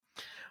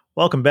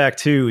Welcome back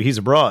to He's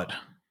Abroad.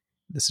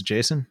 This is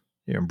Jason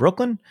here in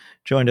Brooklyn,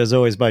 joined as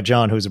always by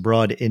John, who's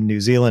abroad in New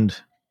Zealand.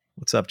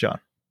 What's up, John?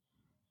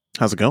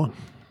 How's it going?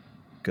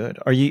 Good.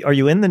 Are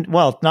you in the?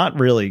 Well, not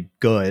really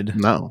good.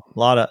 No. A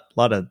lot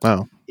of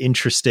Oh,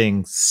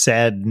 interesting,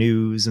 sad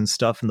news and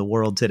stuff in the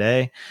world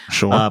today.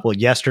 sure. Well,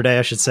 yesterday,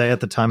 I should say, at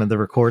the time of the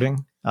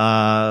recording.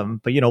 But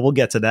we'll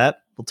get to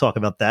that. We'll talk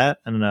about that,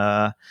 and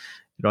I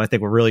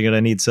think we're really going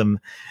to need some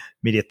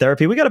media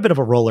therapy. We got a bit of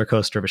a roller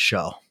coaster of a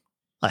show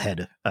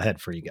ahead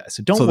for you guys.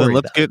 So don't worry. Don't worry.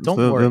 Let's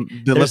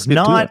get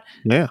to it.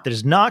 Yeah.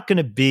 There's not going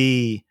to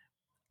be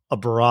a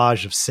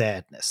barrage of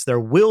sadness. There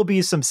will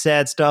be some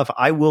sad stuff.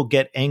 I will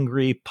get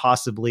angry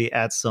possibly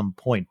at some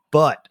point,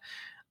 but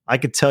I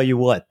could tell you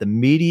what, the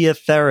media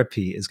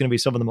therapy is going to be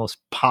some of the most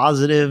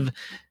positive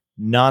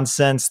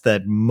nonsense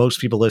that most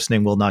people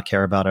listening will not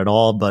care about at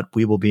all, but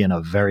we will be in a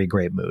very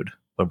great mood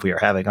when we are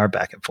having our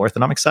back and forth,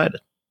 and I'm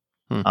excited.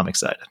 I'm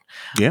excited.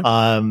 Yeah.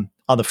 On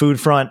the food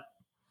front,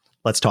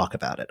 let's talk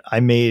about it. I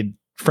made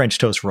French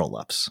toast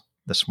roll-ups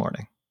this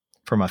morning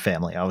for my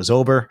family. I was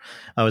over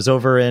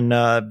in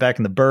back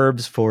in the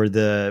burbs for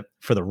the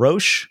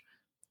Roche,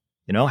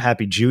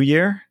 Happy Jew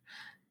year.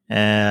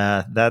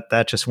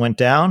 That just went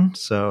down.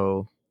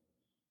 So,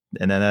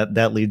 and then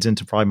that leads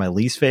into probably my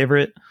least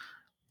favorite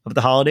of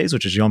the holidays,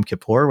 which is Yom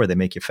Kippur, where they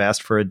make you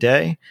fast for a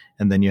day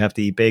and then you have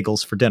to eat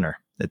bagels for dinner.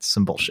 It's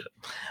some bullshit.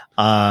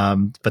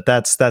 But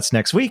that's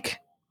next week.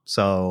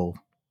 So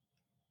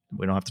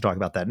we don't have to talk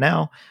about that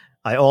now.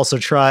 I also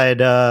tried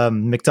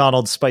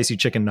McDonald's spicy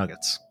chicken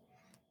nuggets.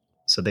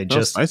 So they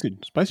just spicy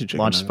chicken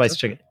launched nuggets. spicy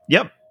chicken.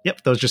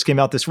 Yep. Those just came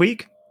out this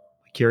week.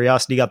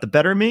 Curiosity got the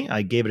better of me.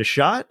 I gave it a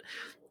shot.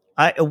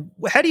 How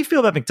do you feel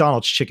about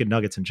McDonald's chicken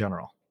nuggets in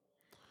general?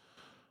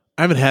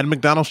 I haven't had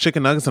McDonald's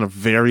chicken nuggets in a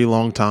very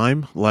long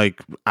time.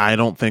 Like, I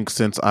don't think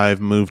since I've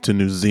moved to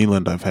New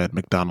Zealand I've had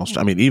McDonald's.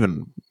 I mean,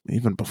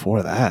 even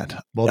before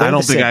that. Well, I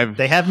don't think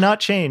they have not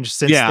changed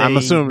since. Yeah, I'm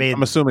assuming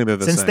they're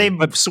the since same.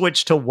 they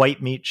switched to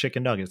white meat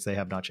chicken nuggets. They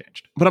have not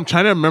changed. But I'm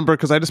trying to remember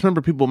because I just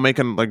remember people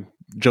making like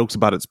jokes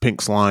about its pink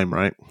slime,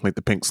 right? Like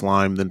the pink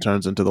slime then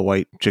turns into the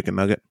white chicken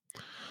nugget.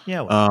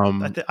 Yeah,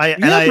 well,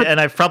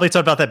 I've probably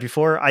talked about that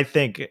before. I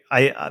think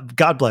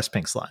God bless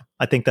pink slime.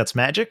 I think that's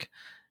magic.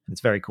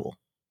 It's very cool.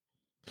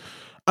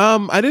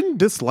 I didn't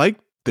dislike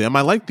them.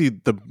 I like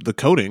the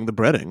coating, the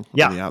breading.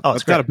 Yeah,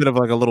 it's got a bit of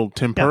like a little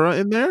tempura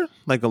in there,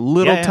 like a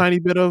little tiny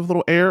bit of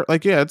little air.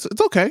 Like, yeah, it's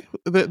okay.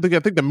 I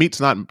think the meat's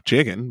not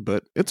chicken,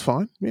 but it's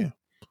fine. Yeah.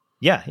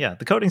 Yeah.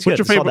 The coating's good.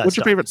 What's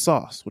your favorite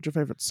sauce? What's your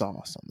favorite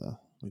sauce on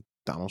the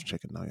McDonald's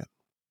chicken nugget?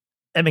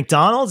 At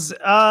McDonald's,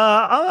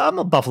 I'm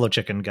a buffalo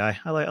chicken guy.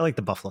 I like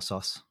the buffalo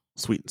sauce.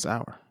 Sweet and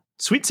sour.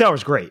 Sweet and sour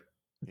is great.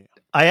 Yeah.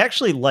 I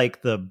actually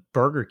like the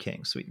Burger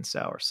King sweet and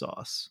sour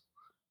sauce,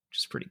 which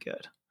is pretty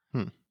good.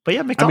 But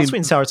yeah, McDonald's sweet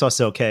and sour sauce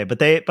is okay.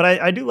 But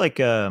I do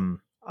like I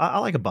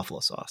like a buffalo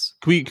sauce.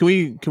 Can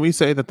we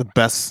say that the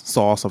best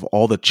sauce of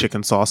all the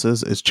chicken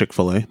sauces is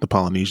Chick-fil-A, the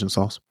Polynesian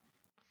sauce?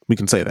 We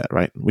can say that,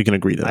 right? We can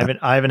agree to that.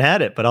 I haven't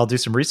had it, but I'll do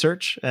some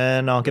research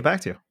and I'll get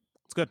back to you.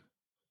 It's good.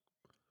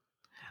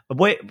 But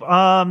wait,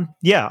 I'll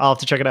have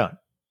to check it out.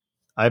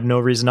 I have no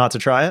reason not to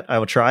try it. I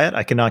will try it.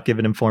 I cannot give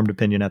an informed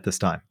opinion at this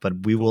time,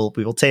 but we will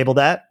table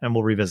that and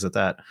we'll revisit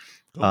that.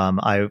 Cool.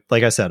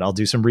 Like I said, I'll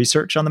do some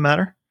research on the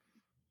matter.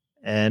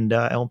 And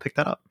I will pick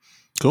that up.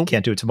 Cool.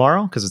 Can't do it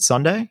tomorrow because it's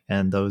Sunday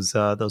and those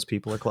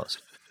people are closed.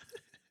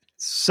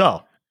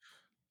 So,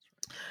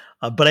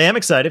 but I am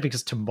excited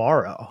because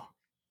tomorrow.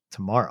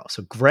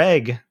 So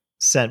Greg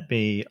sent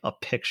me a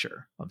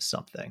picture of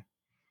something.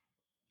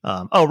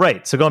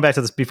 Right. So going back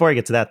to this, before I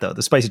get to that though,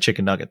 the spicy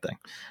chicken nugget thing,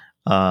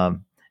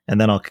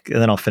 and then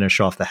I'll finish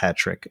off the hat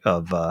trick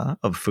of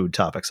food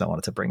topics I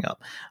wanted to bring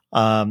up.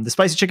 The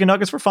spicy chicken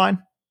nuggets were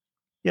fine.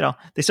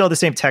 They still have the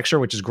same texture,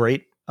 which is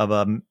great. Of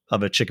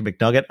a chicken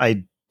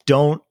McNugget.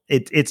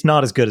 It's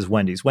not as good as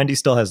Wendy's. Wendy's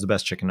still has the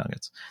best chicken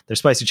nuggets. Their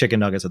spicy chicken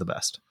nuggets are the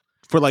best.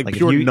 For like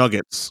pure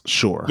nuggets,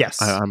 sure. Yes.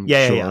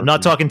 Sure. I'm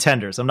not talking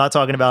tenders. I'm not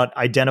talking about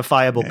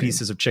identifiable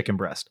pieces of chicken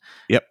breast.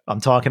 Yep.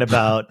 I'm talking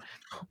about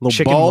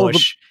chicken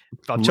mush.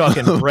 I'm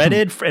talking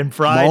breaded and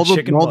fried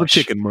chicken mush. All the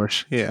chicken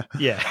mush. Yeah.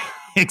 Yeah.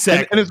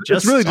 Exactly. And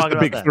it's really just the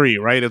big three,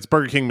 right? It's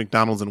Burger King,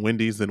 McDonald's, and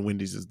Wendy's. Then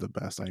Wendy's is the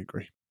best. I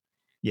agree.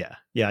 Yeah,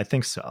 I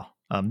think so.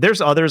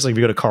 There's others, like if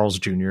you go to Carl's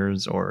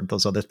Jr.'s or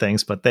those other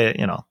things, but they,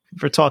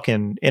 if we're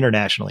talking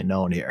internationally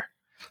known here,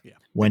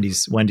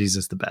 Wendy's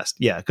is the best.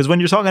 Yeah, because when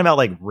you're talking about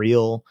like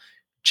real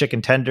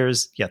chicken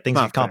tenders, things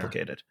get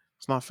complicated.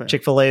 It's not fair.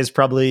 Chick-fil-A is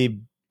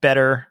probably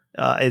better.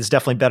 It's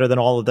definitely better than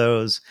all of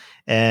those.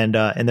 And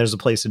there's a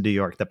place in New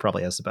York that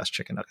probably has the best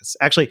chicken nuggets.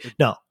 Actually,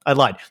 no, I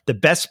lied. The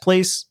best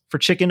place for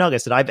chicken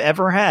nuggets that I've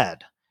ever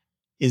had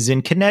is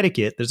in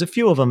Connecticut. There's a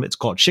few of them. It's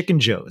called Chicken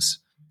Joe's,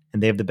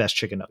 and they have the best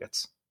chicken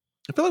nuggets.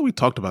 I feel like we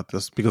talked about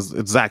this because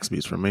it's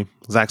Zaxby's for me.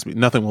 Zaxby's,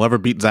 nothing will ever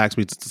beat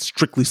Zaxby's. It's a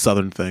strictly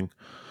Southern thing.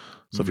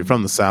 So if you're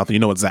from the South and you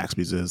know what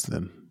Zaxby's is,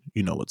 then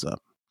you know what's up.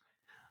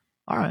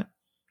 All right.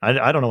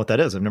 I don't know what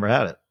that is. I've never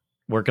had it.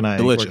 Where can I?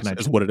 Delicious.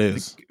 It's what it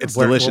is. It's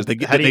delicious. They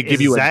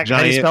give you a giant.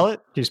 How do you spell it?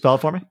 Can you spell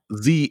it for me?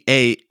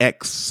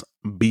 ZAXBY'S.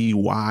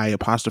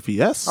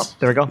 BY''S. Oh,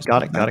 there we go.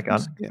 Got it.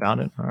 Yeah.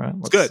 Found it. All right.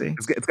 It's Let's good. see.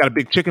 It's got a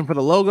big chicken for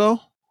the logo.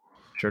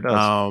 Sure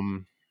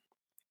does.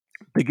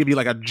 They give you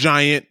like a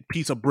giant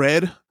piece of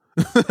bread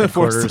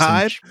for a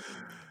side.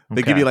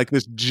 They give you like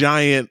this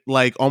giant,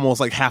 like almost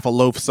like half a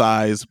loaf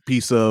size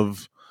piece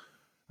of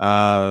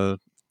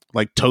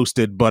like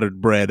toasted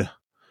buttered bread.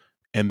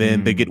 And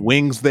then they get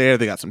wings there.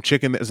 They got some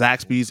chicken.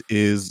 Zaxby's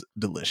is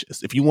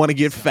delicious. If you want to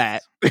get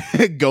fat,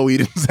 go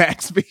eat at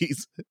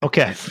Zaxby's.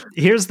 Okay.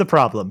 Here's the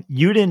problem.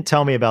 You didn't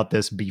tell me about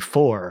this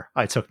before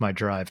I took my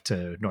drive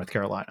to North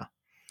Carolina.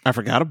 I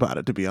forgot about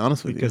it, to be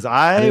honest with you. Because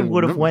I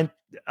would have went.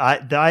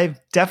 I've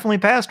definitely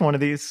passed one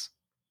of these.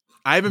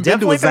 I haven't been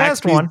to a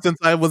Zaxby's since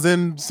I was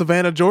in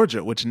Savannah,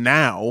 Georgia, which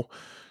now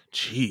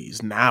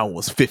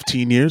was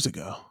 15 years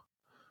ago.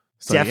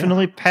 So,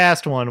 definitely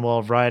passed one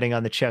while riding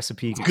on the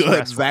Chesapeake Expressway.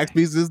 Good.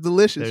 Zaxby's is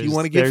delicious. You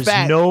want to get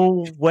fat. There's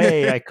no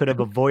way I could have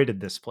avoided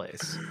this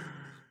place.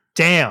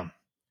 Damn.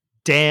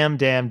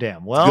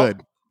 Well,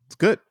 it's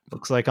good.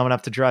 Looks like I'm gonna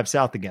have to drive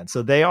south again.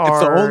 So they are.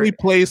 It's the only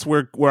place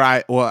where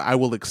I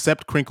will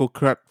accept crinkle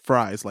cut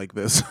fries like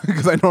this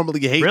because I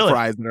normally hate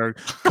fries that are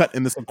cut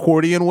in this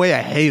accordion way.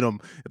 I hate them.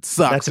 It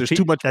sucks. There's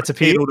too much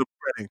potato to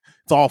breading.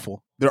 It's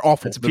awful. They're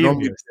awful. They're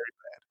normally very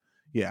bad.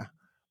 Yeah.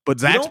 But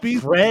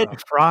Zaxby's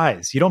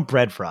fries. You don't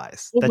bread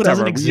fries. Well, that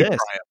doesn't exist.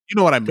 You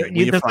know what I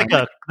mean?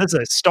 There's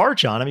a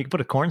starch on them. You can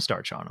put a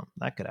cornstarch on them.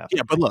 That could happen.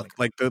 Yeah, but look,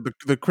 like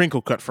the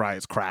crinkle cut fry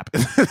is crap.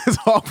 It's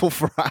awful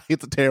fry.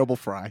 It's a terrible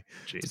fry.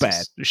 Jesus. It's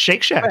bad.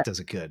 Shake Shack does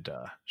a good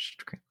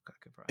crinkle cut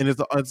fry. And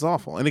it's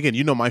awful. And again,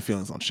 you know my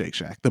feelings on Shake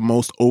Shack. The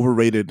most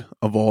overrated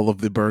of all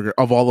of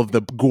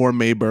the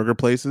gourmet burger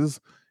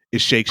places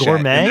is Shake Shack.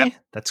 Gourmet?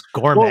 That's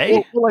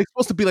gourmet. Well, like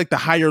supposed to be like the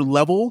higher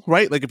level,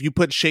 right? Like if you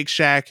put Shake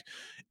Shack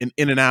and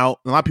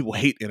In-N-Out, a lot of people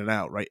hate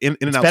In-N-Out, right?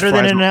 In-N-Out's better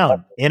than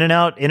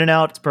In-N-Out.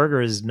 In-N-Out's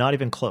burger is not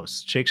even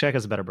close. Shake Shack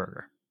is a better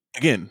burger.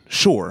 Again,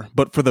 sure,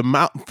 but for the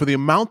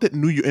amount that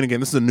New York, and again,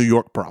 this is a New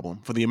York problem.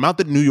 For the amount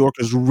that New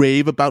Yorkers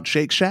rave about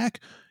Shake Shack,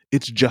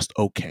 it's just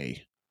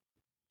okay.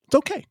 It's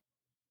okay.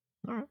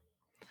 All right.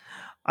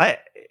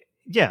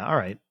 All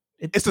right.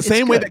 It's the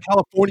same way that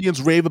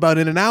Californians rave about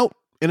In-N-Out.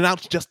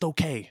 In-N-Out's just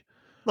okay.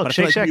 Look,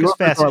 Shake Shack is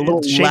fast.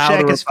 Shake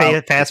Shack is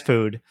fast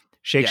food.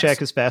 Shake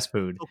Shack is fast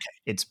food. Okay.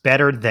 It's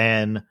better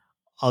than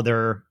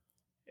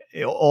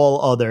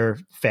all other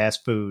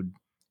fast food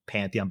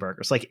Pantheon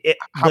burgers. Like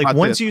how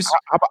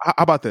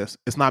about this?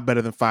 It's not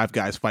better than Five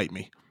Guys. Fight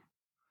me.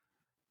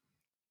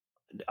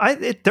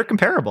 They're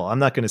comparable. I'm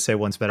not going to say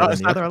one's better than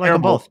the other. I like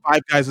them both.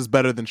 Five Guys is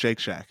better than Shake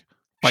Shack.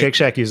 Shake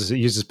Shack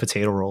uses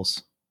potato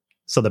rolls,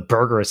 so the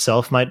burger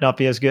itself might not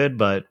be as good,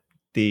 but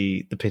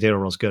the potato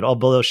roll is good.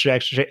 Although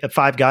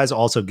Five Guys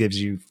also gives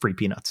you free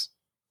peanuts.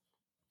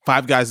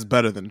 Five Guys is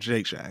better than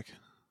Shake Shack.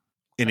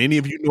 And any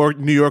of you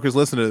New Yorkers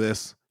listening to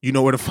this, you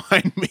know where to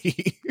find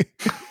me.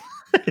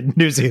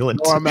 New Zealand.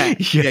 You know where I'm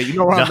at. Yeah, you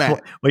know where I'm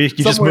at. Well, you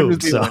just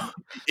moved, so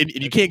and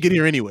you can't get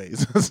here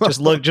anyways.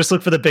 Just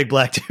look for the big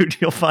black dude.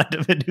 You'll find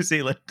him in New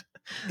Zealand.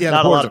 Yeah,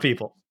 not a lot of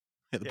people.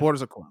 Yeah, the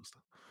borders are closed.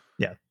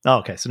 Yeah. Oh,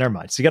 okay. So never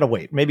mind. So you got to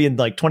wait. Maybe in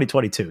like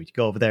 2022, you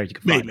go over there. You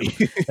can find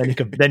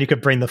him. then you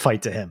could bring the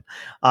fight to him.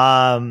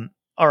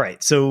 All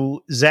right.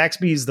 So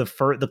Zaxby's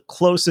the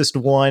closest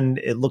one.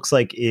 It looks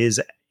like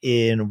is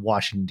in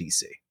Washington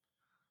D.C.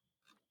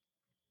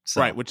 So,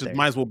 right, which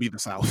might as well be the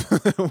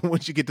South.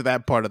 Once you get to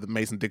that part of the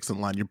Mason-Dixon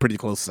line, you're pretty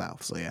close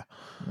south. So yeah,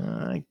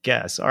 I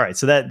guess. All right,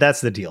 so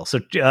that's the deal. So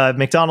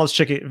McDonald's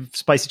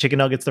spicy chicken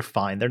nuggets, they're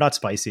fine. They're not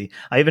spicy.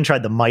 I even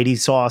tried the Mighty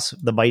sauce.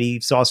 The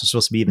Mighty sauce is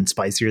supposed to be even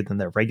spicier than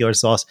their regular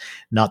sauce.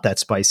 Not that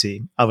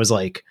spicy. I was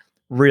like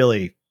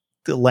really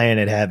laying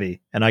it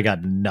heavy, and I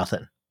got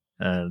nothing.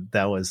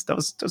 That was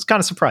kind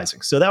of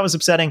surprising. So that was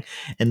upsetting.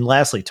 And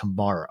lastly,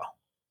 tomorrow,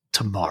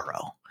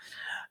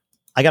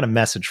 I got a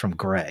message from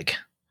Greg.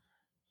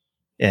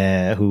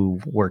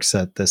 Who works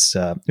at this?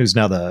 Who's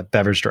now the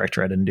beverage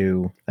director at a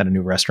new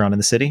restaurant in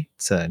the city?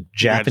 It's a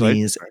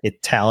Japanese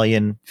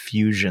Italian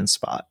fusion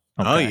spot.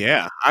 Okay. Oh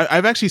yeah,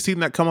 I've actually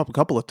seen that come up a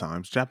couple of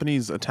times.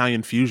 Japanese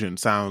Italian fusion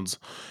sounds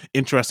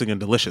interesting and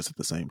delicious at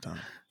the same time.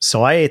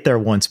 So I ate there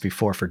once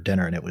before for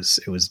dinner, and it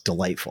was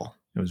delightful.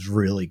 It was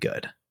really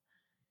good.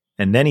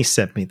 And then he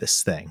sent me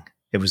this thing.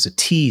 It was a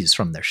tease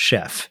from their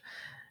chef,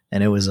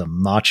 and it was a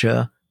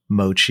matcha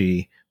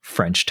mochi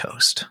French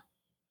toast.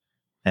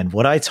 And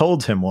what I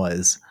told him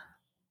was,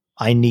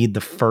 I need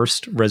the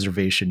first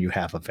reservation you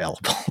have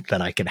available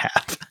that I can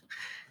have.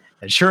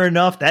 And sure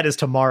enough, that is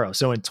tomorrow.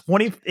 So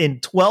in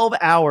 12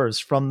 hours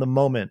from the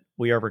moment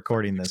we are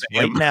recording this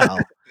right now,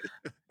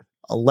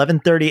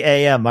 11:30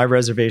 a.m., my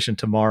reservation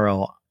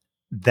tomorrow,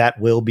 that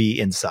will be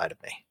inside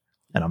of me.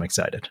 And I'm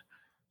excited.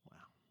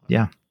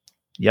 Yeah.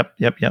 Yep.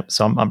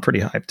 So I'm pretty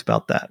hyped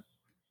about that.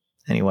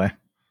 Anyway.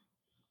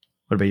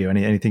 What about you?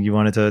 Anything you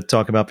wanted to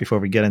talk about before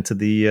we get into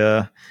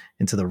the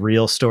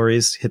real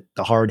stories, hit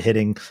the hard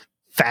hitting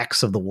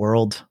facts of the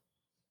world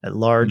at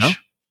large? No,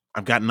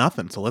 I've got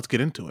nothing. So let's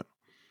get into it.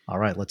 All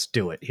right, let's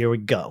do it. Here we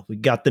go. We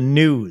got the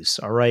news.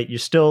 All right. You're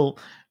still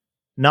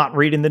not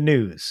reading the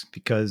news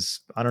because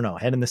I don't know,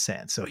 head in the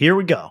sand. So here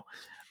we go.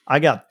 I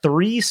got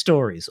 3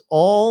 stories,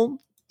 all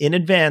in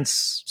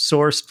advance,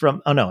 sourced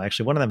from. Oh no,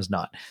 actually, one of them is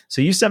not.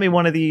 So you sent me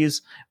one of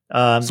these.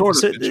 Sort of. One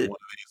of these.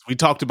 We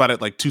talked about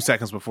it like 2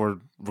 seconds before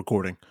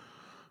recording.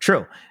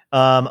 True.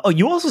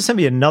 You also sent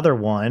me another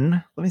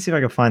one. Let me see if I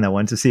can find that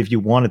one to see if you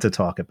wanted to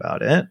talk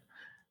about it.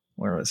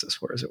 Where is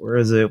this? Where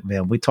is it?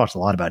 Man, we talked a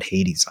lot about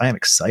Hades. I am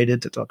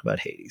excited to talk about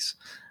Hades.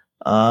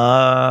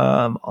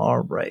 All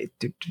right.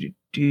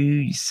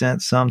 You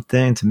sent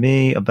something to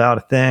me about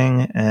a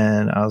thing,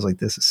 and I was like,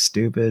 this is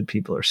stupid.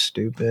 People are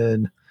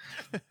stupid.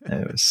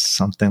 It was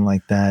something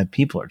like that.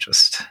 People are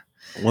just...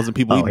 It wasn't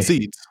people eating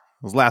seeds.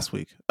 It was last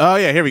week. Oh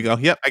yeah, here we go.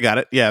 Yep, I got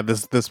it. Yeah,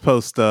 this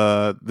post,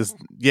 this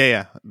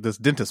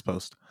dentist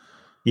post.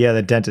 Yeah,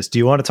 the dentist. Do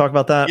you want to talk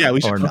about that? Yeah, we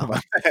should talk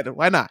about that.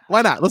 Why not?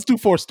 Let's do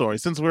 4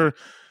 stories since we're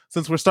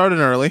starting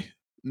early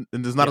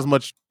and there's not as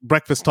much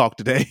breakfast talk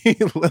today.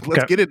 Let's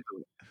get into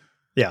it.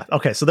 Yeah.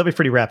 Okay. So they'll be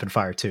pretty rapid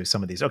fire too.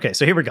 Some of these. Okay.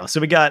 So here we go. So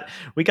we got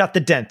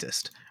the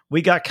dentist.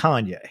 We got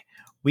Kanye.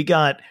 We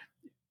got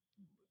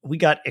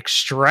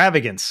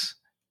extravagance,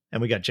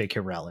 and we got J.K.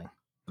 Rowling.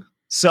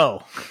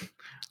 So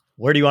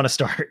where do you want to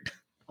start?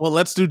 Well,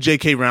 let's do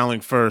J.K. Rowling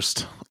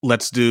first.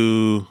 Let's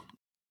do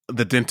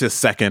the dentist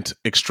second,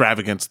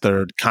 extravagance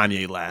third,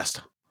 Kanye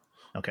last.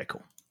 Okay,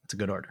 cool. That's a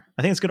good order.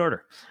 I think it's good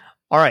order.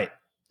 All right.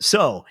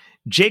 So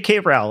J.K.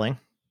 Rowling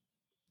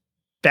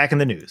back in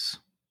the news.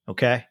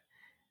 Okay.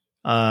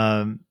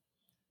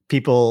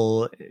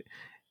 People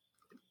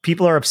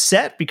are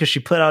upset because she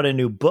put out a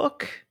new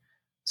book.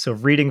 So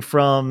reading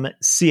from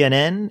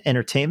CNN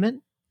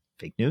Entertainment,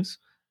 fake news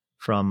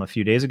from a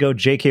few days ago,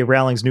 J.K.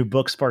 Rowling's new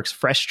book sparks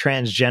fresh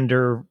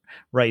transgender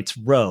rights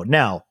row.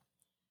 Now,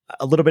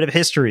 a little bit of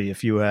history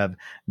if you have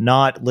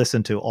not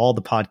listened to all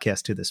the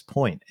podcasts to this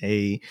point.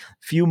 A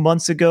few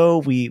months ago,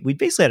 we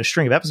basically had a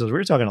string of episodes. We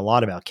were talking a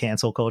lot about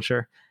cancel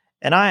culture.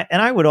 And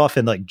I would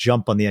often like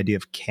jump on the idea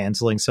of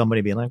canceling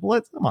somebody, being like,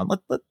 well,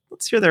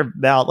 let's hear their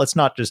mouth. Let's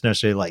not just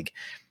necessarily like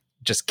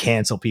just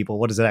cancel people.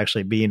 What does it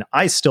actually mean?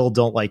 I still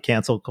don't like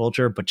cancel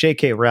culture, but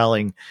J.K.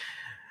 Rowling,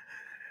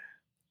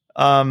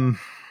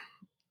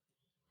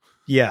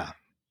 yeah.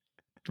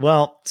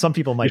 Well, some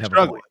people might have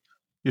a point.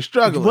 You're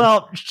struggling.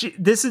 Well,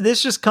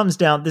 this just comes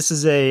down. This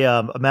is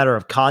a matter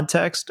of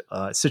context,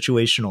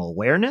 situational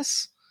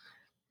awareness.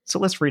 So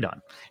let's read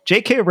on.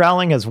 J.K.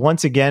 Rowling has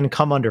once again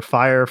come under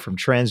fire from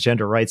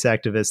transgender rights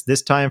activists,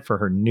 this time for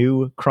her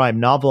new crime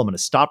novel. I'm going to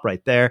stop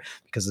right there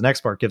because the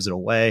next part gives it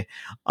away.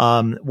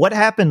 What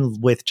happened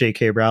with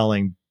J.K.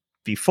 Rowling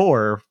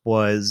before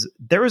was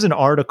there was an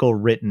article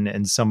written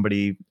and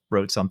somebody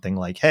wrote something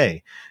like,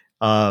 hey,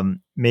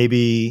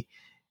 maybe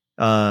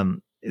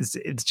it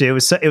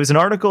was an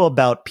article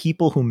about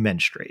people who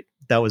menstruate.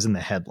 That was in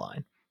the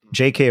headline.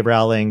 J.K.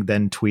 Rowling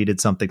then tweeted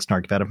something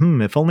snarky about it.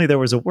 If only there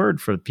was a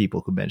word for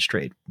people who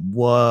menstruate.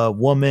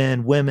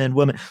 Woman, women,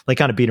 like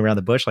kind of beating around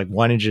the bush. Like,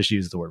 why didn't you just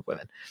use the word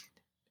women?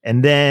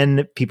 And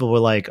then people were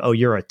like, oh,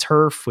 you're a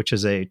TERF, which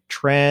is a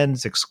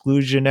trans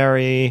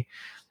exclusionary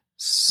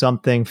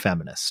something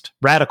feminist,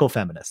 radical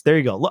feminist. There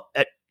you go. Look,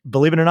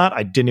 believe it or not,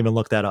 I didn't even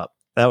look that up.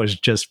 That was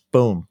just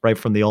boom, right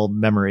from the old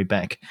memory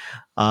bank.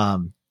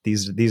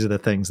 These are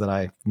the things that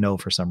I know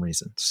for some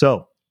reason.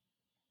 So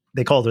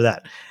they called her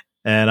that.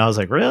 And I was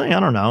like, really? I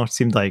don't know. It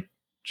seemed like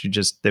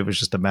it was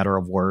just a matter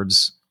of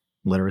words,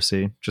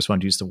 literacy. Just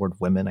wanted to use the word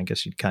women. I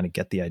guess you'd kind of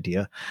get the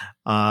idea.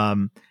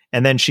 And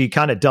then she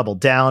kind of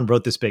doubled down,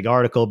 wrote this big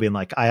article being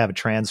like, I have a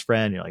trans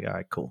friend. You're like, all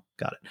right, cool.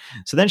 Got it.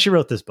 So then she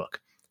wrote this book,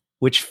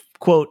 which,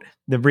 quote,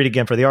 then read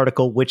again for the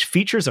article, which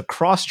features a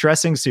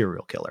cross-dressing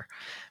serial killer.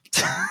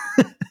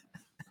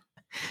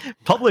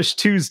 Published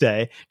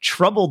Tuesday,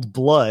 Troubled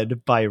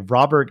Blood by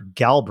Robert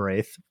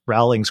Galbraith,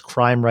 Rowling's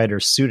crime writer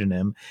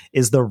pseudonym,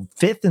 is the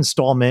 5th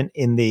installment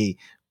in the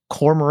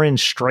Cormoran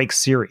Strike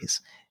series.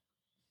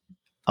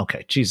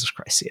 Okay, Jesus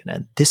Christ,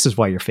 CNN. This is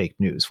why you're fake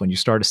news when you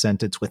start a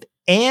sentence with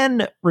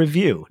a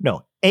review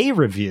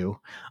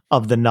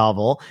of the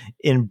novel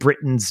in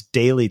Britain's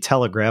Daily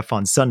Telegraph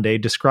on Sunday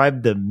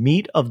described the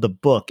meat of the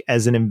book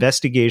as an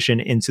investigation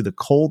into the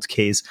cold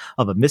case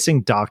of a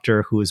missing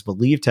doctor who is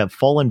believed to have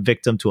fallen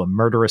victim to a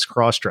murderous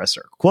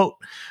crossdresser. Quote,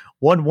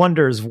 one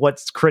wonders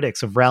what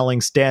critics of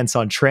Rowling's stance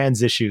on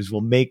trans issues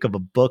will make of a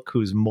book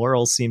whose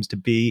moral seems to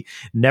be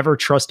never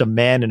trust a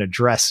man in a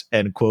dress,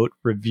 end quote,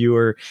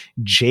 reviewer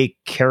Jake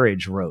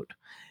Carriage wrote.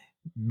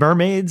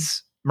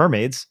 Mermaids,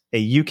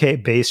 a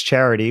UK-based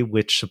charity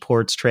which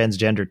supports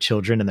transgender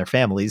children and their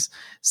families,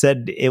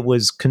 said it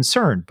was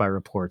concerned by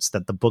reports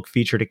that the book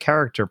featured a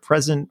character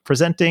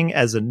presenting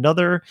as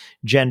another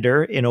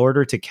gender in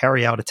order to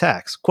carry out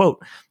attacks.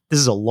 Quote, this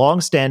is a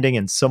long-standing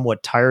and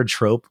somewhat tired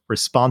trope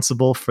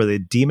responsible for the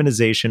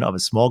demonization of a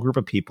small group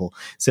of people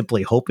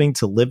simply hoping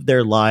to live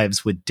their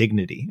lives with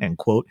dignity, end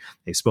quote,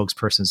 a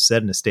spokesperson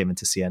said in a statement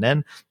to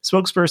CNN. The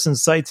spokesperson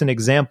cites an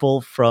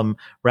example from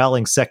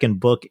Rowling's second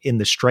book in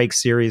the Strike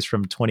series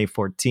from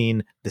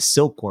 2014, The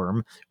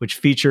Silkworm, which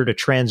featured a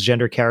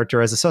transgender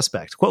character as a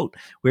suspect. Quote,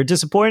 we're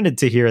disappointed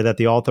to hear that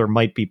the author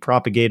might be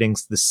propagating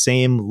the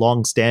same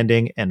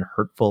long-standing and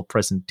hurtful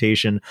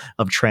presentation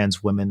of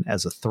trans women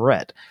as a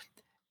threat.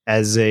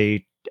 As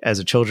a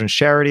children's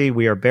charity,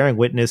 we are bearing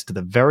witness to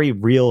the very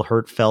real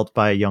hurt felt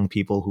by young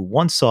people who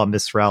once saw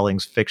Miss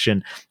Rowling's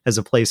fiction as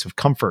a place of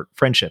comfort,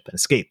 friendship, and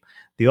escape.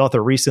 The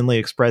author recently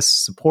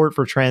expressed support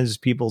for trans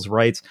people's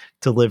rights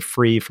to live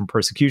free from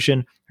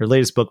persecution. Her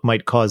latest book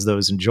might cause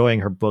those enjoying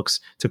her books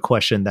to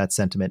question that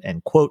sentiment,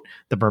 end quote.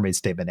 The Mermaid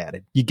statement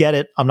added. You get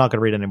it. I'm not going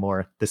to read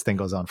anymore. This thing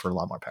goes on for a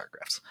lot more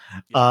paragraphs.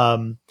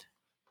 Come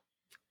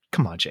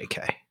on,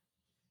 JK.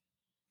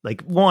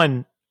 Like,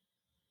 one,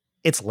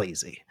 it's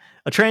lazy.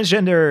 A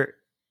transgender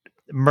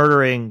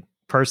murdering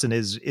person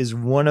is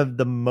one of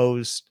the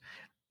most,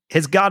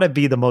 has got to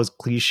be the most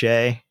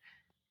cliche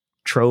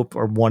trope,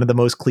 or one of the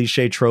most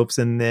cliche tropes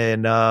in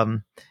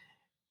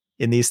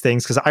these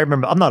things. Because I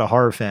remember, I'm not a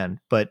horror fan,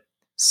 but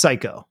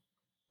Psycho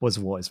was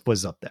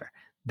up there.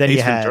 Then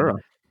Ace Ventura.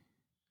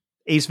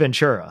 Ace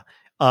Ventura,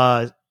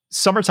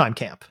 Summertime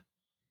Camp.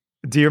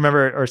 Do you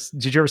remember, or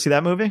did you ever see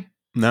that movie?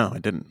 No, I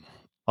didn't.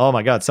 Oh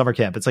my God, Summer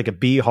Camp. It's like a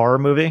B horror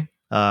movie.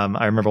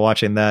 I remember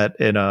watching that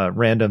in a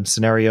random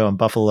scenario in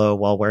Buffalo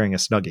while wearing a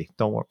Snuggie.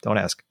 Don't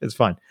ask. It's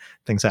fine.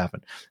 Things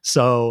happen.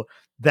 So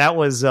that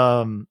was,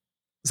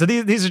 so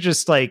these are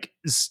just like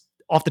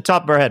off the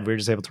top of our head. We were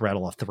just able to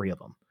rattle off 3 of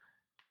them.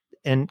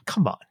 And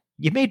come on,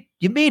 you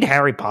made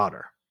Harry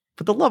Potter,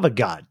 for the love of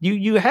God.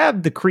 You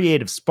have the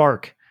creative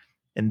spark,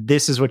 and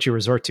this is what you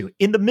resort to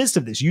in the midst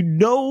of this. You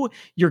know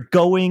you're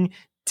going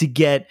to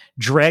get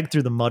dragged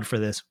through the mud for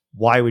this.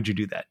 Why would you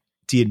do that?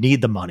 Do you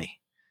need the money?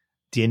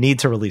 Do you need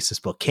to release this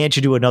book? Can't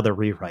you do another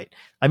rewrite?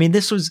 I mean,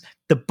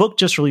 the book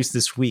just released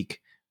this week.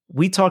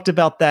 We talked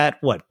about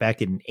that,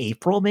 back in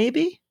April,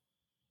 maybe?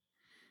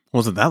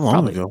 Was it that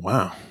long ago?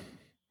 Wow.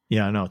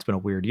 Yeah, I know. It's been a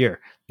weird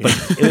year. But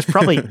it was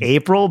probably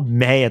April,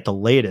 May at the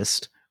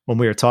latest when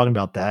we were talking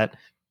about that.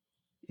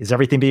 Is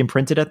everything being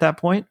printed at that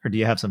point? Or do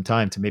you have some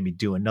time to maybe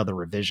do another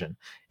revision?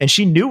 And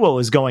she knew what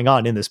was going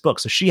on in this book.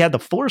 So she had the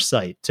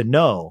foresight to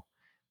know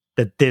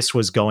that this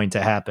was going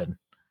to happen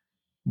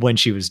when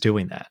she was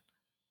doing that.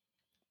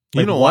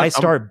 Like, why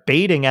start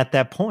baiting at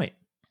that point?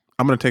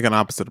 I'm going to take an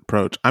opposite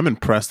approach. I'm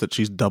impressed that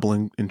she's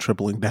doubling and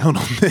tripling down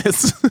on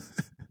this.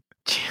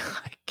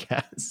 I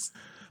guess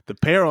the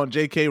pair on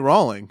J.K.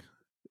 Rowling,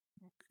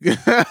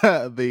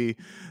 the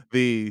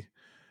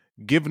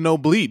give no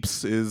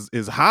bleeps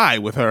is high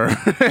with her.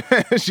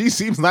 She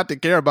seems not to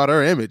care about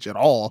her image at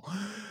all.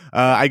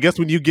 I guess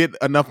when you get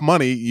enough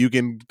money, you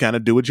can kind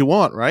of do what you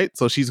want, right?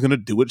 So she's going to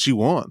do what she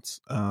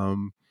wants.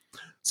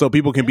 So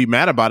people can be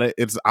mad about it.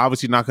 It's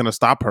obviously not going to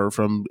stop her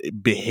from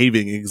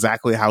behaving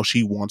exactly how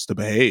she wants to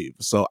behave.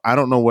 So I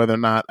don't know whether or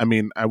not, I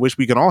mean, I wish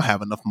we could all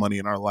have enough money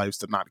in our lives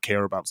to not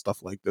care about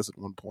stuff like this at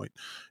one point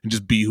and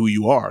just be who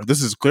you are.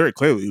 This is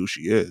clearly who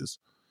she is.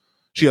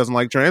 She doesn't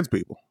like trans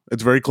people.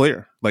 It's very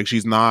clear. Like,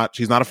 she's not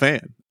a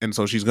fan. And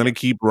so she's going to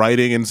keep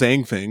writing and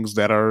saying things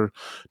that are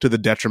to the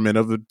detriment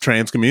of the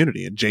trans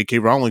community. And J.K.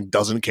 Rowling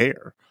doesn't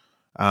care.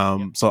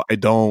 So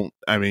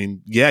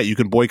you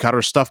can boycott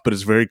her stuff, but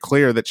it's very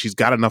clear that she's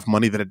got enough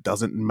money that it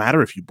doesn't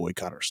matter if you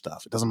boycott her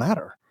stuff. It doesn't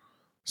matter.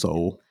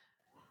 So,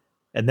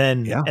 and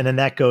then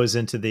that goes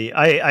into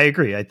I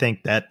agree. I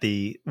think that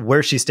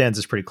where she stands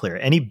is pretty clear.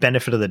 Any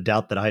benefit of the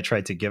doubt that I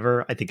tried to give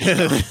her, I think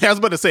I was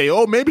about to say,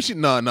 maybe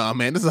no,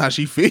 man, this is how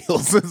she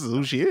feels. This is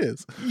who she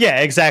is. Yeah,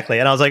 exactly.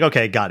 And I was like,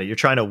 okay, got it. You're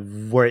trying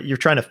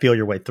to feel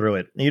your way through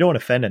it. And you don't want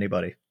to offend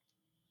anybody.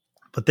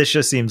 But this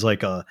just seems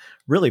like a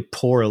really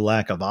poor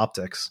lack of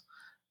optics,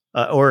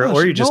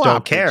 or you just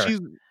don't care.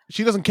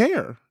 She doesn't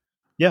care.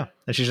 Yeah,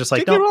 and she's just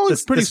like, J.K.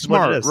 Rowling's pretty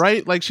smart,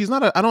 right? Like, she's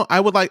not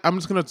I'm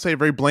just going to say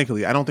very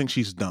blankly, I don't think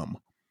she's dumb.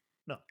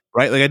 No,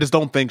 right? Like, I just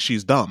don't think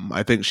she's dumb.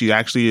 I think she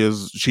actually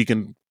is. She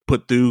can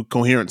put through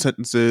coherent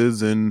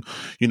sentences and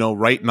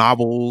write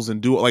novels and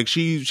do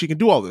she can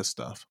do all this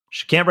stuff.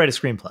 She can't write a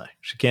screenplay.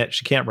 She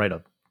can't write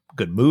a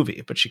good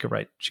movie, but she could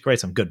write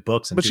some good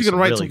books, and but she can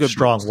write really some good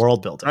strong books,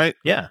 world building, right?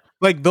 Yeah,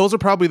 like those are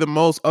probably the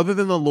most, other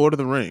than the Lord of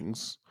the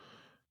Rings,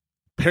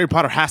 Harry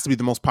Potter has to be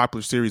the most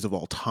popular series of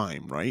all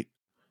time, right?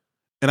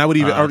 And I would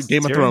even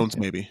Game of Thrones,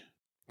 maybe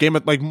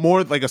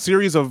more like a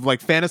series of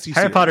like fantasy.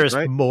 Harry series, Potter is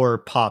right? more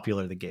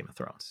popular than Game of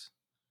Thrones.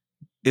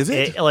 Is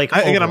it?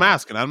 Again, I'm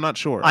asking. I'm not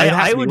sure.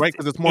 I would, right?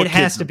 Because it's more. It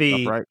has to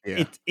be. Stuff, right?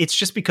 Yeah. It's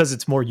just because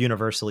it's more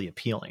universally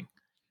appealing.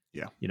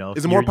 Yeah.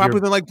 Is it more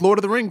popular than like Lord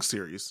of the Rings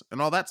series and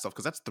all that stuff?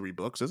 Because that's 3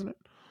 books, isn't it?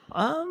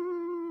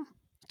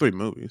 3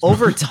 movies.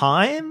 Over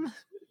time,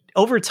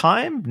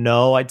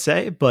 no, I'd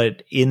say,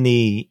 but in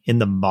the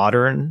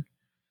modern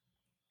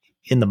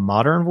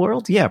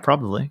world, yeah,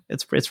 probably.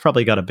 It's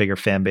probably got a bigger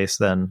fan base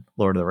than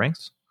Lord of the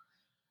Rings.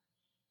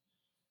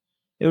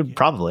 It would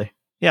probably.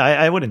 Yeah,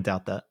 I wouldn't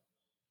doubt that.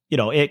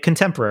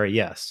 Contemporary,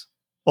 yes.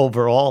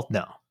 Overall,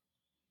 no.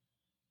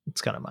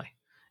 It's kind of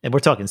and we're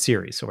talking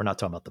series, so we're not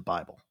talking about the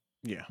Bible.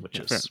 Yeah, which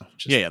is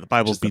the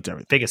Bible beats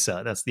everything. Biggest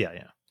that's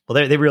yeah.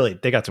 Well,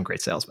 they got some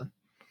great salesmen.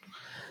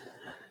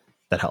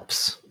 That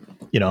helps.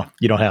 You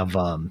don't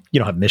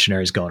have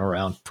missionaries going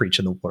around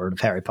preaching the word of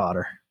Harry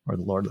Potter or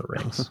the Lord of the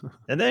Rings.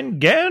 And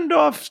then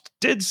Gandalf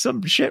did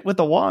some shit with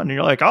the wand, and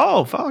you're like,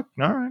 oh fuck,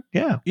 all right,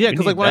 yeah,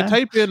 because like when I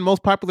type in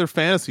most popular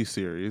fantasy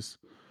series,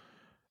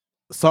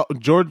 So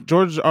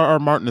George R.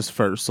 Martin is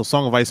first. So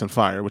Song of Ice and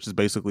Fire, which is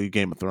basically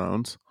Game of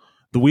Thrones.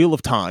 The Wheel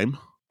of Time,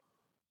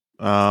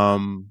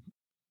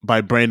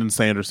 by Brandon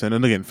Sanderson,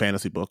 and again,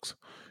 fantasy books.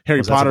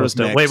 Harry Potter is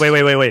next.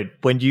 Wait.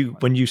 When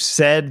you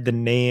said the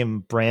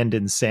name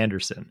Brandon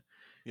Sanderson,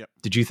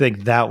 did you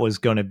think that was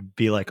going to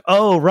be like,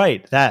 oh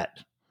right, that?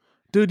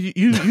 Dude,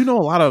 you know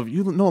a lot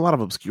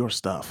of obscure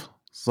stuff.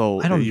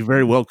 So you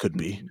very well could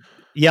be.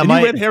 Yeah,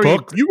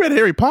 you read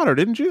Harry Potter,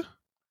 didn't you?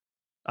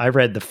 I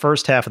read the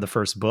first half of the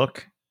first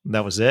book.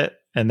 That was it.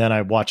 And then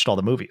I watched all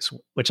the movies,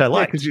 which I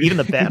liked, even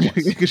the bad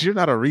ones. Because you're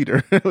not a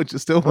reader, which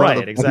is still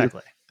right.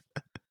 Exactly.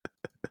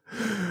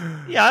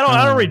 Yeah,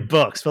 I don't read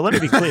books, but let me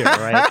be clear,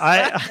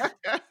 right?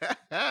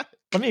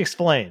 Let me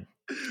explain.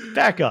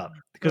 Back up,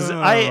 because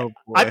I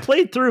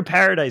played through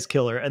Paradise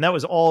Killer, and that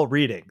was all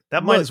reading.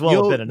 That might as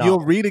well have been a novel.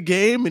 You'll read a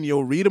game and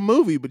you'll read a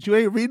movie, but you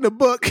ain't reading a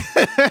book.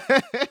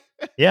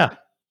 Yeah.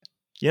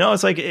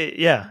 It's like,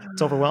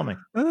 it's overwhelming.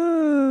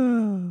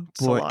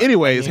 Boy.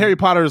 Anyways, Harry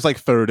Potter is like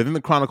third, and then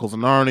the Chronicles of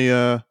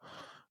Narnia.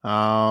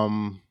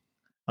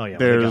 Oh yeah,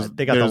 there's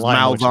the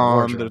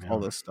Malzahn, there's all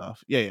this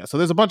stuff. Yeah. So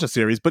there's a bunch of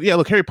series, but yeah,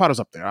 look, Harry Potter's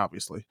up there,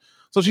 obviously.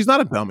 So she's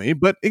not a dummy,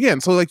 but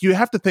again, so like you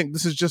have to think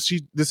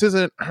this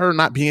isn't her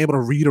not being able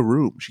to read a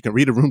room. She can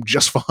read a room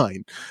just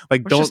fine.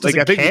 Like, don't like,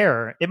 I think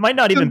care. It might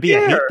not even be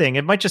a hit thing.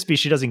 It might just be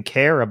she doesn't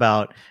care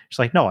about. She's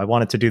like, no, I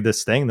wanted to do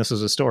this thing. This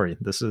is a story.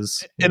 This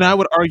is. And I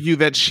would argue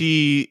that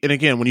and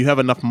again, when you have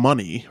enough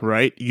money,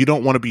 right, you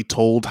don't want to be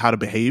told how to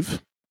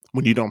behave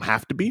when you don't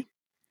have to be.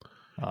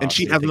 And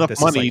she has enough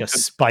money. Like a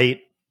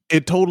spite.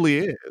 It totally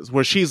is,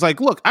 where she's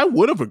like, look, I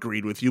would have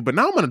agreed with you, but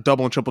now I'm going to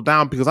double and triple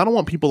down because I don't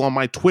want people on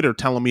my Twitter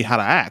telling me how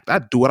to act. I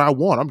do what I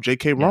want. I'm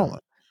J.K. Rowling. You're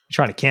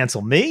trying to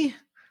cancel me?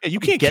 Yeah, you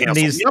can't cancel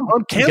me.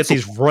 I'm get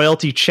these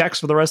royalty checks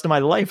for the rest of my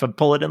life and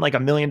pull it in like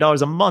 $1 million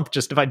a month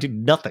just if I do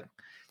nothing.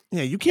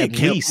 Yeah, you can't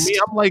cancel me.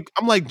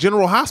 I'm like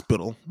General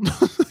Hospital.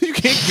 You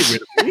can't get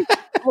rid of me.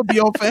 I'm going to be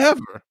on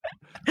forever.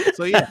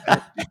 So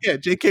yeah,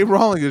 J.K.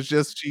 Rowling is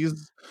just,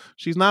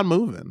 she's not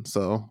moving.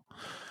 So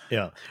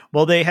yeah.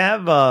 Well, they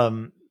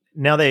have...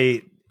 Now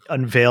they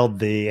unveiled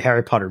the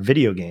Harry Potter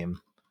video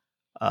game.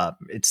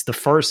 It's the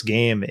first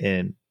game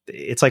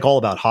it's like all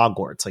about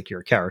Hogwarts, like you're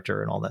a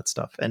character and all that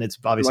stuff. And it's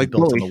obviously like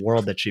built Bully. In the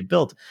world that she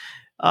built.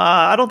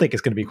 I don't think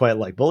it's going to be quite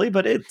like Bully,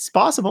 but it's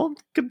possible.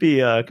 Could be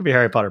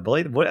Harry Potter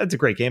Bully. It's a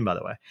great game, by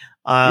the way.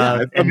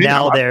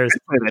 There's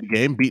that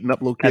game, beating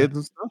up little kids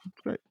and stuff.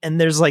 Right.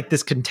 And there's like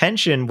this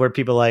contention where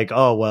people are like,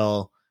 oh,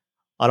 well,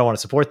 I don't want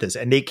to support this.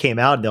 And they came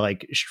out and they're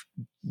like,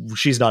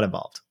 she's not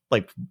involved.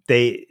 Like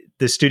the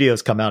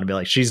studios come out and be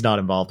like, she's not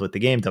involved with the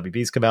game.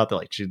 WB's come out, they're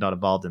like, she's not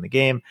involved in the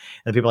game.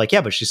 And people are like,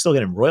 yeah, but she's still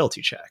getting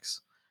royalty checks.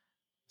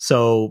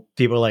 So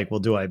people are like, well,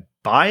 do I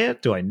buy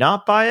it? Do I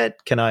not buy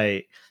it? Can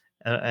I?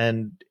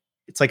 And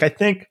it's like, I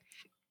think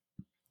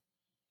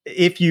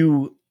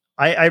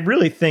I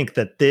really think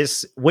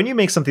that when you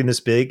make something this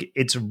big,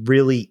 it's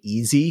really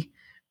easy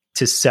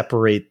to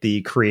separate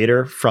the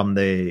creator from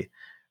the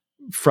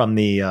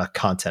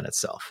content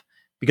itself.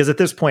 Because at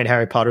this point,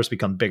 Harry Potter's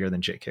become bigger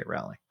than J.K.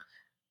 Rowling.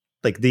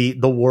 Like the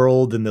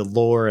world and the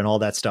lore and all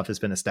that stuff has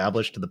been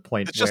established to the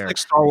point it's where just like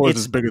Star Wars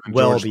is bigger than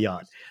well George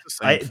beyond.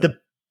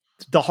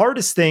 The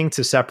hardest thing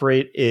to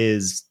separate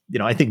is,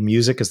 I think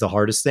music is the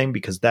hardest thing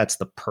because that's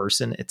the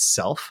person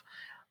itself.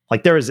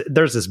 Like there's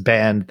this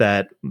band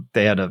that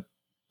they had a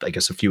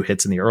few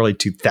hits in the early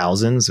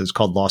 2000s. It was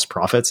called Lost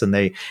Prophets, and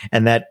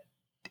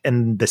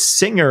the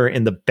singer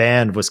in the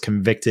band was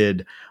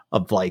convicted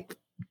of like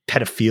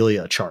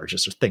pedophilia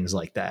charges or things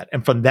like that.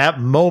 And from that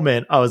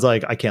moment, I was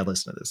like, I can't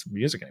listen to this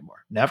music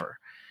anymore. Never.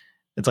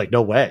 It's like,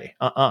 no way.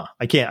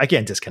 I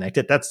can't disconnect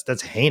it.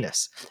 That's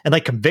heinous. And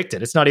like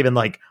convicted. It's not even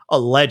like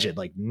alleged.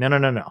 Like,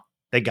 no.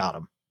 They got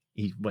him.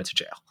 He went to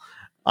jail.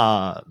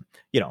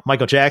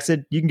 Michael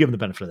Jackson, you can give him the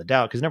benefit of the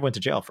doubt because he never went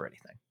to jail for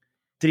anything.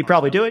 Did he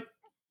probably do it?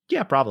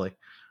 Yeah, probably.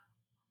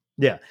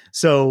 Yeah.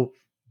 So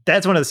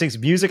that's one of the things.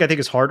 Music, I think,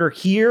 is harder.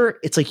 Here,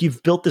 it's like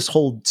you've built this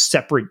whole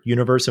separate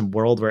universe and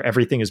world where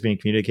everything is being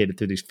communicated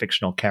through these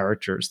fictional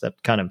characters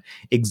that kind of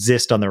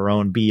exist on their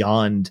own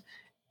beyond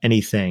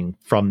anything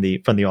from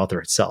the author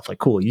itself. Like,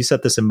 cool, you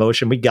set this in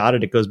motion. We got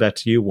it. It goes back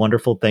to you.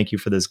 Wonderful. Thank you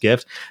for this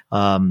gift.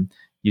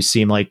 You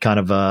seem like kind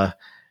of a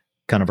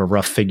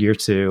rough figure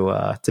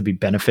to be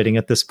benefiting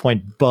at this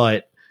point,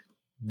 but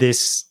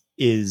this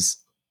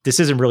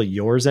isn't really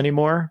yours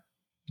anymore.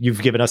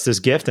 You've given us this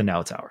gift and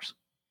now it's ours.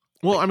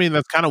 Well, I mean,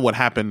 that's kind of what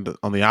happened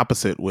on the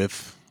opposite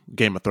with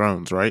Game of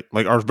Thrones, right?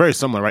 Like, or very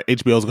similar, right?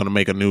 HBO is going to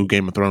make a new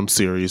Game of Thrones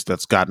series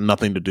that's got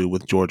nothing to do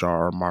with George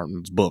R.R.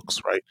 Martin's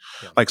books, right?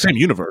 Yeah. Like, same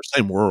universe,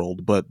 same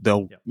world, but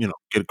they'll,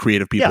 get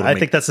creative people. Yeah, I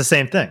think that's the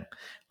same thing.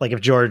 Like,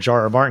 if George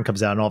R.R. Martin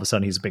comes out and all of a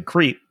sudden he's a big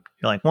creep,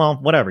 you're like, well,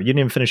 whatever. You didn't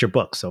even finish your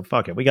book, so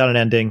fuck it. We got an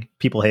ending.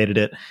 People hated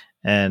it,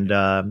 and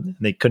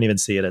they couldn't even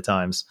see it at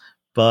times.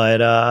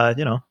 But,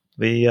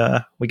 we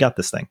got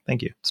this thing.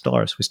 Thank you. Still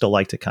ours. We still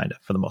liked it kind of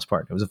for the most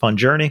part. It was a fun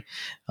journey,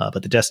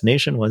 but the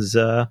destination was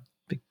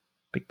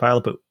big pile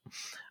of poop.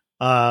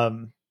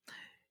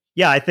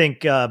 I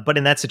think, but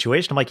in that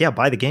situation, I'm like, yeah,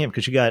 buy the game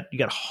because you got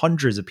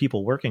hundreds of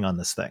people working on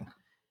this thing.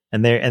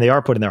 and they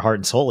are putting their heart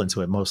and soul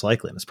into it most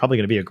likely, and it's probably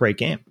going to be a great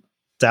game.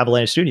 It's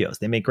Avalanche Studios;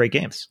 they make great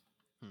games,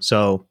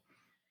 so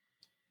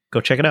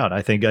go check it out.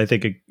 I think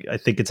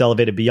it's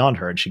elevated beyond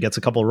her, and she gets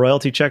a couple of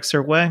royalty checks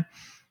her way.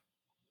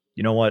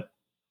 You know what?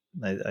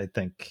 I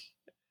think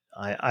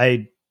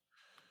I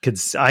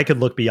could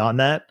look beyond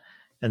that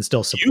and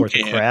still support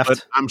the craft.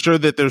 But I'm sure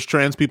that there's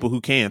trans people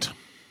who can't.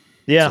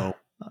 Yeah, so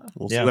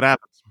we'll see what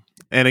happens.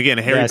 And again,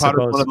 Harry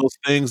Potter is one of those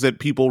things that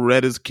people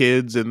read as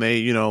kids, and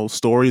they,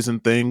 stories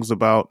and things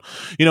about,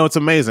 it's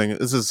amazing.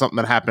 This is something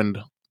that happened,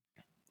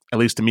 at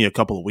least to me, a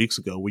couple of weeks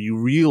ago, where you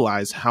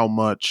realize how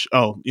much,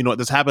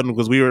 this happened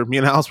because me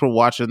and Alice were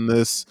watching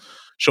this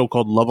show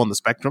called Love on the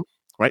Spectrum,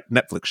 right?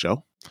 Netflix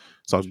show.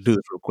 So I'll do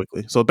this real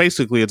quickly. So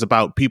basically it's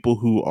about people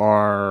who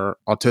are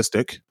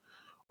autistic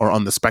or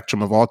on the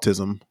spectrum of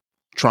autism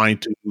trying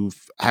to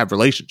have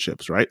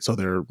relationships, right? So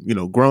they're,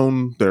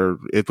 grown, they're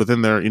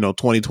within their,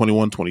 20,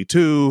 21,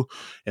 22,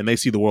 and they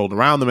see the world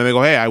around them and they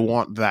go, hey, I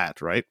want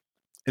that, right?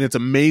 And it's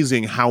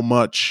amazing how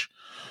much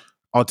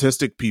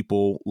autistic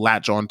people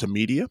latch on to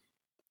media.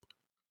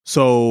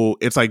 So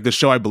it's like the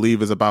show, I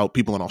believe, is about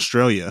people in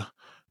Australia,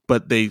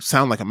 but they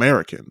sound like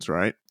Americans,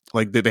 right?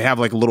 Like they have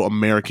like little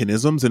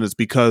Americanisms, and it's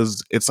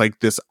because it's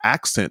like this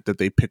accent that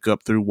they pick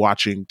up through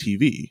watching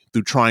TV,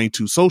 through trying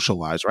to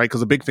socialize, right? Because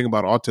the big thing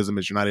about autism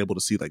is you're not able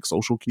to see like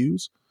social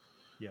cues.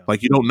 Yeah.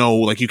 Like you don't know,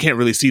 like you can't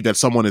really see that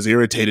someone is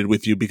irritated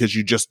with you because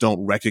you just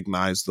don't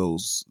recognize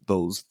those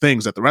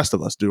things that the rest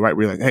of us do, right?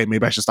 We're like, hey,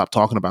 maybe I should stop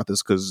talking about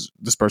this because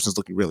this person's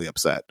looking really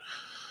upset.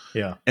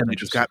 Yeah. And they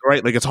just got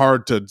right. Like it's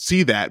hard to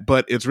see that,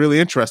 but it's really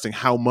interesting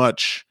how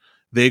much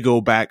they go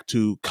back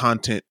to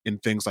content in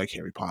things like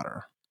Harry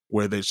Potter,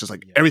 where there's just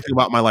like everything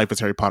about my life is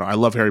Harry Potter. I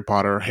love Harry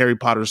Potter. Harry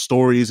Potter's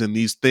stories and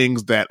these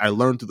things that I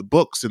learned through the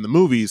books and the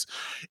movies,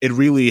 it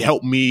really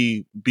helped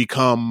me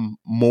become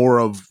more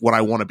of what I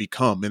want to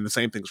become. And the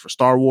same things for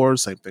Star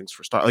Wars, same things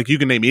for like you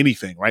can name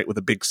anything, right? With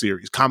a big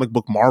series, comic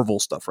book Marvel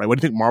stuff, right? Why do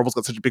you think Marvel's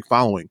got such a big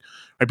following?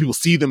 Right? People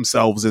see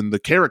themselves in the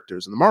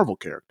characters, in the Marvel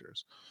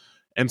characters.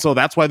 And so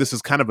that's why this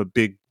is kind of a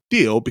big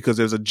deal, because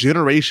there's a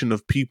generation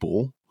of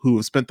people who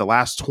have spent the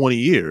last 20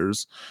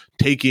 years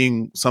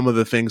taking some of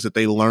the things that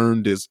they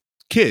learned as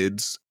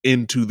kids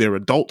into their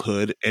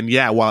adulthood. And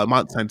while it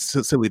might sound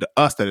silly to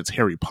us that it's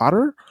Harry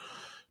Potter,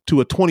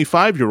 to a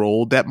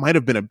 25-year-old, that might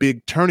have been a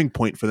big turning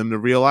point for them to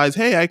realize,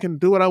 hey, I can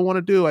do what I want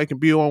to do. I can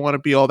be who I want to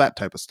be, all that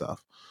type of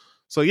stuff.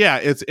 So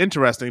it's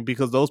interesting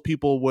because those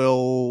people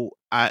will,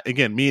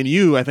 again, me and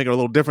you, I think are a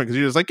little different because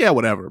you're just like, yeah,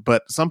 whatever.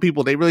 But some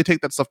people, they really take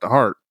that stuff to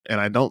heart.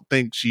 And I don't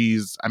think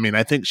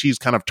I think she's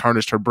kind of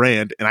tarnished her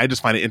brand. And I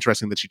just find it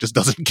interesting that she just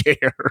doesn't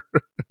care.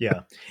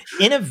 Yeah.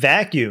 In a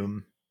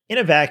vacuum,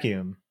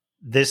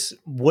 this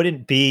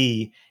wouldn't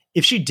be,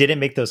 if she didn't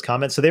make those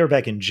comments. So they were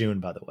back in June,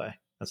 by the way.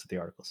 That's what the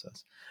article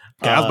says.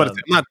 Yeah, I was about to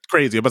say, I'm not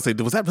crazy. I was about to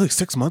say, was that really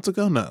 6 months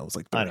ago? No, it was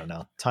like 3. I don't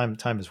know. Time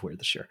is weird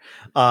this year.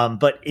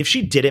 But if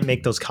she didn't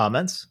make those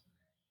comments,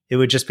 it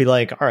would just be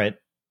like, all right,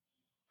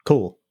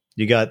 cool.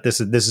 You got this.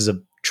 This is a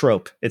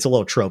trope. It's a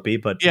little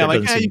tropey, but there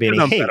doesn't seem to be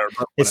any hate.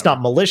 It's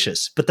not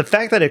malicious. But the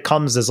fact that it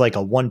comes as like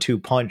a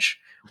 1-2 punch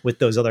with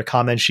those other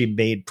comments she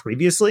made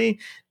previously,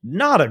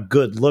 not a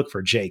good look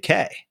for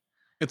JK.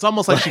 It's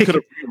almost like she could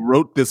have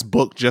wrote this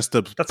book just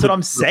to. That's what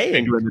I'm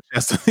saying. In the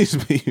chest of these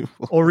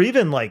people. Or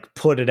even like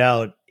put it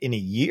out in a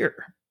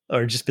year,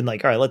 or just been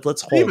like, all right,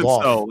 let's hold even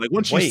off. So, like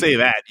once you say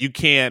that, you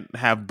can't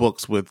have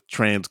books with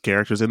trans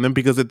characters in them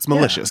because it's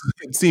malicious.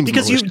 Yeah. It seems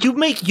because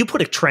malicious. you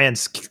put a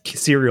trans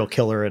serial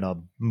killer in a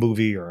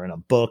movie or in a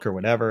book or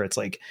whatever. It's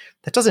like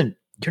that doesn't.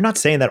 You're not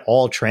saying that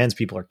all trans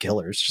people are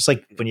killers. Just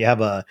like when you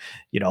have a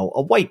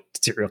white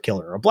serial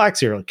killer, or a black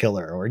serial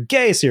killer, or a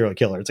gay serial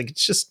killer. It's like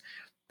it's just.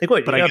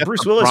 But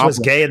Bruce Willis was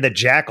gay in The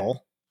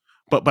Jackal.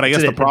 But I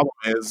guess the problem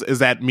is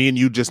that me and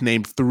you just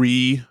named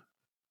 3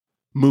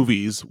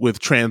 movies with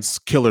trans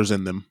killers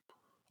in them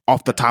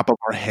off the top of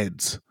our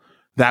heads.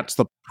 That's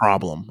the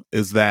problem.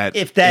 Is that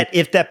if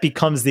that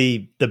becomes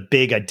the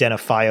big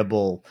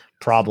identifiable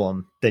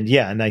problem, then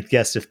yeah, and I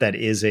guess if that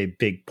is a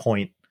big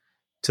point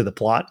to the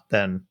plot,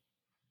 then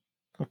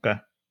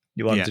okay.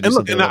 You want to do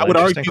something and I would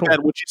argue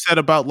that what you said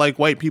about like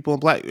white people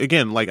and black,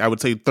 again, like I would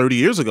say 30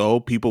 years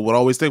ago, people would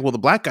always think, well, the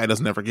black guy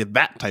doesn't ever get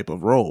that type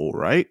of role,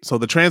 right? So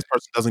the trans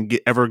person doesn't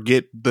ever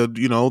get the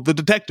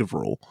detective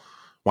role.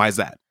 Why is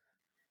that?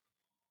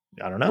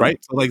 I don't know. Right?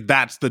 So like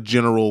that's the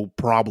general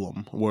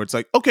problem where it's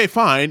like, okay,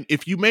 fine.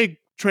 If you make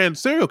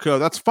trans serial killer,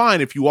 that's fine.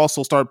 If you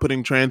also start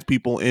putting trans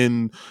people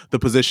in the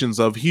positions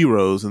of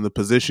heroes and the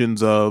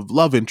positions of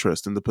love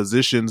interest and the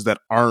positions that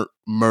aren't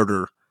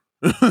murder.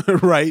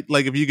 Right?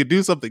 Like if you could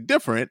do something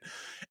different,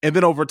 and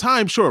then over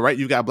time, sure, right?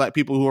 You've got black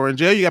people who are in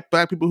jail, you got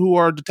black people who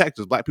are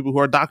detectives, black people who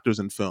are doctors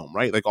in film,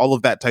 right? Like all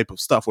of that type of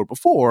stuff, where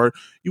before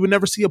you would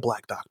never see a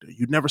black doctor,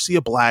 you'd never see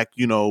a black,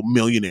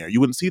 millionaire.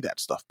 You wouldn't see that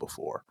stuff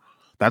before.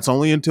 That's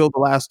only until the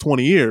last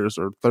 20 years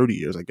or 30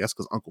 years, I guess,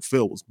 because Uncle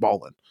Phil was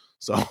balling.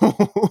 So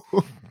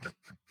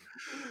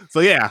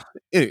yeah.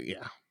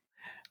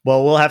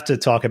 Well, we'll have to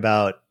talk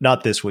about,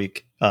 not this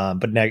week,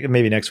 but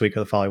maybe next week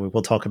or the following week,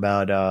 we'll talk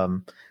about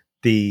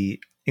the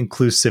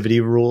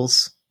inclusivity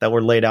rules that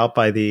were laid out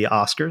by the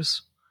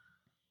Oscars.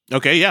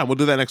 Okay, yeah, we'll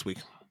do that next week.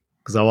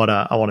 Because I want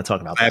to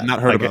talk about that. I have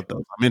not heard about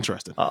those. I'm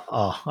interested.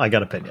 I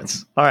got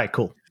opinions. All right,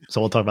 cool. So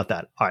we'll talk about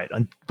that. All right,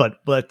 but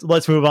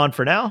let's move on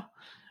for now.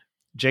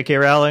 J.K.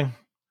 Rowling,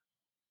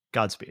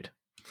 Godspeed.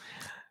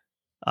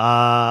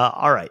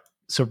 All right.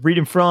 So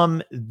reading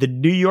from the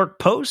New York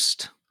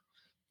Post,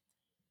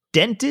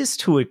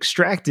 dentist who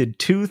extracted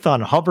tooth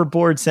on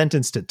hoverboard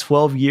sentenced to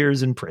 12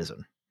 years in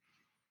prison.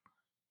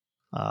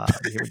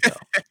 Here we go.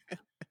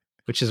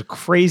 Which is a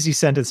crazy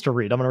sentence to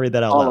read. I'm going to read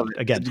that out loud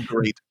again.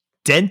 Great.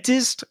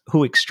 Dentist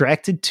who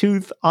extracted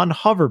tooth on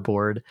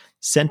hoverboard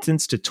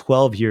sentenced to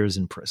 12 years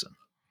in prison.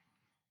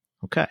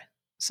 Okay.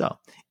 So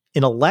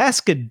an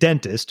Alaska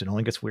dentist, it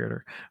only gets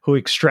weirder, who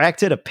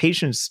extracted a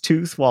patient's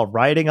tooth while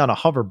riding on a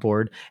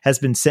hoverboard has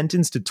been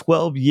sentenced to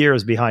 12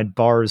 years behind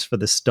bars for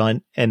the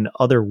stunt and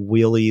other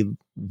wheelie.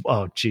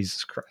 Oh,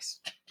 Jesus Christ.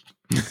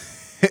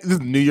 This is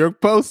New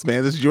York Post,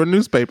 man. This is your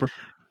newspaper.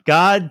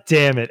 God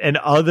damn it. And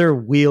other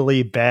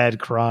wheelie bad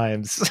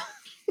crimes.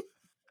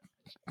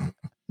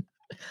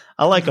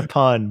 I like a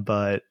pun,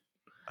 but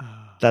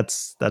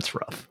that's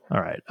rough.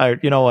 All right.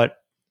 You know what?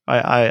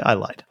 I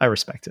lied. I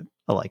respect it.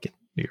 I like it.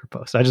 New York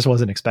Post. I just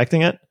wasn't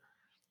expecting it.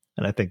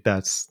 And I think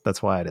that's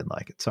why I didn't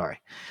like it. Sorry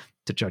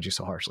to judge you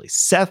so harshly.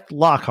 Seth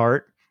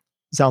Lockhart,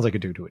 sounds like a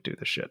dude who would do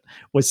this shit,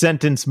 was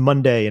sentenced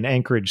Monday in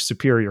Anchorage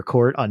Superior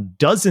Court on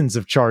dozens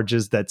of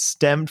charges that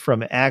stemmed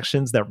from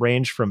actions that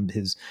ranged from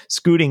his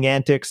scooting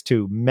antics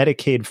to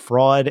Medicaid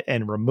fraud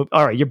and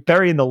all right, you're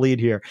burying the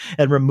lead here.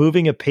 And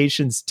removing a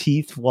patient's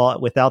teeth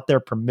without their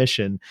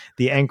permission,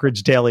 the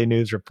Anchorage Daily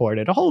News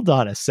reported. Hold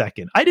on a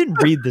second. I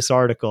didn't read this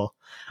article.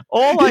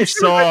 All I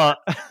saw...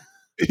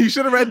 You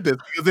should have read this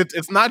because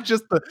it's not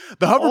just the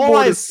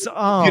hoverboard.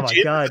 Oh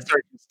my God.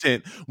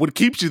 What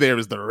keeps you there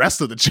is the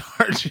rest of the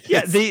charges.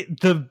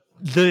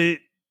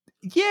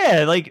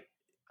 Yeah. Like,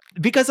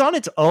 because on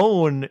its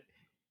own,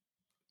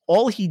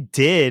 all he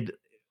did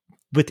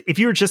if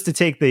you were just to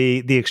take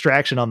the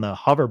extraction on the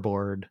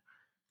hoverboard,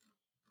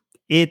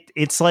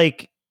 it's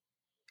like,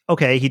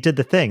 okay, he did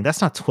the thing.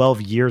 That's not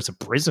 12 years of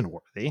prison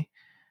worthy.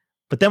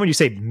 But then when you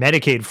say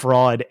Medicaid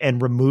fraud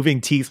and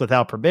removing teeth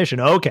without permission,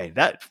 okay,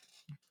 that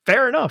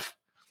fair enough.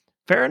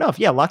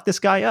 Yeah, lock this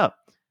guy up.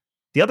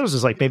 The others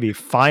was like maybe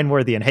fine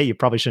worthy and hey, you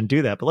probably shouldn't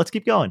do that, but let's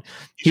keep going.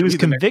 He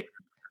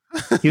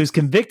was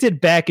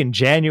convicted back in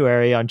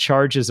January on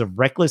charges of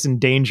reckless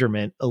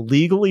endangerment,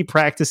 illegally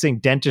practicing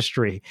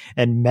dentistry,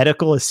 and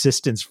medical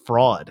assistance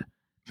fraud.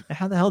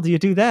 How the hell do you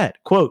do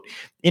that? Quote,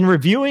 in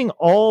reviewing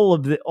all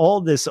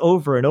this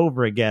over and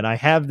over again, I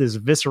have this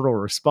visceral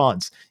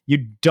response. You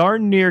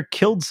darn near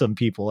killed some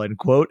people, end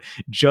quote.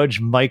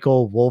 Judge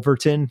Michael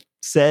Wolverton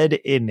said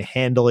in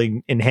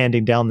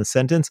handing down the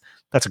sentence.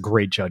 That's a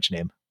great judge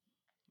name.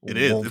 It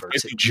is.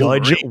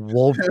 Judge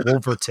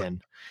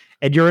Wolverton.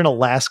 And you're in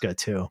Alaska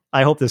too.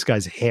 I hope this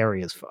guy's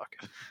hairy as fuck.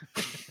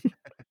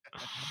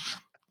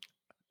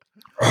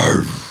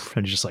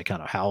 And just like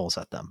kind of howls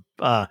at them.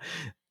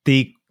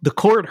 The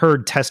court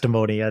heard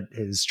testimony at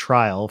his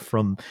trial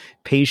from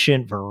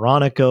patient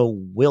Veronica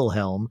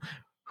Wilhelm,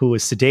 who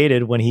was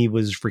sedated when he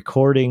was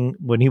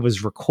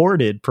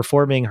recorded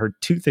performing her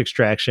tooth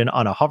extraction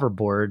on a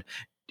hoverboard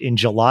in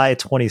July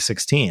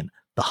 2016,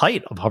 the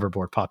height of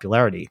hoverboard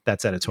popularity.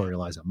 That's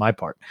editorialized on my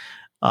part.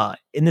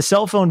 In the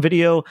cell phone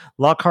video,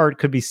 Lockhart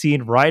could be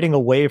seen riding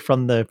away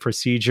from the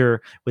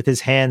procedure with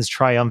his hands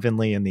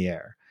triumphantly in the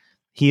air.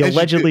 He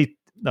allegedly...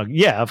 No,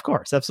 yeah, of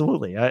course.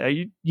 Absolutely.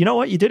 You know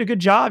what? You did a good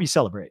job. You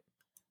celebrate.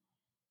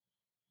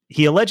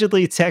 He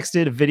allegedly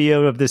texted a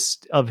video of this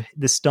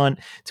stunt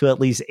to at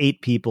least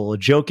 8 people,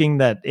 joking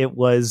that it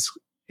was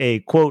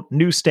a, quote,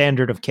 new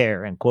standard of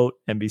care, end quote,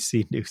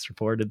 NBC News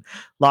reported.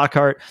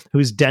 Lockhart,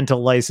 whose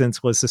dental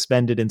license was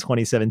suspended in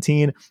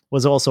 2017,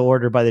 was also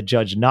ordered by the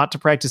judge not to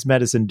practice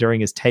medicine during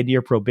his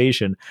 10-year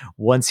probation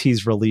once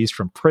he's released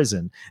from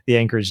prison, the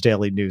Anchorage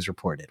Daily News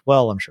reported.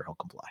 Well, I'm sure he'll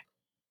comply.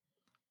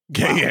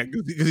 Yeah,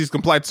 because he's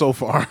complied so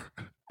far.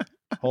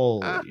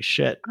 Holy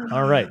shit.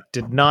 All right.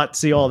 Did not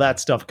see all that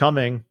stuff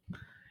coming.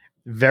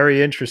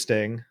 Very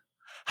interesting.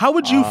 How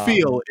would you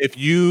feel if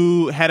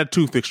you had a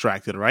tooth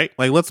extracted, right?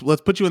 Like let's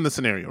put you in the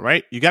scenario,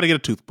 right? You got to get a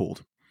tooth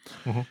pulled.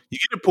 Mm-hmm. You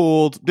get it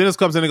pulled, dentist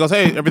comes in and goes,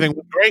 "Hey, everything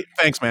was great.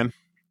 Thanks, man.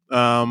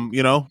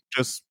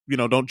 Just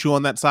don't chew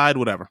on that side,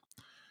 whatever."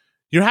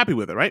 You're happy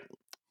with it, right?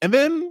 And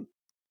then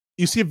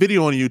you see a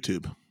video on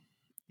YouTube.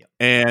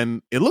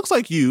 And it looks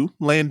like you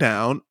laying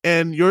down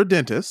and your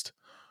dentist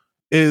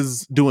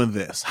is doing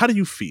this. How do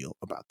you feel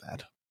about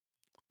that?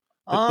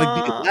 Like,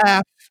 do you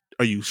laugh?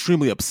 Are you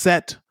extremely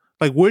upset?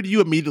 Like, where do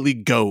you immediately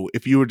go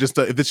if you were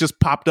if it's just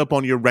popped up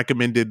on your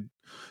recommended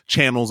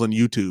channels on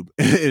YouTube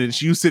and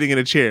it's you sitting in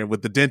a chair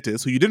with the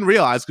dentist who you didn't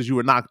realize because you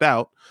were knocked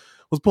out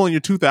was pulling your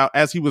tooth out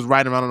as he was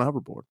riding around on a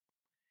hoverboard?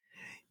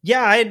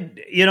 Yeah,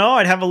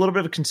 I'd have a little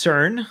bit of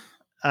concern.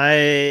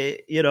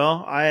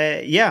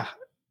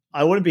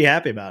 I wouldn't be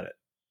happy about it.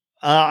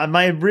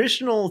 My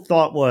original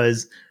thought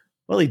was,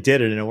 well, he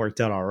did it and it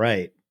worked out all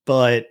right.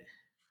 But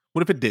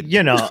What if it did?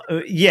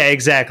 Yeah,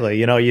 exactly.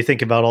 You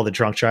think about all the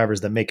drunk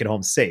drivers that make it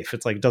home safe.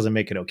 It's like, it doesn't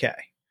make it okay.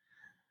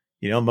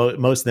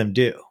 Most of them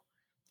do.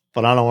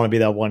 But I don't want to be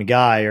that one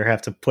guy or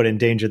have to put in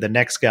danger the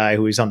next guy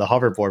who he's on the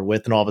hoverboard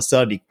with, and all of a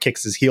sudden he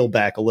kicks his heel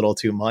back a little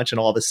too much, and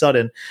all of a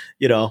sudden,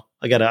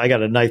 I got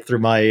a knife through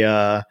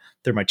my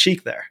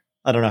cheek there.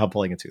 I don't know how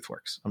pulling a tooth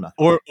works. I'm not.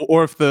 Or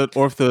if the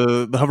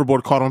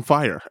hoverboard caught on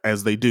fire,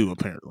 as they do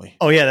apparently.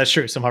 Oh yeah, that's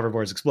true. Some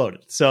hoverboards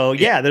exploded. So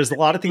yeah, there's a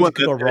lot of things that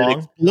could go wrong. It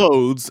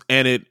explodes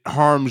and it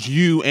harms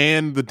you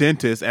and the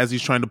dentist as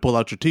he's trying to pull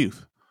out your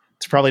tooth.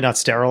 It's probably not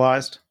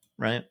sterilized,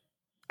 right?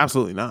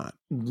 Absolutely not.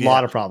 A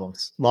lot of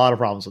problems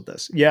with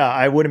this. Yeah,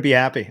 I wouldn't be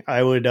happy.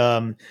 I would.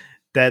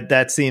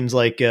 That seems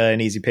like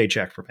an easy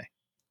paycheck for me.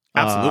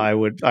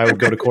 Absolutely, I would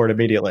go to court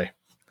immediately.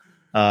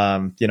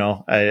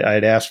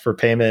 I'd ask for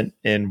payment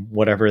in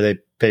whatever they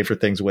pay for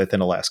things with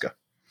in Alaska.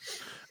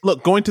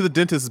 Look, going to the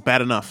dentist is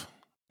bad enough.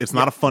 It's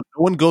not a fun.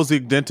 No one goes to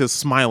the dentist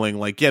smiling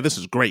like, yeah, this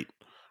is great,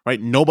 right?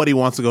 Nobody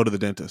wants to go to the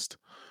dentist.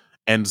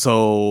 And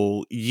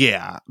so,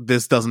 yeah,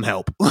 this doesn't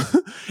help.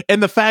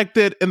 and the fact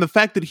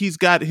that he's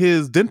got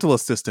his dental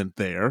assistant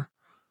there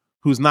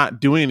who's not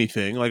doing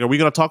anything, like, are we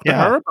going to talk to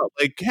her about,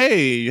 like,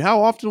 hey,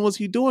 how often was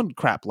he doing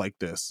crap like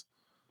this?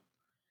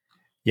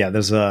 Yeah,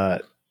 there's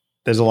a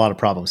lot of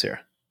problems here.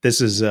 This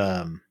is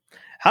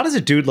how does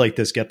a dude like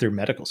this get through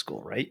medical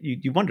school, right?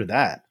 You wonder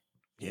that.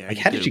 Yeah, like,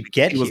 how did you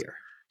get here?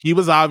 He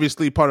was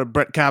obviously part of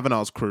Brett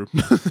Kavanaugh's crew.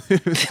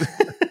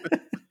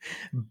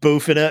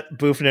 boofing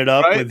it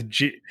up, right?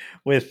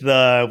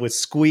 with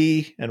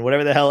Squee and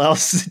whatever the hell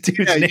else the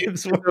dude's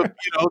names were.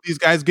 These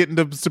guys getting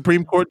to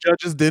Supreme Court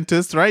judges,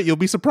 dentists, right? You'll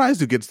be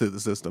surprised who gets through the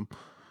system.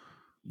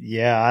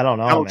 Yeah, I don't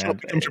know, Donald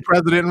Trump becomes your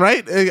president,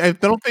 right? I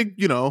don't think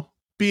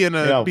being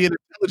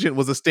intelligent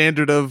was a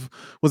standard of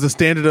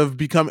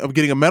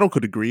getting a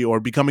medical degree or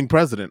becoming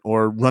president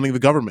or running the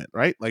government,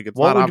 right? Like, it's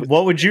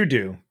what would you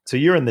do? So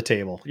you're on the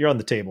table.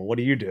 What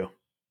do you do?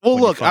 Well,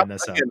 look,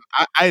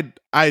 I'd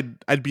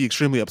be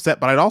extremely upset,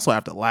 but I'd also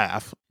have to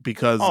laugh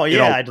because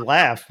I'd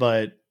laugh,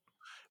 but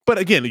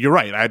again, you're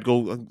right. I'd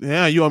go,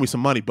 yeah, you owe me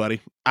some money, buddy.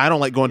 I don't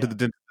like going to the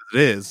dentist as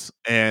it is,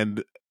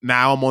 and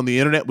now I'm on the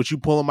internet with you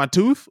pulling my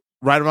tooth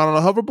right around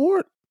on a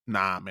hoverboard.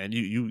 Nah, man,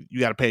 you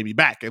got to pay me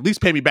back. At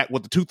least pay me back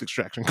what the tooth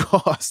extraction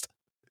cost.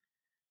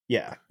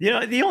 Yeah,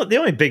 the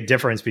only big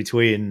difference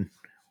between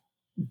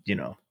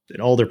an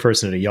older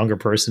person and a younger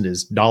person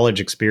is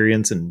knowledge,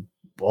 experience, and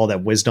all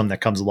that wisdom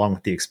that comes along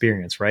with the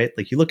experience, right?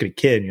 Like, you look at a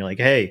kid and you're like,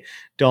 hey,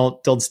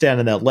 don't stand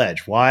on that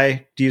ledge.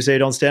 Why do you say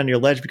don't stand on your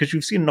ledge? Because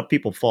you've seen enough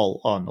people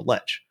fall on the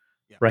ledge,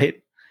 right?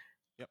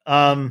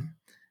 Yep.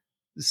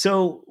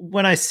 So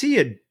when I see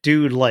a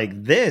dude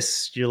like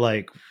this, you're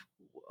like,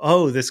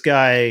 oh, this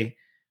guy,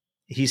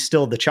 he's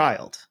still the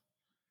child.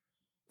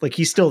 Like,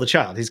 he's still the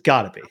child. He's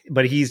got to be.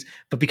 But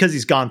because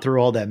he's gone through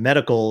all that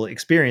medical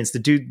experience, the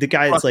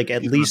guy is like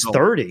at least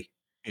 30.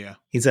 Yeah.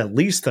 He's at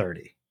least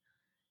 30.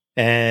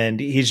 And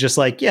he's just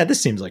like, yeah,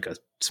 this seems like a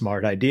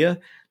smart idea.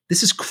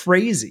 This is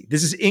crazy.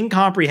 This is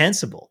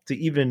incomprehensible to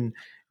even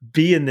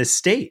be in this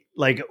state.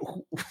 Like,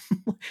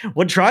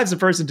 what drives a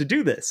person to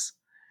do this?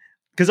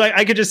 Because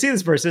I could just see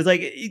this person.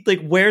 It's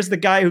like, where's the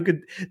guy who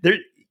could there?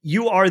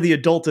 You are the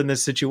adult in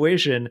this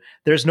situation.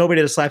 There's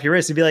nobody to slap your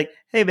wrist and be like,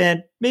 "Hey,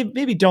 man,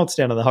 maybe don't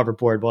stand on the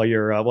hoverboard while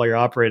you're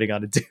operating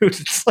on a dude."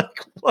 It's like,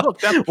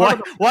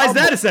 why is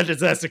that a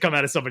sentence that has to come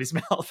out of somebody's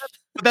mouth?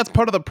 But that's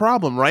part of the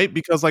problem, right?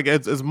 Because, like,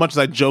 as much as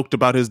I joked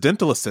about his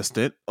dental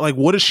assistant, like,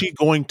 what is she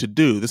going to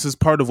do? This is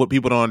part of what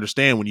people don't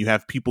understand when you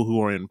have people who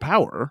are in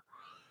power.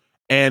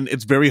 And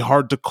it's very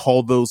hard to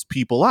call those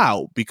people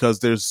out because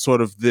there's sort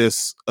of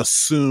this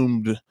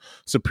assumed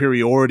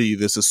superiority,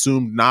 this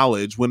assumed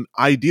knowledge, when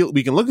ideally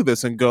we can look at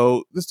this and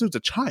go, this dude's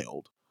a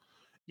child.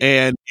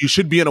 And you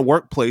should be in a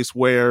workplace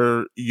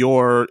where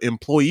your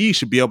employee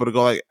should be able to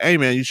go like, hey,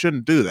 man, you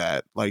shouldn't do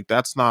that. Like,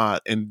 that's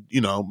not, and,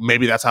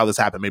 maybe that's how this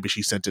happened. Maybe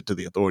she sent it to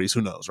the authorities. Who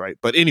knows, right?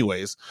 But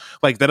anyways,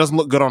 like, that doesn't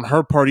look good on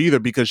her part either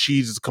because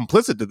she's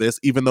complicit to this,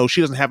 even though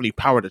she doesn't have any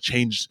power to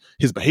change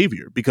his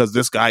behavior because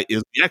this guy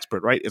is the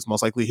expert, right? It's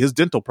most likely his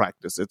dental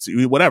practice. It's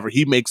whatever.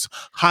 He makes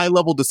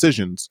high-level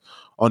decisions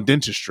on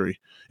dentistry,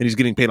 and he's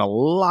getting paid a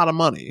lot of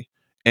money,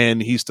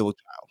 and he's still a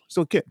child,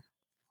 still a kid.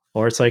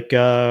 Or it's like,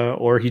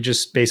 or he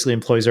just basically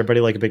employs everybody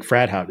like a big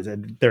frat house.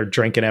 They're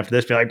drinking after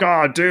this, be like,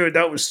 "Oh, dude,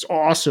 that was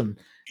awesome.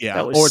 Yeah,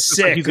 that was or it's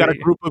sick." Like he's got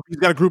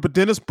a group of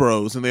dentist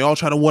bros, and they all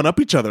try to one up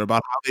each other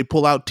about how they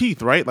pull out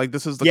teeth. Right? Like,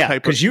 this is the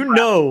type because in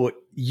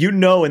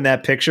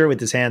that picture with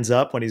his hands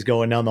up when he's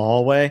going down the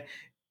hallway,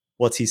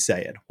 what's he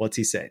saying?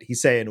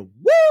 He's saying,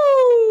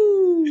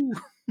 "Woo!"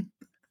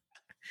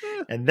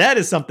 And that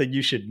is something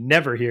you should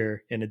never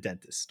hear in a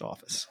dentist's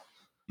office.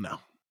 No.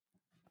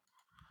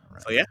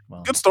 Right.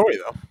 So good story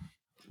though.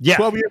 Yeah,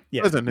 12 years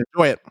in prison.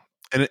 Enjoy it.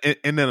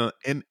 In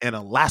an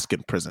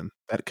Alaskan prison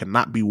that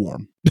cannot be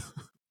warm.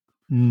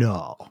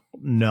 No.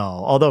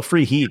 Although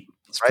free heat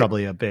is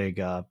probably a big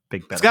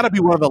benefit. It's got to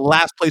be one of the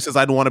last places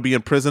I'd want to be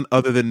in prison,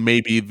 other than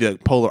maybe the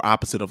polar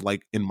opposite of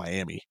like in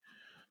Miami.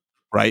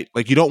 Right?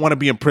 Like, you don't want to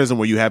be in prison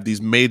where you have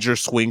these major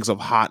swings of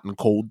hot and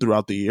cold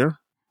throughout the year.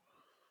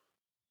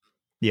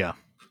 Yeah.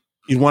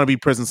 You'd want to be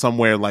prison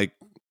somewhere like,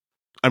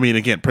 I mean,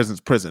 again, prison's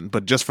prison,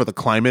 but just for the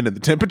climate and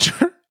the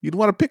temperature, you'd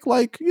want to pick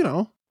like,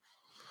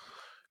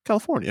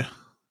 California.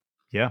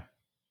 Yeah.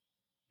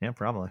 Yeah,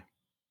 probably.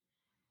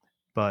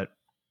 But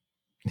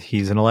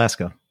he's in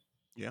Alaska.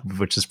 Yeah.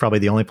 Which is probably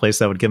the only place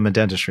that would give him a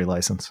dentistry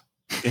license.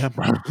 Yeah.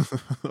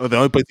 The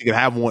only place he could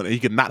have one, he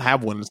could not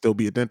have one and still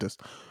be a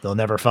dentist. They'll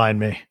never find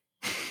me.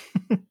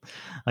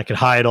 I could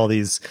hide all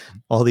these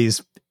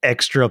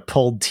extra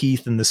pulled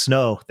teeth in the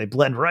snow. They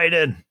blend right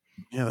in.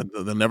 Yeah,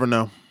 they'll never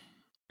know.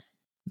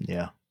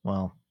 Yeah.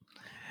 Well,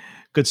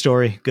 good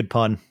story. Good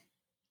pun.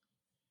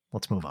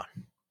 Let's move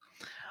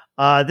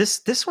on.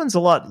 This one's a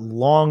lot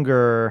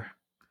longer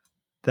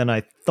than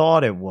I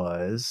thought it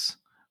was.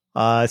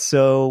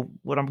 So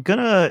what I'm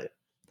gonna,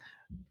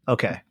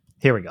 okay,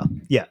 here we go.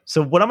 Yeah.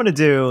 So what I'm going to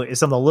do is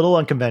something a little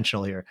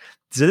unconventional here.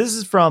 So this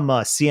is from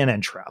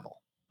CNN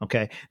Travel.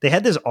 Okay. They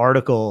had this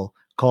article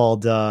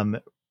called,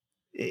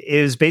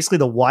 it was basically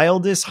the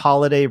wildest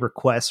holiday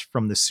requests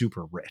from the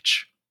super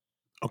rich.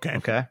 Okay.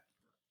 Okay.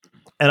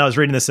 And I was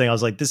reading this thing. I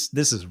was like, this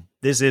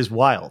is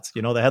wild.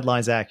 The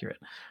headline's accurate.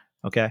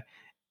 Okay.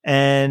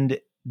 And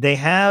they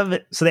have a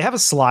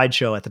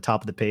slideshow at the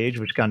top of the page,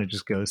 which kind of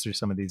just goes through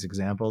some of these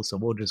examples. So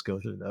we'll just go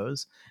through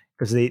those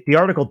because the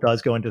article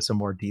does go into some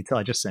more detail.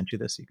 I just sent you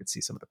this so you could see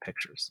some of the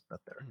pictures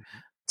that they're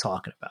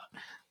talking about.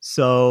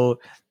 So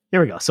here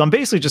we go. So I'm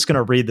basically just going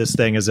to read this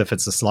thing as if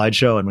it's a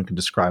slideshow, and we can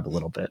describe a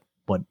little bit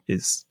what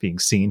is being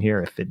seen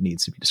here if it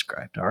needs to be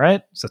described. All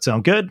right. Does that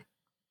sound good?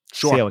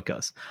 Sure. See how it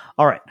goes.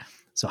 All right.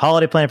 So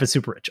holiday plan for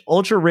super rich.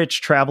 Ultra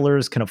rich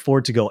travelers can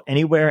afford to go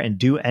anywhere and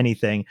do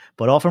anything,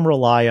 but often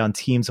rely on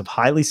teams of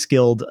highly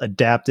skilled,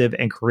 adaptive,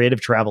 and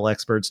creative travel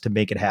experts to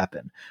make it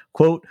happen.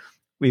 Quote,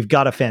 we've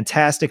got a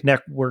fantastic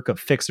network of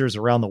fixers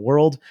around the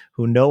world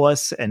who know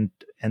us and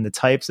the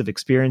types of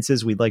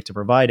experiences we'd like to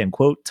provide. And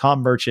quote,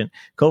 Tom Merchant,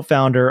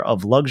 co-founder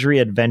of luxury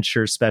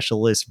adventure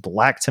specialist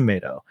Black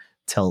Tomato,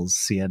 tells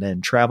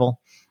CNN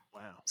Travel.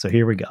 Wow. So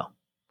here we go.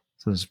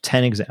 So there's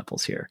 10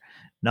 examples here.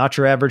 Not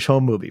your average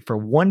home movie. For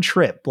one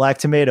trip, Black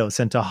Tomato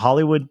sent a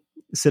Hollywood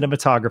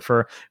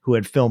cinematographer who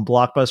had filmed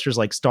blockbusters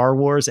like Star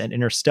Wars and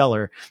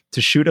Interstellar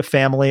to shoot a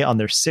family on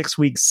their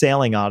 6-week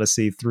sailing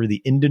odyssey through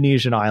the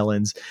Indonesian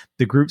islands.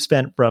 The group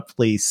spent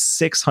roughly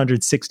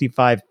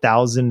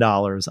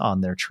 $665,000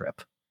 on their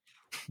trip.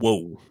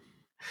 Whoa.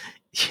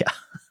 Yeah.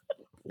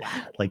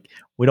 Wow. Like,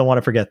 we don't want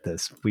to forget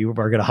this. We are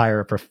going to hire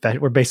a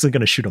we're basically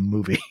going to shoot a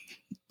movie.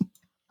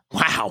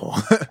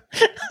 Wow.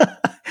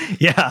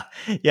 Yeah.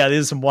 This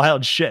is some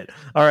wild shit.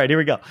 All right, here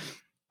we go.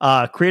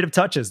 Creative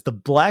touches. The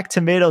Black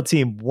Tomato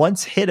team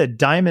once hid a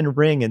diamond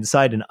ring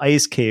inside an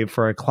ice cave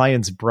for a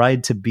client's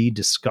bride to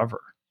discover.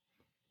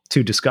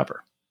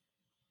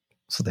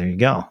 So there you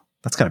go.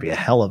 That's got to be a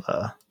hell of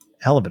a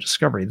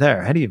discovery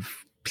there. How do you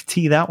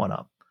tee that one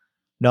up?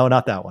 No,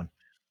 not that one.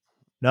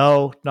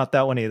 No, not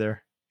that one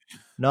either.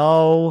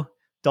 No,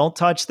 don't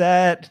touch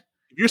that.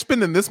 If you're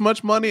spending this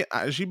much money,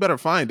 she better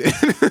find it.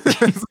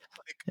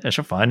 Yeah,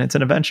 she'll find it. It's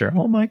an adventure.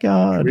 Oh my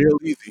God. Real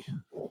easy.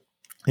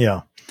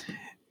 Yeah.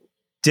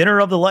 Dinner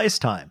of the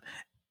lifetime.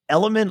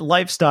 Element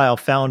Lifestyle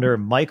founder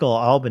Michael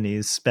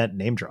Albanese spent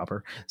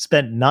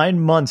 9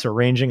 months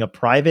arranging a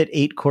private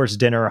 8-course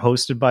dinner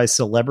hosted by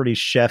celebrity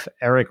chef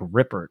Eric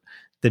Rippert.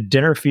 The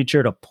dinner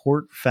featured a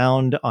port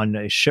found on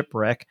a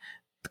shipwreck,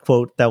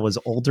 quote, that was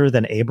older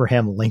than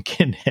Abraham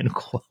Lincoln, end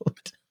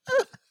quote.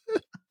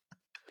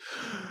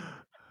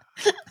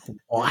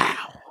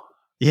 Wow.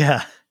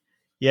 Yeah.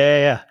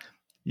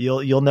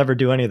 You'll never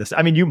do any of this.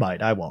 I mean, you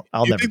might. I won't.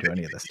 I'll never do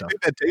any of this stuff. You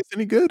think that tastes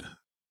any good?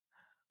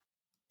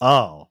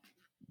 Oh,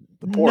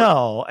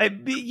 no. I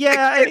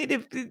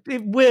mean,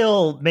 it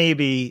will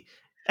maybe.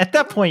 At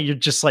that point, you're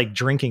just like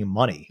drinking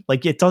money.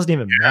 Like, it doesn't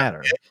even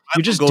matter.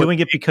 You're just doing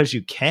it because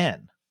you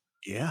can.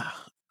 Yeah.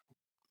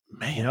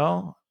 Man.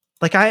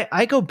 Like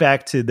I go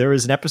back to, there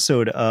was an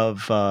episode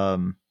of,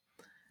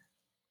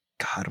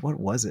 God, what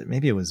was it?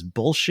 Maybe it was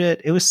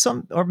Bullshit. It was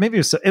some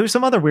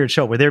other weird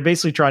show where they're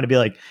basically trying to be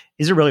like,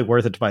 is it really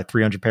worth it to buy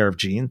 300 pair of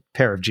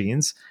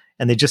jeans?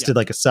 And they just did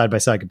like a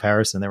side-by-side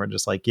comparison. They were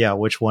just like, yeah,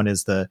 which one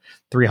is the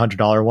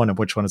 $300 one and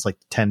which one is like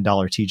the $10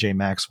 TJ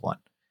Maxx one?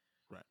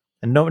 Right.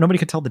 And nobody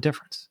could tell the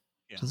difference.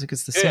 Yeah. It's like,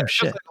 it's the same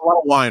shit. Like a lot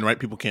of wine, right?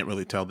 People can't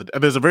really tell.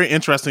 There's a very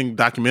interesting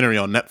documentary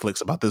on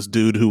Netflix about this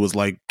dude who was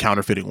like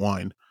counterfeiting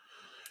wine.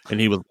 And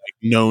he was like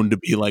known to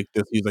be like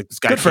this. He's like, this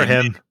guy. Good for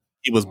him.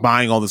 He was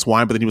buying all this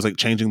wine, but then he was like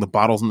changing the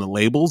bottles and the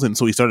labels. And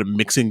so he started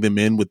mixing them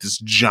in with this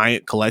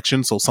giant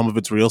collection. So some of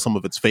it's real, some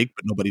of it's fake,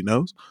 but nobody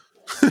knows.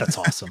 That's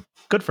awesome.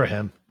 Good for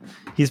him.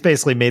 He's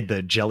basically made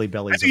the Jelly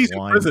Bellies of wine. He's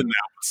in prison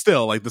now, but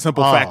still, like the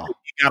simple fact that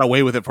he got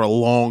away with it for a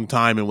long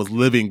time and was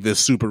living this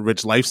super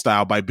rich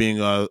lifestyle by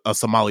being a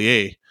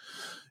sommelier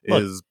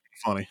is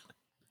funny.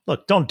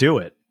 Look, don't do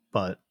it,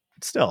 but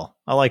still,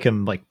 I like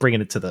him like bringing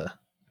it to the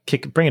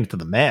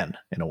man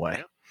in a way.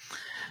 Yeah.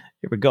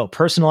 Here we go.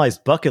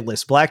 Personalized bucket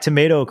list. Black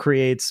Tomato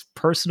creates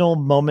personal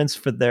moments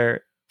for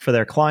for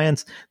their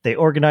clients. They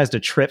organized a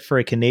trip for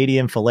a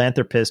Canadian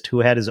philanthropist who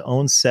had his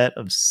own set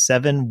of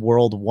 7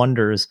 world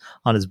wonders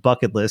on his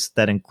bucket list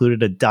that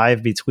included a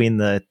dive between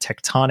the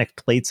tectonic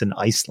plates in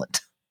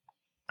Iceland.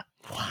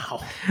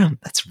 Wow.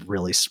 That's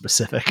really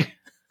specific.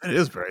 It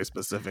is very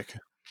specific.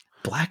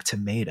 Black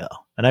Tomato.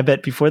 And I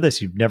bet before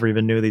this, you never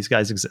even knew these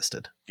guys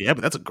existed. Yeah,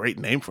 but that's a great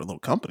name for a little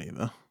company,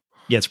 though.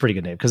 Yeah, it's a pretty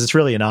good name because it's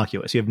really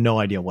innocuous. You have no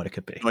idea what it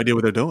could be. No idea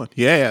what they're doing.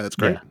 Yeah, that's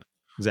great. Yeah,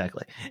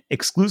 exactly.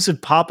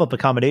 Exclusive pop-up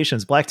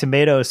accommodations. Black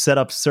Tomato set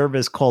up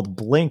service called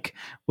Blink,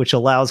 which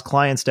allows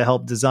clients to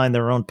help design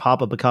their own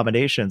pop-up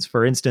accommodations.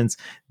 For instance,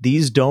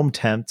 these dome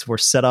tents were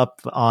set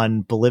up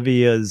on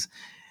Bolivia's,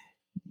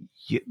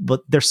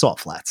 but they're salt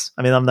flats.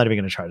 I mean, I'm not even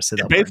going to try to say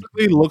that. It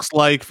basically looks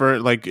like, for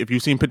like, if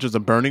you've seen pictures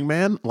of Burning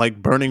Man,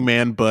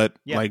 but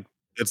like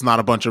it's not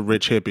a bunch of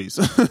rich hippies.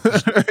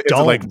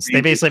 Domes. Like,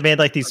 they basically made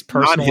like these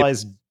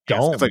personalized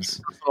domes. It's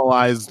like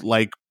personalized,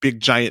 like big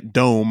giant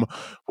dome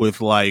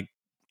with like,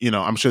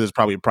 I'm sure there's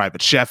probably a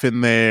private chef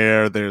in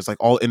there. There's like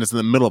and it's in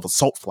the middle of a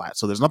salt flat,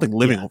 so there's nothing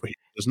living over here.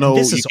 There's no.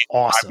 This is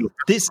awesome.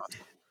 This.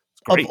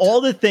 Of all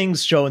the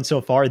things shown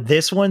so far,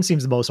 this one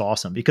seems the most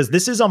awesome because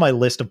this is on my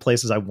list of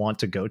places I want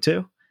to go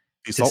to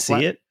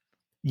see it.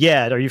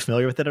 Yeah. Are you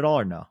familiar with it at all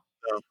or no?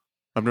 No.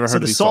 I've never heard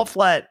of the salt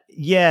flat.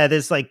 Yeah.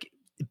 There's like,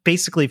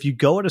 basically if you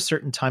go at a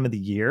certain time of the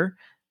year,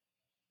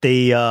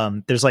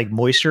 there's like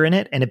moisture in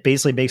it and it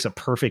basically makes a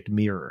perfect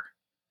mirror.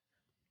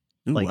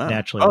 Ooh, like wow.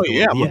 naturally. Oh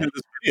yeah. Look at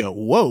this video.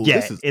 Whoa.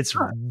 Yeah. It's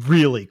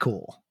really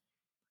cool.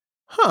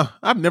 Huh.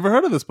 I've never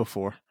heard of this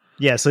before.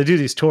 Yeah, so they do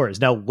these tours.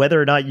 Now,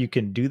 whether or not you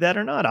can do that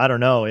or not, I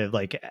don't know.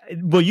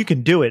 You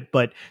can do it,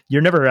 but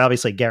you're never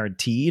obviously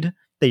guaranteed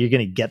that you're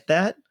going to get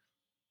that.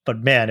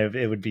 But man,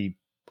 it would be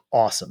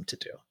awesome to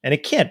do. And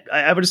it can't,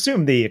 I would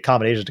assume the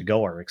accommodations to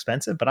go are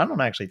expensive, but I don't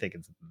actually think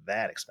it's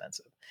that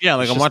expensive. Yeah,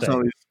 like I'm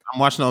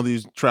watching all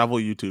these travel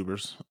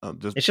YouTubers.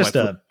 It's just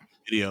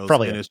videos.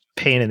 Probably a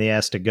pain in the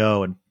ass to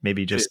go and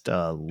maybe just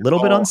a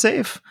little bit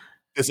unsafe.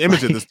 This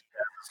image of this is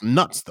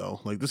nuts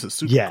though. Like this is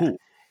super cool.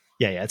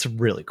 Yeah, it's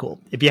really cool.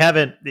 If you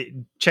haven't,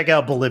 check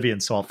out Bolivian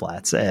salt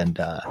flats and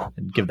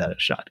give that a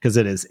shot because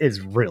it's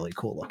really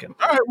cool looking.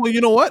 All right, well,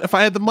 you know what? If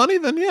I had the money,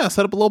 then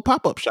set up a little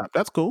pop-up shop.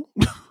 That's cool.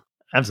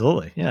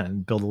 Absolutely, yeah,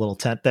 and build a little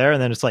tent there, and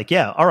then it's like,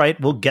 yeah, all right,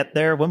 we'll get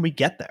there when we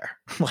get there.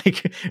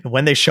 Like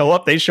when they show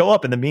up, they show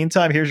up. In the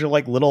meantime, here's your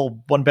like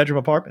little 1-bedroom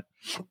apartment.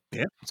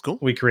 Yeah, that's cool.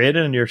 We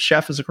created, and your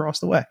chef is across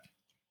the way,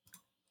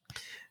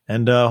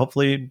 and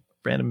hopefully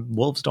random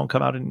wolves don't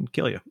come out and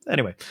kill you.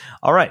 Anyway,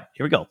 all right,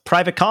 here we go.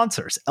 Private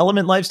concerts.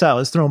 Element Lifestyle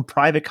has thrown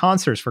private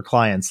concerts for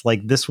clients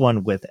like this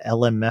one with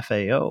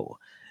LMFAO.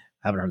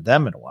 Haven't heard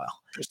them in a while.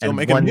 They're still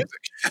making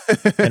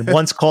music. And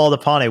once called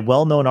upon a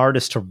well-known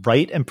artist to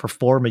write and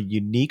perform a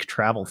unique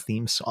travel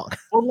theme song.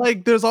 Well,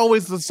 like there's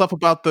always the stuff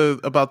about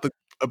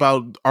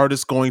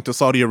artists going to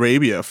Saudi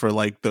Arabia for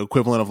like the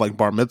equivalent of like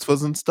bar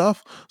mitzvahs and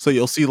stuff. So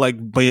you'll see like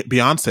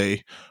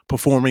Beyonce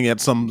performing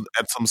at some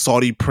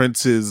Saudi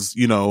prince's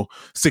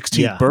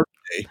 16th birthday.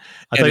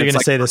 I thought you were going to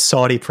say the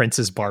Saudi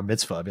prince's bar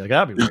mitzvah. I'd be like,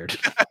 that'd be weird.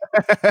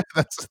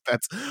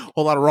 that's a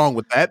whole lot wrong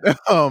with that. Yep.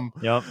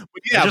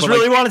 I just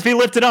really want it to be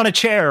lifted on a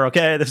chair.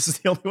 Okay, this is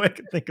the only way I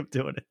can think of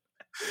doing it.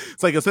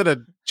 It's like instead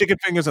of chicken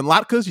fingers and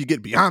latkes, you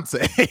get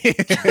Beyonce.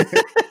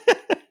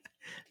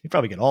 You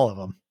probably get all of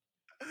them.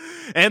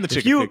 And the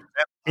chicken fingers.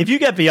 If you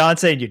get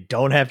Beyonce and you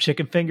don't have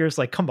chicken fingers,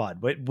 like, come on,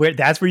 where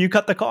that's where you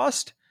cut the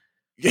cost?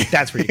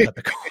 That's where you cut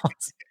the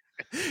cost.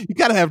 You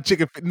got to have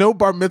chicken. No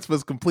bar mitzvah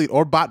is complete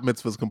or bat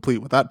mitzvah is complete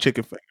without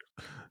chicken fingers.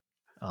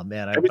 Oh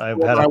man,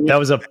 that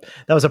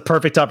was a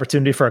perfect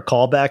opportunity for a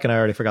callback, and I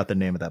already forgot the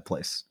name of that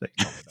place that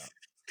you told me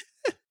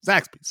about.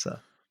 Zaxby's. So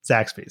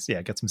Zaxby's,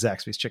 yeah, get some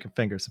Zaxby's chicken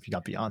fingers if you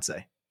got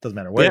Beyonce. Doesn't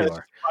matter where you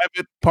are.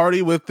 Private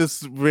party with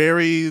this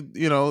very,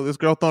 this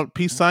girl thought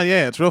peace sign.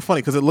 Yeah, it's real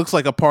funny because it looks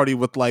like a party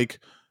with like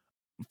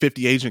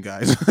 50 Asian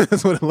guys.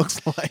 That's what it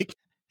looks like.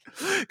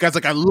 Guys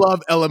like, I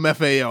love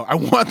LMFAO. I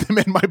want them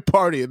in my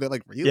party, and they're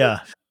like, really? Yeah,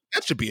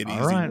 that should be an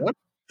easy one.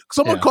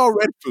 Someone call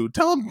Red Food.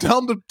 Tell them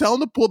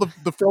to pull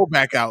the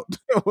throwback out.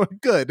 We're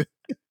good.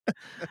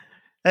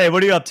 Hey,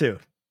 what are you up to?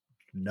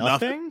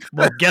 Nothing?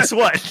 Well, guess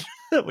what?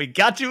 We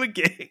got you a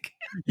gig.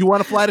 You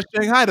want to fly to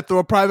Shanghai to throw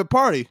a private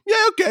party?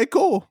 Yeah, okay,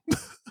 cool.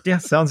 Yeah,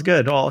 sounds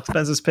good. All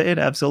expenses paid.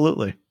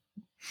 Absolutely.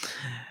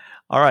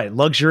 All right.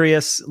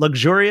 Luxurious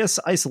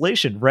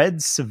isolation.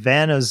 Red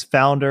Savannah's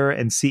founder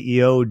and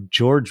CEO,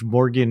 George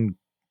Morgan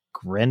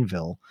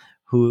Grenville,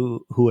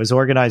 who has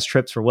organized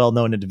trips for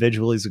well-known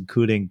individuals,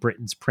 including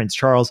Britain's Prince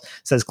Charles,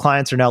 says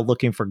clients are now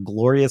looking for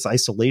glorious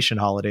isolation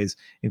holidays,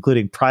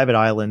 including private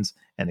islands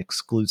and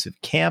exclusive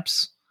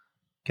camps.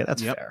 Okay,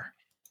 that's fair.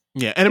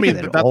 Yeah, and I mean,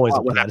 that's always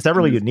look at that. Is that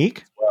really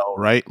unique? Well,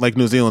 right? Like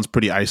New Zealand's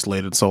pretty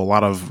isolated, so a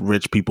lot of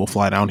rich people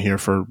fly down here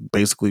for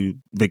basically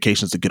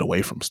vacations to get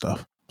away from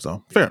stuff.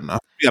 So fair enough.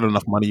 If you got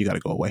enough money, you got to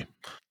go away.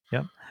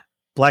 Yep.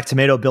 Black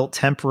Tomato built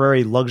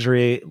temporary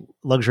luxury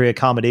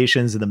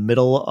accommodations in the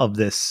middle of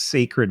this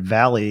sacred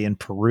valley in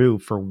Peru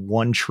for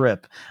one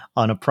trip.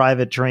 On the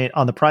private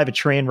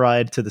train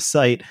ride to the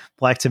site,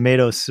 Black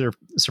Tomato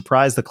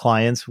surprised the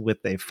clients with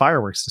a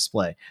fireworks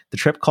display. The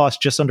trip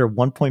cost just under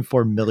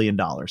 $1.4 million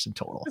in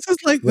total. This is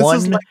like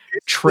one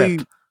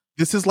trip.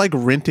 This is like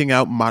renting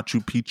out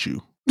Machu Picchu.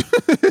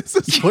 This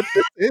is what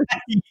this is.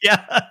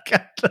 Yeah.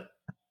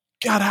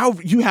 God, how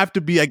you have to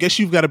be, I guess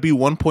you've got to be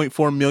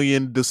 1.4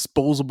 million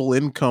disposable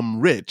income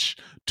rich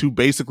to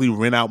basically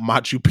rent out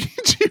Machu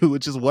Picchu,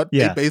 which is what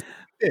they basically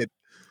did.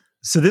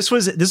 So this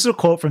is a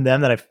quote from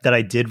them that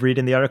I did read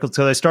in the article.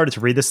 So I started to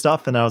read this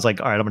stuff and I was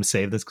like, all right, I'm going to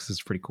save this because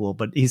it's pretty cool.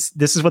 But this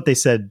is what they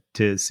said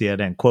to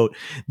CNN, quote,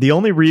 "The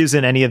only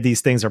reason any of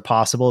these things are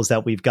possible is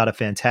that we've got a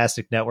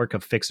fantastic network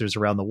of fixers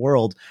around the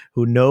world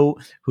who know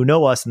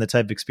us and the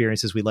type of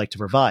experiences we like to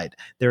provide.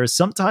 There is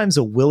sometimes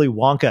a Willy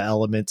Wonka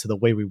element to the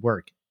way we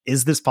work.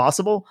 Is this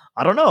possible?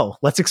 I don't know.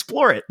 Let's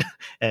explore it."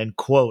 And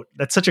quote,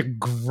 that's such a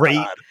great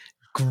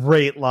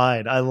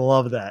line. I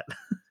love that.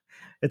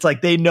 It's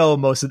like they know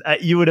most of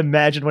you would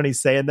imagine when he's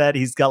saying that,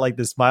 he's got like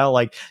this smile,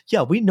 like,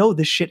 yeah, we know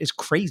this shit is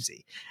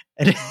crazy.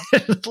 And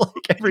like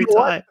every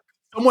time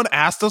someone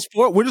asked us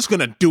for it, we're just going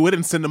to do it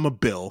and send them a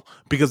bill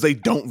because they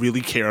don't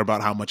really care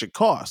about how much it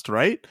costs,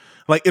 right?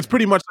 Like, it's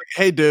pretty much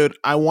like, hey, dude,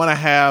 I want to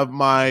have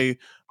my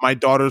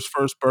daughter's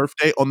first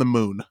birthday on the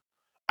moon.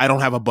 I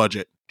don't have a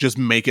budget. Just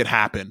make it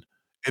happen.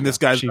 And this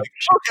guy's like,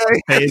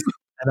 okay.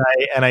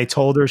 And I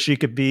told her she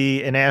could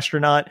be an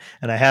astronaut,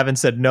 and I haven't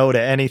said no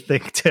to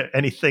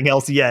anything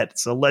else yet.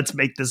 So let's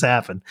make this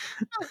happen.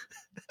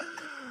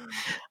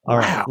 All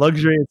right.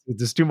 Luxury.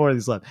 There's two more of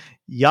these left.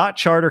 Yacht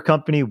charter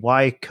company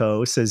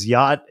Wyco says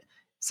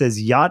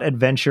yacht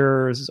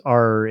adventures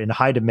are in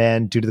high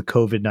demand due to the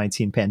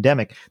COVID-19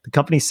 pandemic. The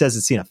company says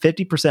it's seen a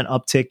 50%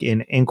 uptick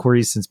in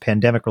inquiries since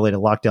pandemic-related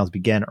lockdowns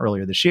began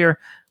earlier this year.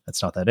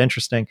 That's not that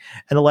interesting.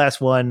 And the last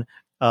one,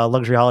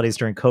 luxury holidays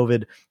during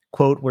COVID.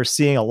 Quote, "We're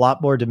seeing a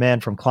lot more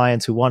demand from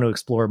clients who want to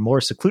explore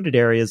more secluded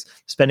areas,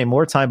 spending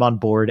more time on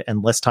board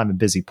and less time in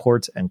busy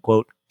ports." And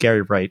quote,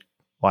 Gary Wright,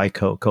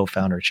 Wyco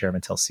co-founder and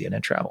chairman, tells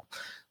CNN Travel.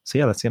 So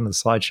yeah, that's the end of the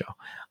slideshow.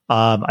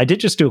 I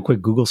did just do a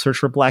quick Google search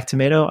for Black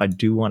Tomato. I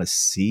do want to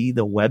see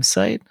the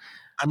website.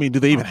 I mean, do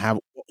they even have?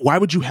 Why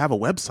would you have a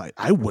website?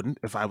 I wouldn't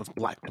if I was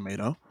Black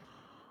Tomato.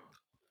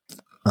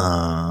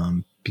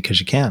 Because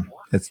you can.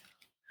 It's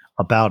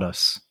About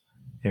Us.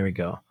 Here we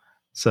go.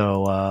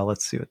 So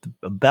let's see what the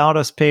About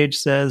Us page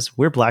says.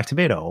 "We're Black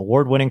Tomato,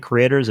 award-winning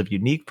creators of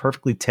unique,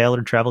 perfectly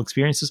tailored travel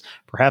experiences.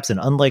 Perhaps an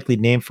unlikely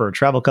name for a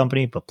travel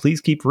company, but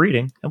please keep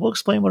reading and we'll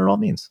explain what it all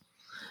means."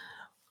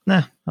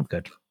 Nah, I'm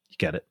good. You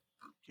get it.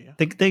 Yeah.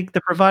 They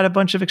provide a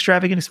bunch of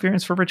extravagant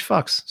experience for rich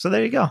fucks. So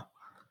there you go.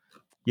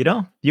 You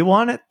know, you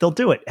want it, they'll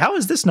do it. How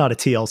is this not a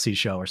TLC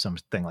show or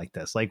something like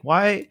this? Like,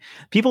 why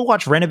people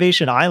watch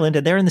Renovation Island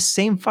and they're in the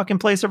same fucking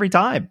place every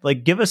time?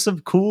 Like, give us some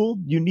cool,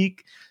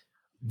 unique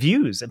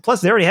views. And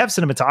plus they already have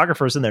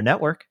cinematographers in their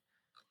network.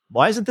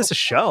 Why isn't this a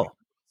show?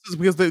 This is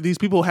because these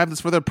people have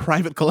this for their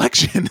private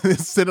collection.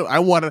 I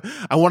want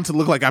it to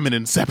look like I'm in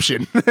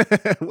Inception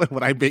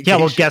when I vacation. Yeah,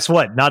 well, guess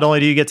what? Not only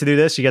do you get to do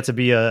this, you get to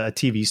be a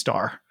TV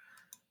star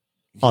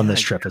on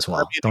this trip as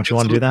well. Don't you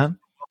want to do that?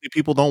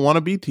 People don't want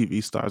to be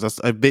TV stars. That's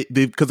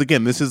because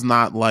again, this is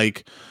not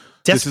like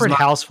Desperate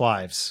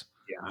Housewives.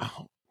 Yeah,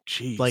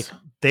 jeez. Like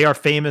they are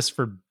famous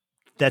for.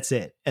 That's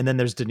it. And then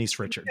there's Denise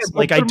Richards. Yeah,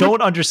 like, I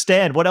don't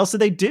understand. What else do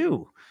they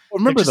do? Well,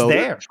 remember,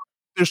 though,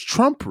 there's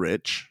Trump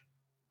rich,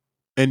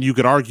 and you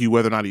could argue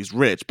whether or not he's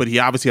rich, but he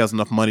obviously has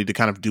enough money to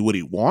kind of do what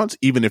he wants,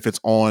 even if it's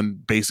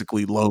on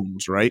basically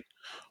loans, right?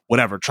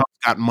 Whatever. Trump's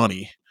got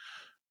money.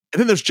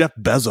 And then there's Jeff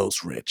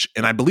Bezos rich.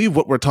 And I believe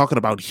what we're talking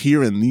about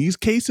here in these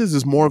cases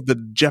is more of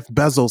the Jeff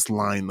Bezos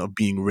line of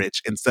being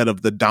rich instead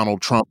of the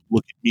Donald Trump,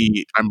 look at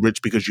me, I'm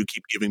rich because you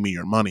keep giving me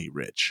your money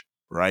rich,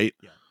 right?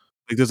 Yeah.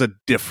 Like there's a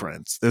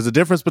difference. There's a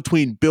difference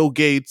between Bill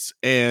Gates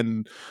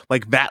and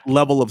like that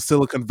level of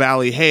Silicon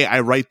Valley. Hey,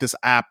 I write this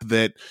app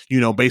that, you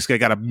know, basically I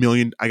got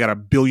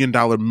 $1 billion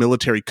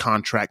military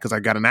contract because I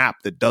got an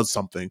app that does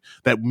something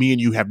that me and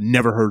you have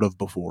never heard of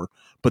before.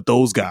 But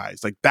those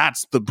guys, like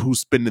that's who's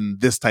spending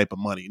this type of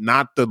money,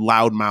 not the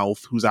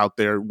loudmouth who's out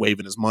there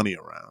waving his money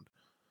around.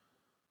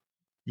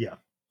 Yeah.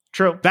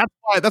 True.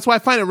 That's why I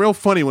find it real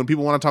funny when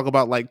people want to talk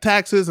about like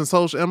taxes and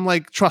social. I'm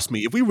like, trust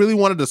me, if we really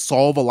wanted to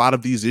solve a lot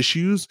of these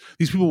issues,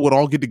 these people would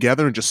all get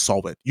together and just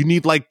solve it. You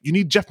need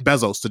Jeff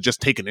Bezos to just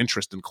take an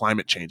interest in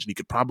climate change, and he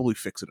could probably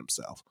fix it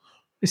himself.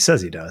 He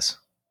says he does.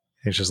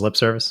 It's just lip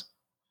service.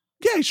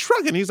 Yeah, he's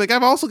shrugging. He's like,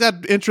 I've also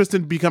got interest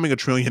in becoming a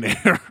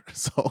trillionaire.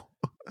 So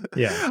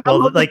yeah,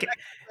 well, like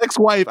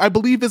ex-wife, I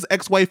believe his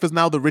ex-wife is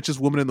now the richest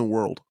woman in the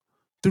world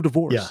through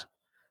divorce. Yeah,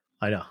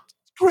 I know.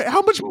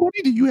 How much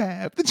money do you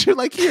have that you're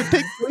like, here,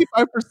 take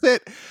 25%?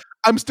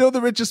 I'm still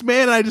the richest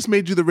man, and I just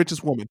made you the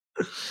richest woman.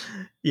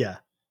 Yeah,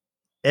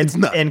 and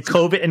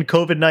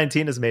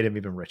COVID-19 has made him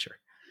even richer.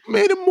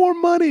 Made him more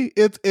money.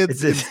 It's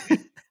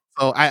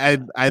so I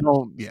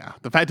don't. Yeah,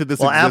 the fact that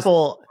this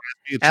Apple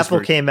Apple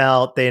came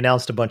out, they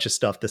announced a bunch of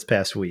stuff this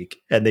past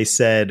week, and they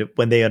said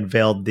when they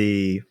unveiled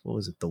the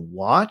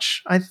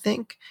watch, I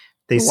think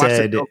they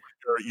said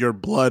your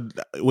blood,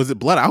 was it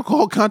blood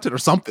alcohol content or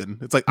something?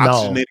 It's like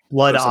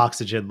blood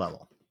oxygen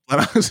level.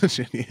 Blood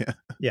oxygen,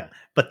 yeah.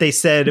 But they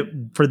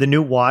said for the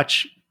new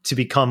watch to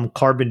become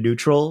carbon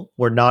neutral,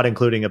 we're not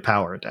including a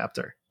power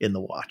adapter in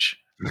the watch.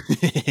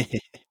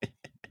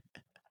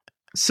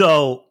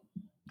 So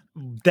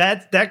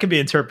that could be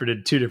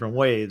interpreted two different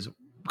ways.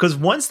 Because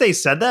once they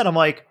said that, I'm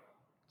like,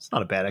 it's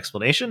not a bad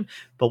explanation.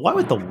 But why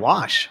with the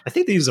watch? I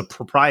think they use a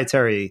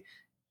proprietary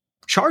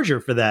charger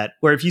for that.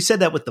 Where if you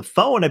said that with the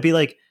phone, I'd be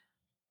like,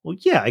 well,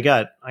 yeah, I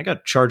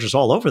got chargers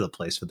all over the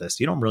place for this.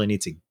 You don't really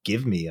need to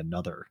give me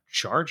another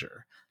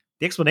charger.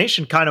 The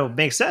explanation kind of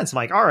makes sense. I'm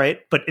like, all right,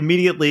 but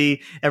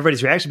immediately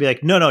everybody's reaction would be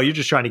like, no, you're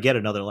just trying to get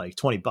another like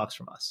 $20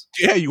 from us.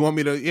 Yeah, you want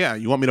me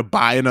to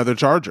buy another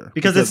charger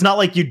because it's not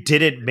like you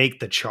didn't make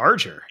the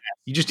charger.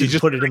 You just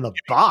put it in the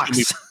box.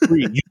 You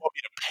want me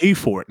to pay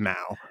for it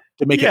now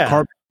to make it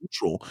carbon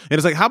neutral. And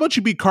it's like, how about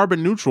you be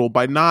carbon neutral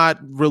by not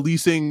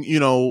releasing,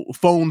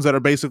 phones that are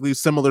basically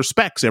similar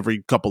specs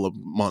every couple of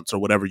months or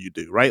whatever you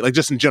do, right? Like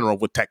just in general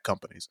with tech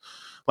companies.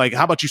 Like,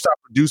 how about you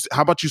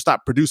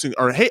stop producing,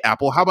 or hey,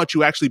 Apple, how about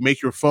you actually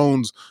make your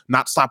phones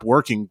not stop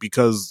working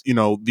because,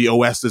 the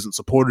OS isn't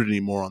supported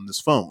anymore on this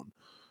phone?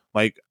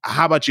 Like,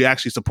 how about you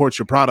actually support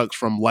your products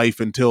from life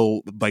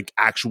until like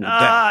actual death?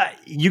 I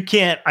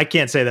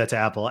can't say that to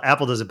Apple.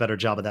 Apple does a better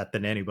job of that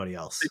than anybody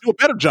else. They do a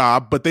better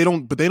job, but they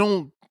don't,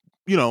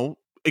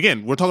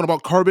 again, we're talking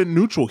about carbon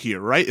neutral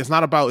here, right? It's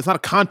not a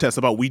contest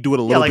about we do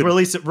it a little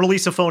bit.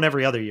 Release a phone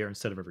every other year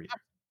instead of every year.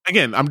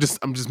 Again, I'm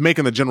just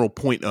making the general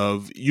point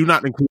of you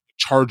not including a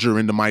charger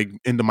into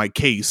my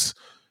case.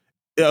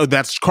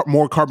 That's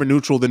more carbon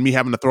neutral than me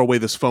having to throw away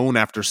this phone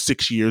after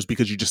 6 years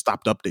because you just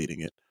stopped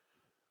updating it.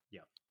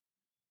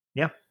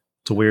 Yeah.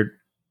 It's a weird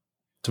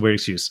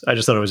excuse. I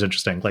just thought it was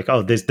interesting. Like,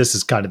 oh, this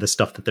is kind of the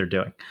stuff that they're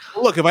doing.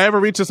 Look, if I ever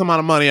reach this amount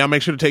of money, I'll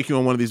make sure to take you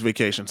on one of these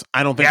vacations.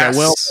 I don't think I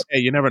will. Hey,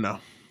 you never know.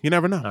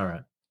 All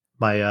right.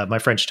 My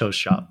French toast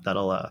shop.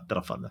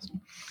 That'll fund this.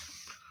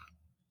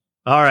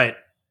 All right.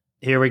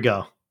 Here we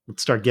go.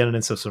 Let's start getting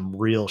into some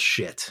real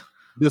shit.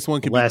 This one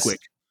can be quick.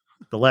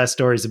 The last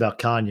story is about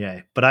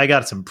Kanye, but I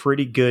got some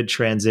pretty good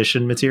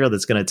transition material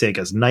that's going to take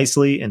us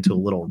nicely into a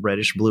little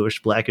reddish,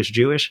 bluish, blackish,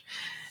 Jewish.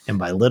 And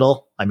by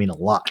little, I mean a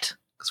lot,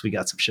 because we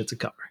got some shit to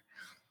cover.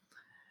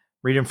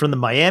 Reading from the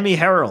Miami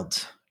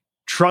Herald.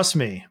 Trust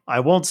me, I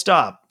won't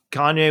stop.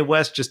 Kanye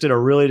West just did a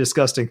really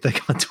disgusting thing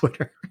on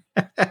Twitter.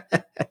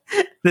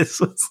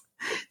 This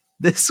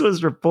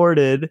was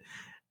reported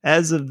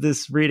as of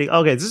this reading.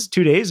 Okay, this is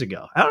 2 days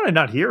ago. How did I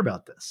not hear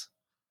about this?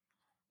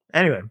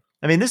 Anyway,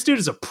 I mean, this dude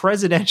is a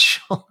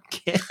presidential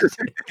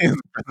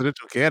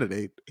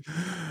candidate.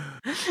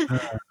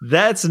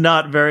 That's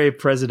not very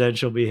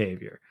presidential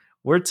behavior.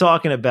 We're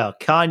talking about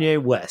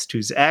Kanye West,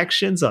 whose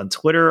actions on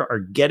Twitter are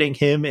getting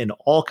him in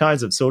all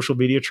kinds of social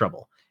media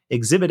trouble.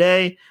 Exhibit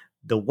A,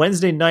 the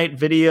Wednesday night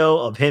video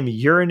of him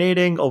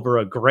urinating over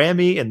a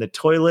Grammy in the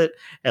toilet.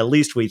 At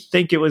least we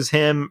think it was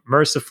him.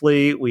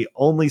 Mercifully, we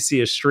only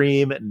see a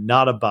stream,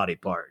 not a body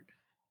part.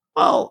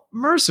 Well,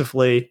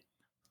 mercifully,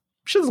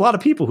 I'm sure there's a lot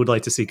of people who'd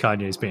like to see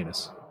Kanye's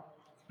penis.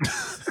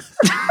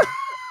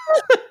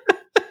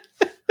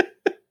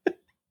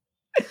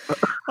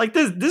 Like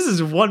this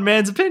is one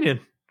man's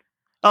opinion.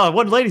 Oh,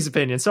 one lady's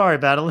opinion. Sorry,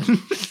 Madeline.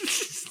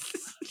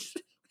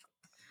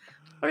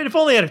 I mean, if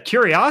only out of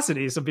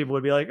curiosity, some people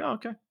would be like, "Oh,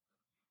 okay,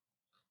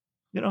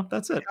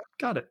 that's it.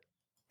 Got it."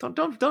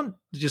 Don't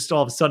just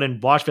all of a sudden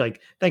watch me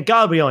like, "Thank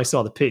God we only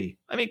saw the pee."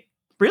 I mean,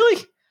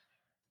 really?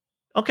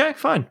 Okay,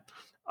 fine.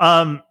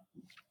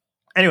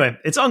 Anyway,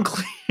 it's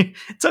unclear.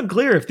 It's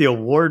unclear if the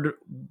award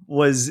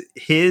was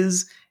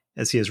his,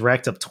 as he has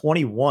racked up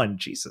 21.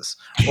 Jesus,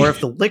 or if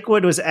the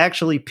liquid was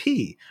actually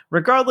pee.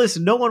 Regardless,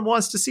 no one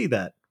wants to see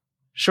that.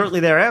 Shortly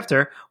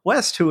thereafter,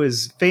 West, who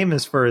is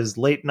famous for his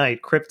late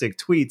night cryptic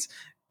tweets,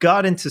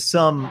 got into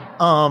some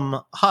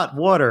hot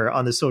water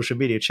on the social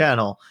media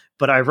channel,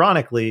 but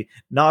ironically,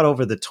 not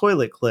over the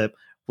toilet clip,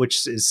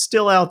 which is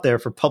still out there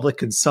for public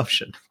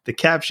consumption. The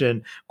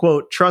caption,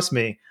 quote, "Trust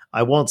me,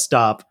 I won't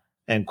stop,"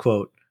 end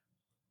quote.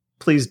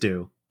 Please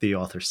do, the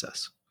author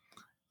says.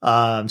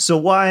 So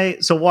why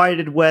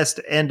did West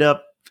end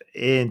up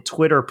in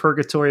Twitter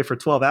purgatory for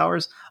 12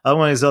 hours?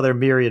 Among his other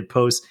myriad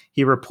posts,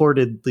 he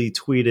reportedly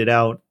tweeted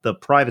out the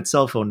private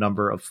cell phone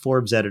number of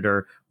Forbes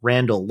editor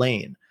Randall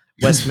Lane.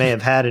 West may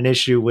have had an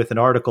issue with an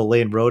article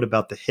Lane wrote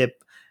about the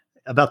hip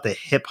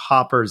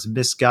hopper's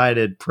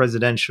misguided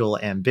presidential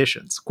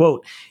ambitions.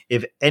 Quote,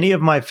 "If any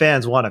of my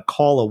fans want to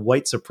call a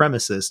white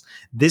supremacist,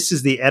 this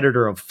is the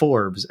editor of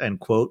Forbes," end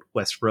quote,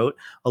 West wrote,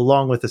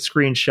 along with a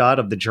screenshot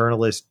of the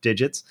journalist's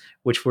digits,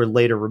 which were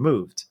later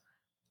removed.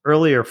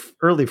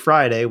 Early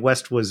Friday,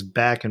 West was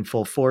back in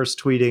full force,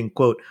 tweeting,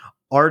 quote,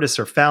 "Artists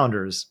are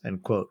founders,"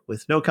 end quote,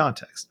 with no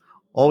context.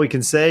 "All we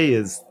can say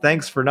is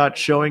thanks for not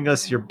showing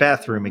us your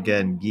bathroom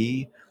again,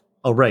 ye."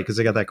 Oh, right, because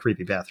they got that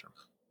creepy bathroom,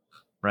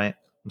 right?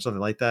 Or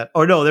something like that.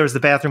 Or no, there was the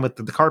bathroom with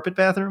the carpet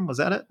bathroom. Was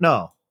that it?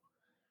 No.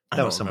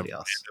 That was somebody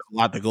else. There's a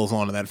lot that goes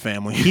on in that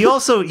family. He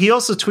also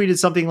tweeted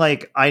something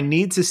like, "I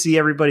need to see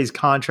everybody's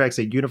contracts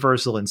at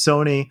Universal and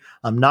Sony.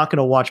 I'm not going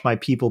to watch my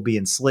people be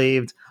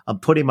enslaved. I'm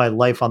putting my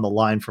life on the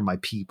line for my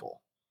people."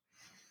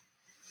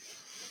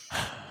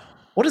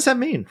 What does that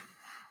mean?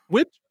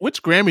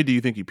 Which Grammy do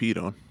you think he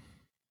peed on?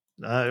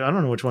 I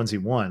don't know which ones he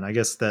won. I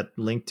guess that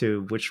linked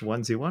to which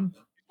ones he won.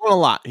 Won a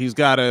lot. He's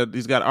got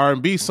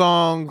R&B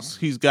songs.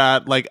 He's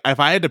got, like, if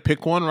I had to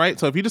pick one, right?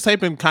 So if you just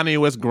type in Kanye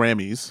West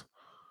Grammys,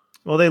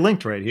 well, they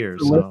linked right here.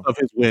 The list of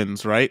his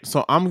wins, right?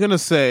 So I'm gonna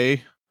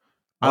say,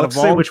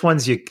 which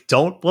ones you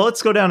don't. Well,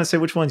 let's go down and say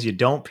which ones you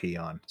don't pee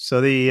on.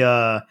 So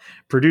the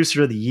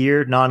producer of the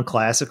year,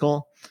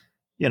 non-classical.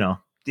 You know,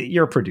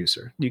 you're a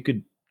producer. You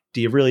could.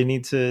 Do you really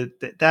need to?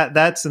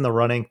 That's in the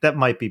running. That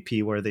might be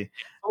pee worthy.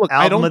 Look,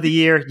 album of the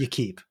year, you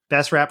keep.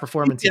 Best rap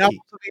performance, you keep.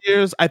 Of the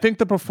years, I think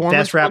the performance.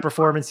 Best rap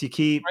performance, you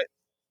keep. Right?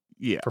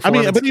 Yeah, I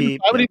would even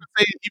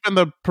say even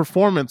the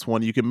performance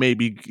one, you can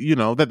maybe,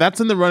 that's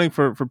in the running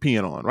for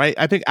peeing on, right?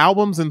 I think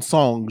albums and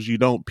songs you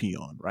don't pee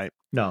on, right?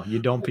 No, you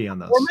don't pee on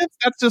those.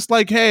 That's just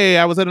like, hey,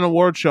 I was at an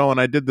award show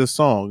and I did this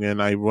song and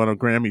I won a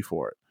Grammy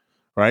for it,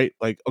 right?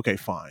 Like, okay,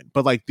 fine,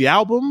 but like the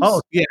albums,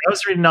 yeah, I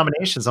was reading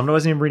nominations. I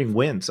wasn't even reading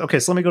wins.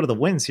 Okay, so let me go to the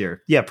wins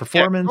here. Yeah,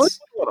 performance,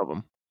 one of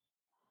them.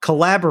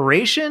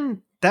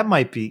 Collaboration, that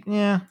might be.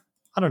 Yeah,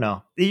 I don't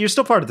know. You're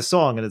still part of the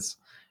song, and it's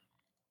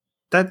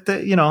that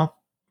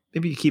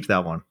maybe you keep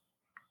that one.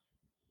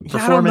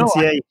 Performance,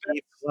 you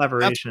keep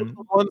collaboration. That's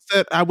the ones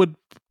that I would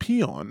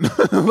pee on.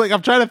 Like,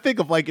 I'm trying to think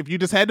of, like, if you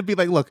just had to be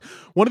like, look,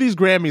 one of these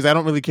Grammys I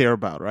don't really care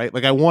about, right?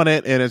 Like, I won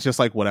it, and it's just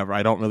like, whatever.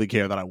 I don't really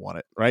care that I won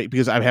it, right?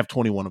 Because I have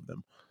 21 of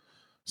them.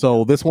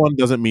 So this one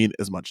doesn't mean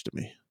as much to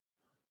me.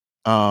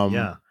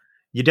 Yeah,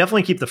 you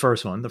definitely keep the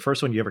first one. The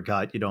first one you ever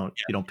got, you don't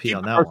pee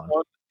on that one.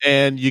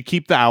 And you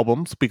keep the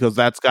albums because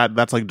that's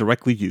like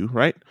directly you,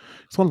 right?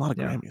 It's won a lot of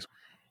Grammys.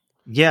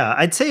 Yeah,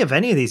 I'd say of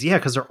any of these,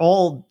 because they're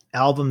all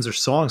albums or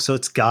songs, so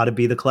it's got to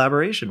be the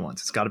collaboration ones.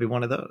 It's got to be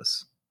one of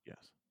those. Yes.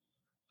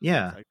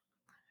 Yeah.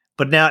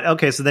 But now,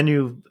 okay, so then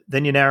you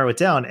narrow it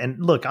down,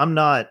 and look,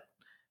 I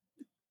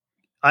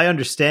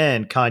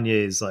understand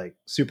Kanye's like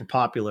super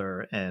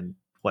popular and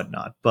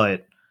whatnot,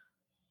 but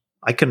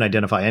I couldn't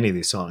identify any of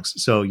these songs.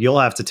 So you'll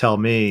have to tell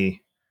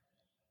me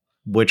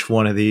which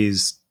one of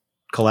these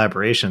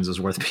collaborations is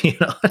worth being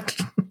on.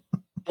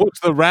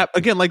 What's the rap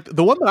again? Like,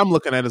 the one that I'm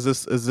looking at is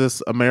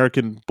this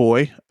American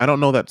Boy. I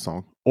don't know that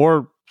song,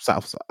 or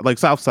Southside. Like,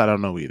 Southside, I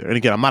don't know either. And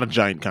again, I'm not a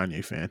giant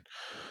Kanye fan.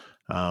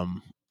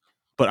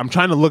 But I'm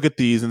trying to look at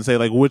these and say,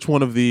 like, which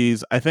one of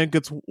these, I think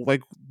it's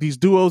like these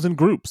duos and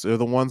groups are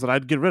the ones that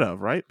I'd get rid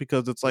of, right?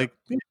 Because it's like,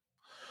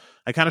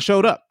 I kind of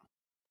showed up.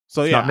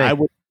 So it's I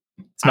would.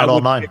 It's not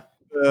all mine.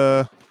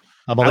 I'm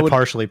only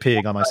partially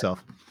peeing on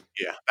myself.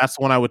 Yeah, that's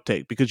the one I would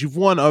take because you've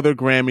won other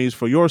Grammys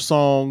for your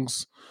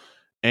songs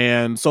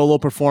and solo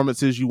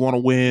performances you want to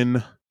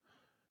win.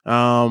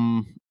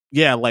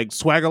 Yeah, like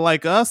Swagger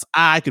Like Us,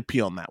 I could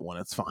pee on that one.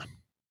 It's fine.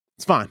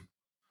 It's fine.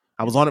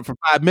 I was on it for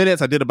 5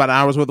 minutes. I did about an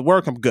hour's worth of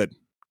work. I'm good.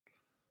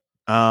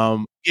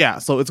 Yeah,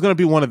 so it's going to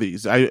be one of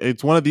these.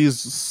 It's one of these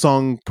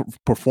sung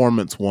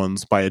performance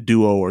ones by a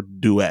duo or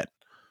duet.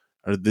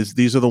 Or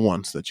these are the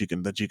ones that you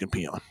can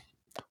pee on.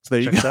 So there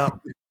you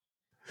go.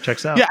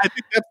 Checks out. Yeah, I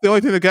think that's the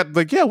only thing that got,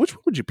 like, yeah, which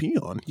one would you pee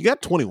on? You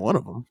got 21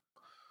 of them.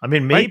 I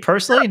mean, me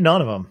personally,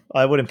 none of them.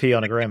 I wouldn't pee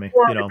on a Grammy. If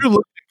you're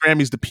looking at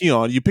Grammys to pee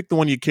on, you pick the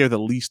one you care the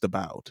least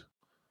about.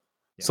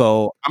 Yeah.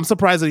 So I'm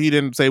surprised that he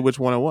didn't say which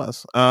one it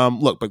was.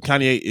 Look, but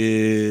Kanye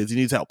he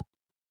needs help.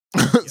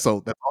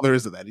 So that's all there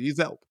is to that. He needs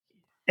help.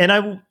 And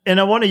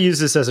I want to use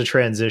this as a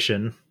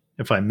transition,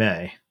 if I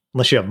may,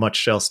 unless you have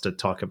much else to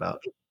talk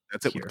about.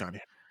 That's it with Kanye.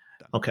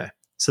 Done. Okay.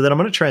 So then I'm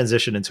going to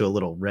transition into a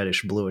little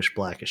reddish, bluish,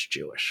 blackish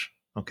Jewish.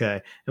 Okay.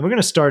 And we're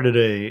going to start at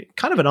a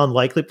kind of an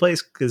unlikely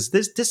place because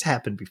this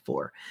happened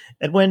before.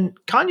 And when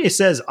Kanye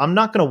says, I'm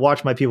not going to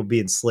watch my people be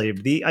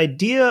enslaved, the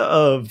idea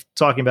of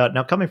talking about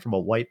now coming from a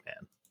white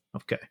man.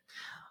 Okay.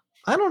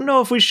 I don't know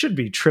if we should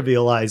be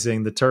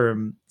trivializing the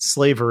term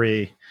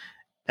slavery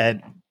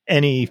at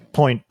any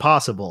point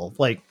possible.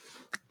 Like,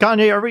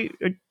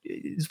 Kanye,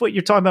 is what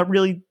you're talking about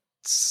really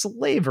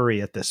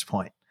slavery at this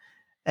point?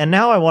 And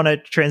now I want to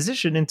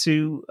transition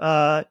into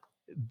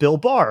Bill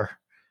Barr,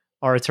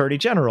 our Attorney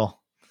General.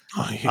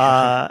 Oh,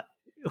 yeah.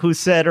 Who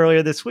said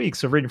earlier this week,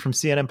 so reading from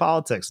CNN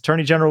Politics,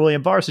 Attorney General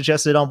William Barr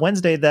suggested on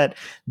Wednesday that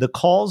the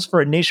calls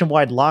for a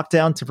nationwide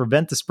lockdown to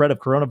prevent the spread of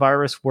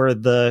coronavirus were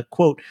the,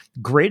 quote,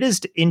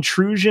 greatest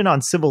intrusion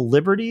on civil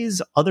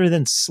liberties other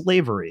than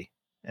slavery,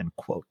 end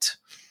quote.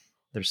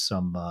 There's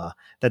some,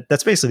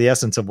 that's basically the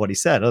essence of what he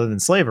said, other than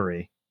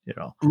slavery, you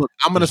know. Look,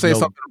 I'm going to say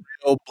something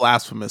real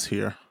blasphemous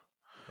here.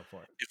 Go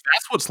for it. If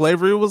that's what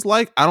slavery was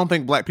like, I don't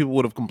think black people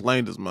would have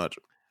complained as much.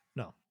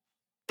 No.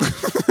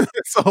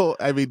 So,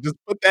 I mean, just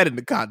put that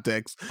into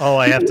context. Oh,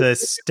 I have to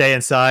stay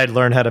inside,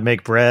 learn how to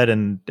make bread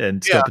and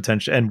still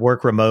potentially and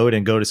work remote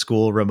and go to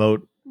school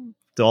remote,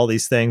 do all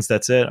these things.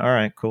 That's it. All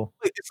right, cool.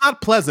 It's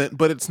not pleasant,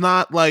 but it's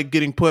not like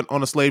getting put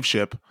on a slave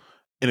ship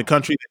in a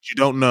country that you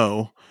don't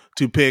know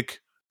to pick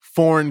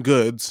foreign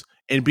goods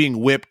and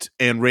being whipped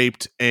and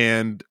raped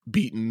and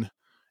beaten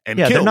and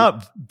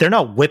killed. They're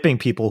not whipping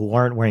people who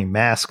aren't wearing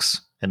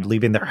masks and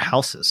leaving their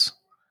houses.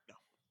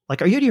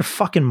 Like, are you out of your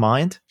fucking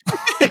mind?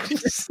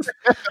 What's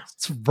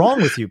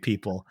wrong with you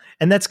people?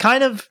 And that's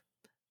kind of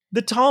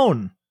the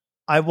tone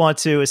I want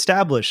to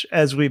establish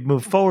as we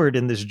move forward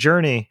in this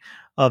journey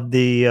of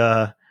the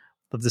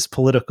of this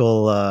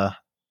political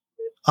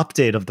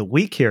update of the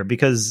week here,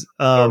 because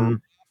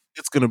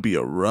it's going to be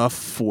a rough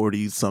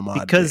 40 some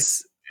odd.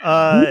 Because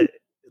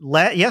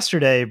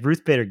yesterday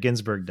Ruth Bader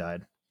Ginsburg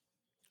died.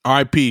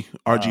 R.I.P.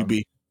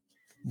 RGB.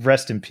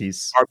 Rest in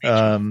peace.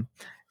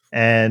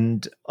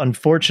 And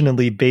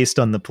unfortunately, based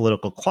on the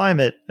political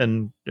climate,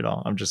 and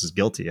I'm just as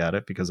guilty at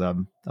it because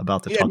I'm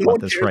about to talk about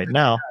this right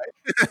now.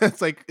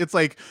 it's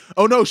like,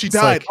 oh no, she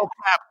died. Oh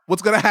crap!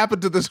 What's gonna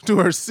happen to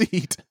her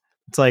seat?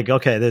 It's like,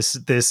 okay,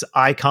 this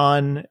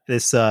icon,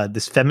 this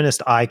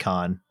feminist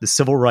icon, the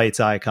civil rights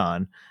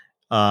icon,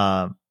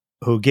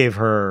 who gave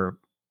her,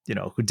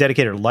 who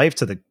dedicated her life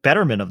to the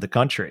betterment of the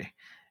country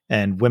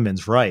and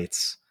women's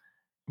rights.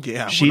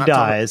 Yeah, she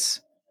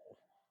dies,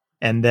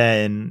 and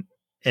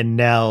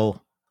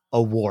now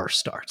a war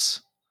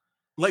starts.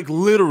 Like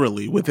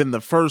literally within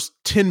the first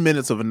 10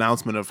 minutes of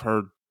announcement of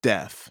her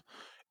death,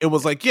 it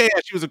was like, yeah,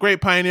 she was a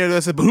great pioneer. I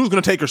said, but who's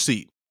going to take her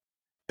seat?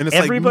 And it's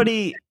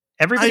everybody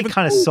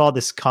kind of saw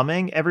this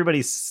coming.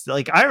 Everybody's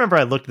like, I remember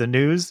I looked at the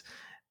news.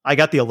 I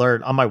got the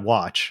alert on my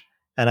watch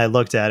and I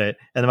looked at it.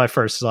 And then my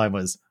first line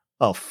was,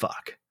 oh,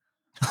 fuck.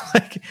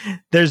 Like,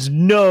 there's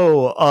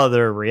no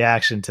other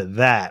reaction to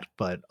that,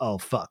 but oh,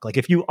 fuck. Like,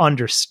 if you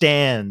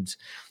understand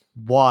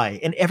why,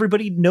 and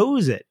everybody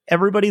knows it,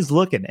 everybody's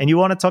looking, and you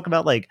want to talk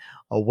about like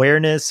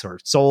awareness or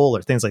soul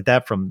or things like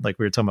that from like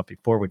we were talking about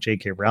before with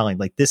J.K. Rowling,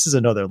 like this is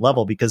another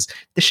level, because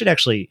this should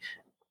actually,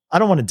 I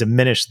don't want to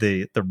diminish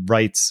the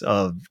rights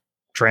of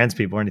trans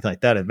people or anything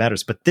like that. It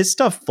matters, but this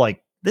stuff,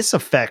 like this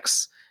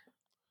affects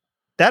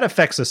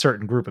a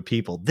certain group of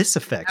people. This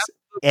affects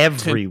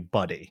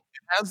everybody.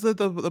 It has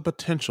the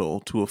potential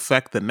to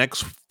affect the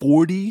next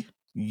 40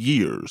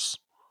 years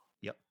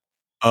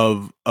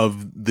of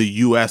the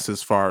U.S.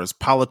 as far as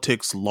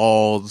politics,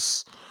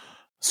 laws,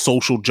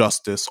 social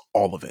justice,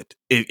 all of it.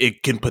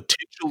 It can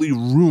potentially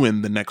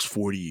ruin the next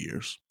 40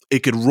 years.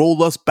 It could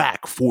roll us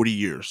back 40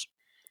 years.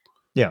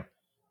 Yeah.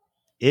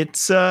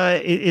 It's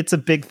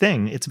a big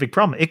thing. It's a big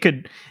problem. It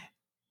could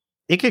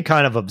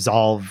kind of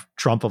absolve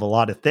Trump of a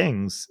lot of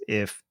things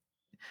if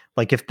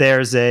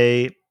there's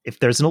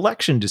an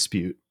election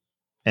dispute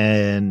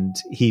and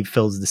he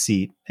fills the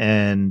seat,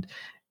 and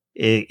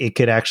it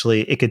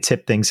could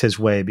tip things his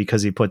way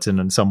because he puts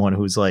in someone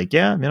who's like,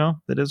 yeah,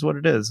 that is what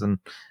it is, and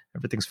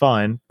everything's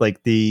fine.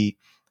 Like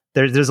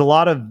there's a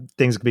lot of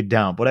things that could be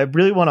down. What I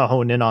really want to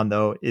hone in on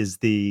though is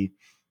kind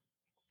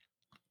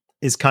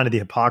of the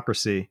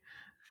hypocrisy,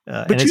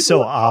 and it's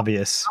so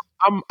obvious.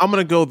 I'm going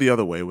to go the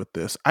other way with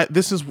this.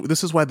 This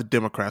is why the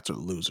Democrats are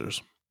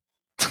losers.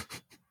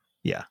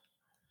 Yeah,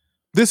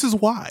 this is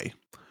why.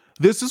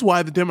 This is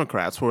why the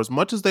Democrats, for as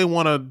much as they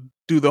want to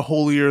do the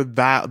holier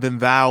than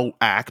thou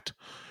act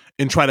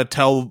and try to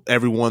tell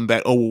everyone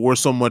that, oh, we're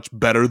so much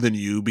better than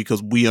you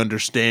because we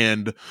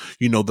understand,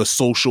 the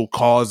social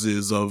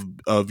causes of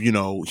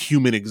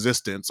human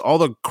existence, all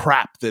the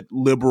crap that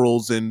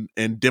liberals and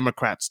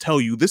Democrats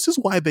tell you, this is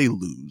why they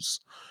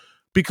lose.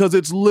 Because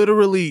it's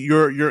literally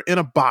you're in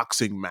a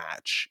boxing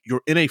match,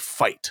 you're in a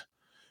fight,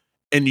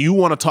 and you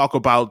want to talk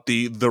about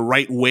the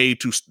right way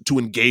to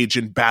engage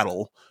in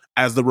battle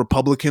as the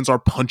Republicans are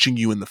punching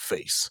you in the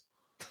face.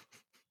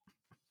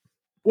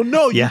 Well,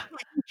 no, you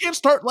can't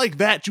start like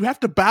that. You have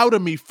to bow to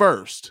me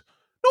first.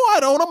 No,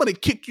 I don't. I'm going to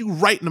kick you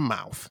right in the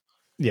mouth.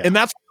 Yeah. And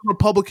that's what the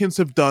Republicans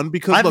have done,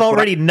 because I've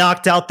already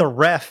knocked out the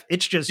ref.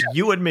 It's just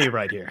you and me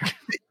right here.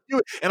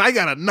 And I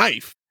got a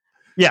knife.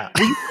 Yeah.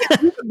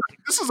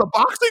 This is a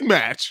boxing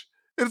match.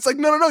 And it's like,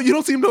 no, you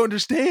don't seem to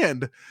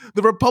understand.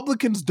 The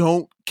Republicans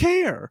don't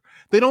care.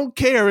 They don't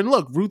care. And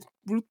look, Ruth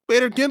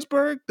Bader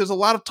Ginsburg, there's a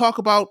lot of talk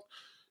about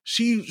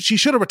she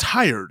should have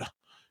retired,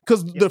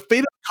 because the fate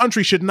of the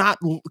country should not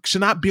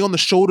be on the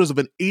shoulders of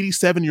an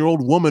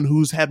 87-year-old woman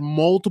who's had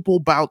multiple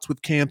bouts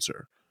with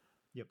cancer.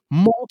 Yep.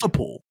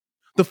 Multiple.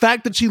 The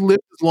fact that she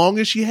lived as long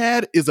as she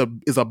had is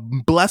a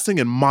blessing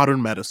in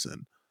modern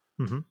medicine.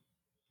 Mm-hmm.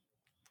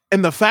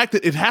 And the fact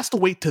that it has to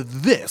wait to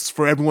this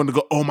for everyone to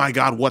go, oh my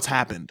God, what's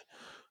happened?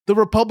 The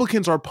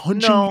Republicans are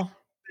punching in the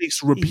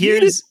face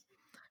repeatedly.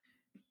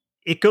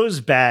 It goes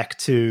back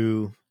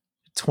to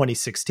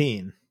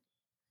 2016.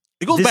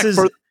 It goes back further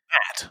than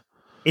that.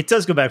 It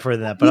does go back further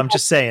than that, but I'm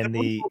just saying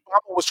Obama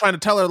was trying to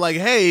tell her, like,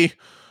 hey,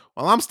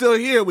 while I'm still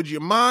here, would you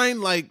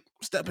mind like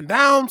stepping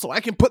down so I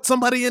can put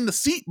somebody in the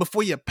seat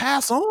before you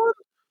pass on?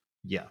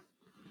 Yeah.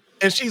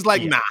 And she's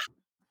like, nah.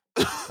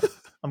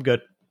 I'm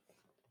good.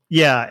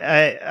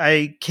 Yeah,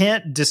 I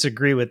can't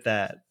disagree with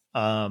that.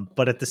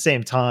 But at the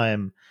same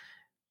time,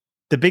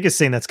 the biggest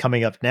thing that's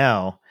coming up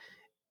now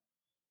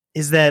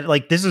is that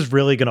like this is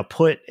really going to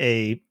put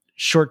a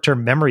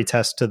short-term memory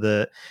test to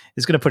the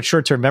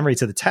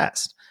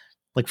test.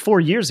 Like 4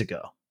 years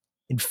ago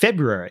in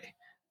February,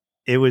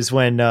 It was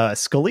when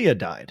Scalia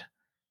died.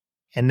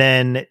 And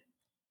then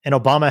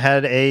Obama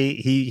had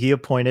he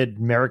appointed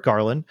Merrick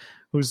Garland,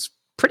 who's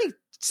pretty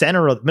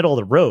middle of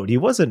the road. He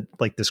wasn't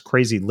like this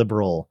crazy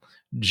liberal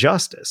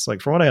justice.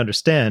 Like, from what I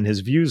understand, his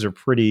views are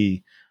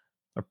pretty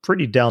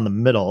down the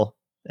middle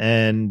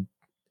and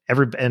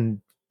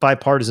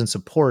bipartisan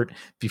support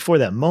before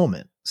that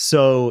moment.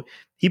 So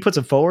he puts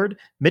it forward.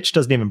 Mitch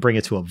doesn't even bring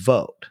it to a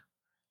vote.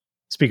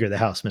 Speaker of the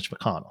House, Mitch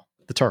McConnell,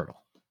 the turtle.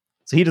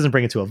 So he doesn't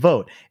bring it to a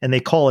vote, and they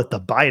call it the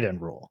Biden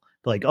rule.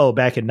 Like, oh,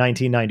 back in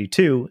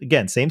 1992,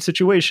 again, same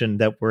situation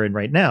that we're in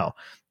right now.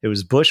 It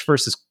was Bush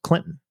versus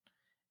Clinton.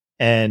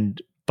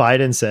 And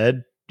Biden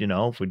said,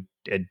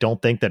 I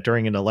don't think that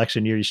during an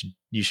election year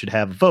you should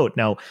have a vote.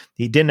 Now,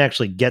 he didn't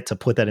actually get to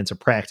put that into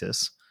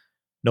practice.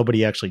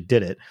 Nobody actually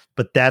did it,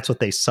 but that's what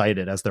they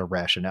cited as their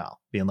rationale,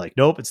 being like,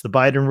 nope, it's the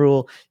Biden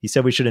rule. He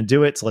said we shouldn't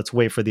do it, so let's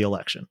wait for the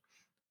election.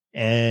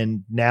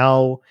 And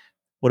now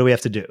what do we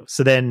have to do?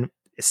 So then,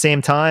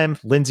 same time,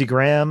 Lindsey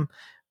Graham,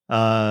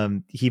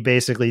 he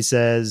basically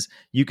says,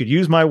 you could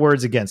use my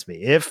words against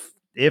me.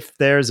 If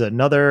there's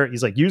another,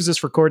 he's like, use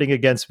this recording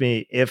against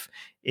me. If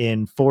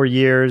in 4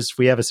 years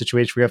we have a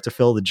situation where we have to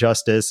fill the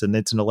justice and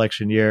it's an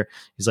election year,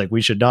 he's like,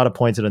 we should not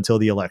appoint it until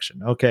the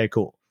election. Okay,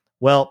 cool.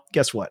 Well,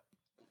 guess what?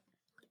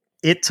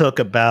 It took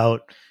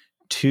about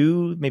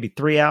 2, maybe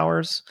 3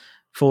 hours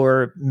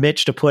for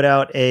Mitch to put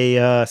out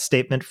a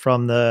statement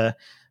from the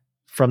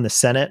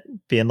Senate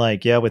being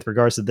like, yeah, with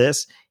regards to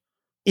this,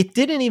 it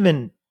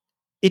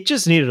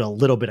just needed a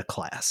little bit of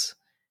class.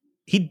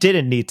 He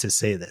didn't need to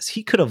say this.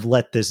 He could have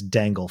let this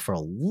dangle for a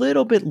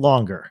little bit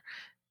longer.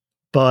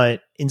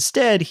 But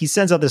instead, he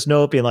sends out this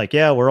note being like,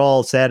 yeah, we're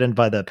all saddened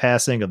by the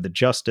passing of the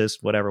justice,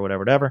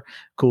 whatever.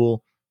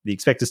 Cool. The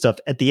expected stuff.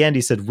 At the end,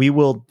 he said, we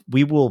will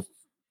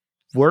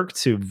work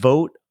to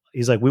vote.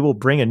 He's like, we will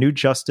bring a new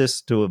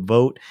justice to a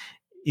vote.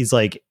 He's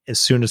like, as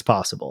soon as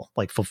possible,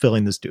 like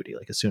fulfilling this duty,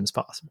 like as soon as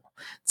possible.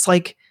 It's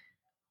like,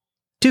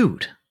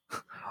 dude,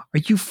 are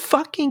you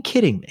fucking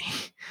kidding me?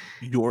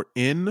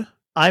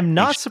 I'm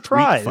not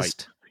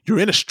surprised. You're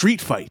in a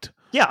street fight.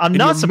 Yeah, I'm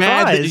not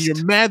surprised.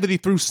 You're mad that he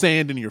threw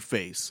sand in your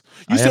face.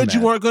 You said you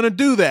weren't going to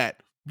do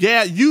that.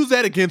 Yeah, use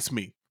that against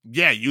me.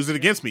 Yeah, use it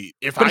against me.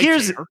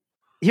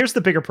 Here's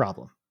the bigger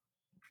problem.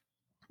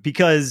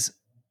 Because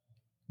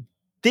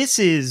this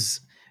is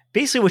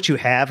basically what you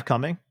have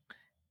coming.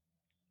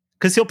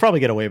 Because he'll probably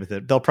get away with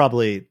it. They'll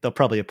probably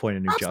appoint a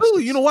new justice.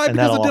 You know why?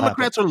 Because the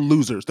Democrats are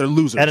losers. They're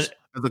losers.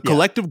 As a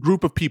collective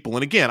group of people.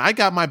 And again, I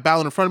got my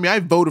ballot in front of me. I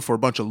voted for a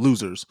bunch of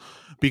losers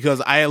because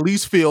I at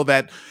least feel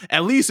that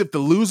at least if the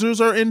losers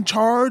are in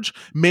charge,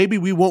 maybe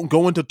we won't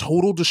go into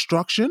total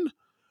destruction.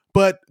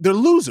 But they're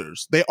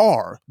losers. They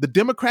are. The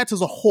Democrats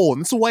as a whole,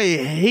 and this is why I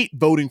hate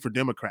voting for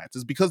Democrats,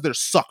 is because they're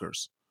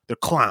suckers. They're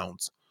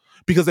clowns.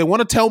 Because they want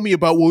to tell me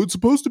about, well, it's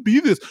supposed to be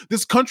this.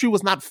 This country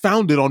was not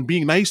founded on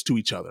being nice to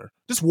each other.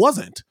 This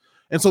wasn't.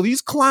 And so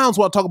these clowns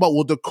want to talk about,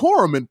 well,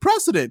 decorum and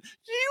precedent.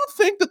 Do you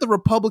think that the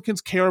Republicans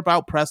care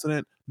about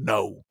precedent?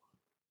 No.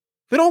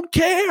 They don't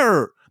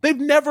care. They've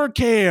never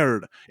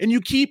cared. And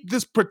you keep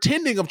this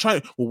pretending of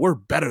trying, well, we're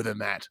better than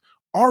that.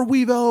 Are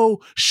we,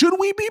 though? Should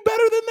we be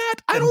better than that?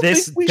 I don't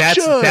think we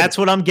should. That's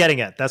what I'm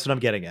getting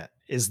at.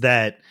 Is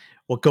that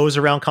what goes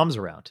around comes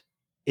around.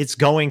 It's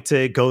going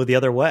to go the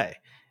other way.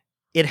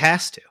 It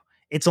has to.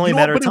 It's only a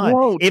matter of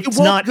time. It's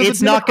not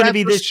going to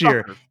be this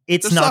year.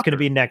 It's not going to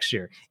be next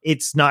year.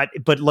 It's not.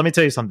 But let me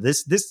tell you something.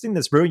 This thing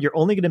that's brewing, you're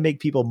only going to make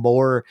people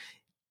more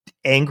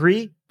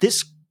angry.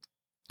 This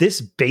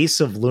base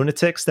of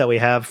lunatics that we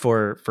have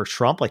for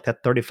Trump, like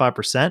that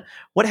 35%.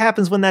 What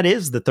happens when that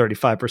is the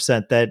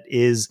 35%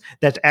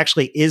 that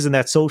actually is in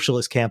that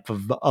socialist camp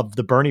of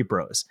the Bernie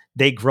bros?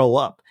 They grow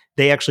up.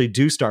 They actually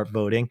do start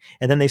voting,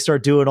 and then they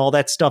start doing all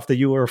that stuff that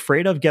you were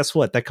afraid of. Guess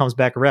what? That comes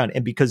back around.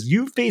 And because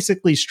you've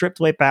basically stripped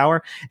away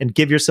power and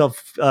give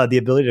yourself the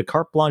ability to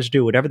carte blanche,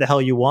 do whatever the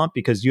hell you want,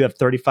 because you have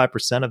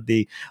 35%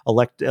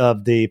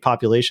 of the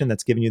population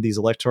that's giving you these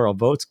electoral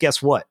votes.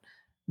 Guess what?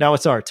 Now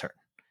it's our turn.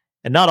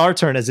 And not our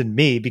turn as in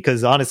me,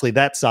 because honestly,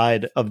 that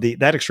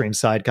extreme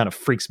side kind of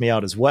freaks me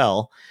out as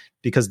well,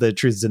 because the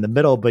truth is in the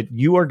middle. But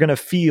you are going to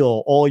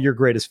feel all your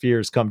greatest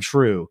fears come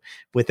true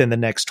within the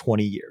next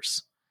 20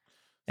 years.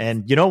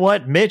 And you know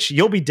what, Mitch,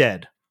 you'll be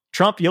dead.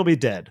 Trump, you'll be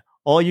dead.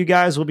 All you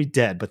guys will be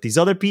dead. But these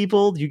other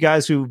people, you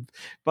guys who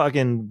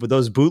fucking with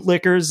those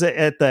bootlickers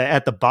at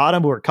the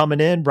bottom who are coming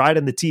in,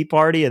 riding the Tea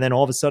Party, and then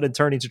all of a sudden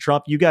turning to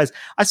Trump, you guys,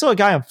 I saw a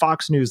guy on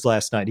Fox News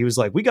last night. He was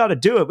like, we got to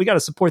do it. We got to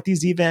support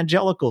these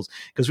evangelicals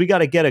because we got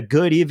to get a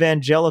good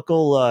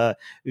evangelical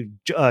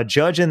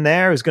judge in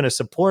there who's going to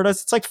support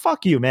us. It's like,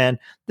 fuck you, man.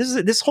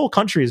 This whole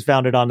country is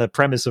founded on the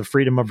premise of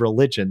freedom of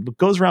religion. What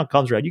goes around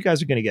comes around. You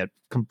guys are going to get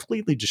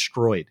completely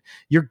destroyed.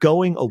 You're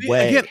going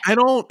away. Again,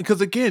 because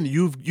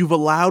you've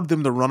allowed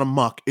them to run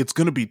amok. It's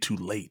going to be too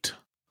late.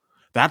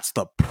 That's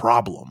the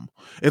problem.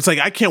 It's like,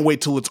 I can't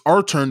wait till it's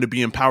our turn to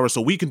be in power so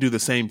we can do the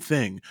same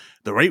thing.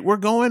 The rate we're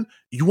going,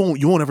 you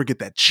won't ever get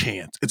that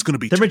chance. It's going to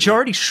be the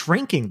majority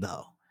shrinking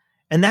though.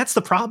 And that's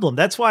the problem.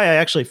 That's why I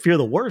actually fear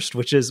the worst,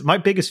 which is my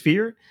biggest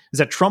fear is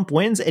that Trump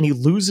wins and he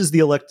loses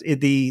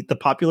the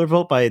popular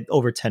vote by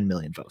over 10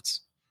 million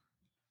votes.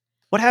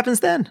 What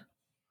happens then?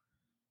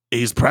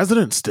 He's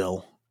president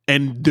still,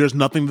 and there's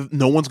nothing,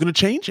 no one's going to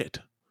change it.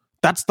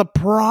 That's the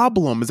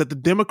problem, is that the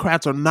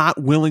Democrats are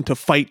not willing to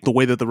fight the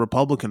way that the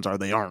Republicans are.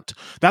 They aren't.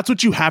 That's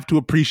what you have to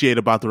appreciate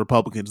about the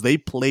Republicans. They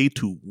play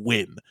to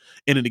win.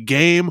 And in a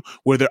game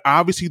where they're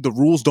obviously the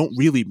rules don't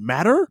really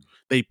matter,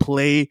 they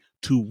play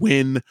to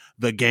win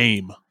the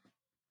game.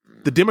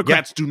 The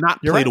Democrats do not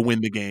play to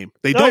win the game.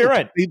 They don't. You're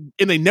right.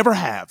 And they never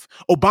have.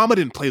 Obama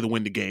didn't play to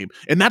win the game.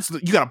 And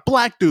you got a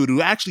black dude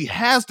who actually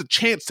has the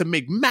chance to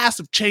make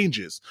massive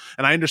changes.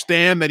 And I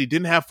understand that he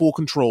didn't have full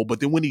control, but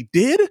then when he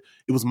did,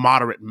 it was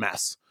moderate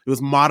mess. It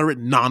was moderate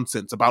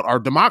nonsense about our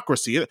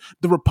democracy.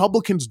 The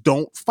Republicans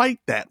don't fight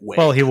that way.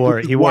 Well, he wore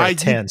a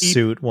tan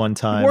suit one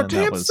time. He wore a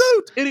tan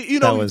suit. And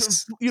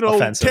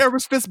offensive.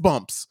 Terrorist fist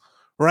bumps,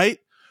 right?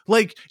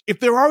 Like,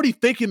 if they're already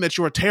thinking that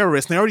you're a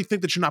terrorist and they already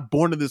think that you're not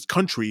born in this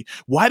country,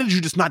 why did you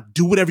just not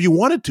do whatever you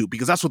wanted to?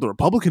 Because that's what the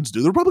Republicans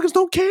do. The Republicans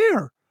don't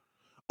care.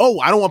 Oh,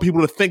 I don't want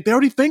people to think. They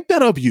already think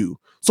that of you.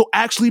 So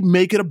actually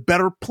make it a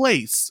better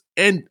place.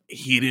 And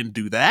he didn't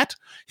do that.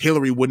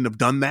 Hillary wouldn't have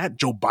done that.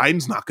 Joe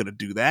Biden's not going to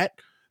do that.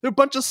 They're a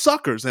bunch of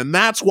suckers. And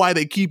that's why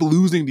they keep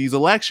losing these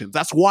elections.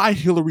 That's why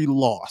Hillary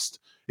lost,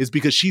 is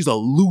because she's a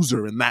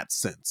loser in that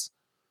sense.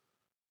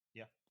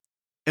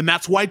 And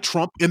that's why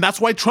Trump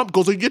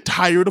goes, "Are you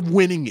tired of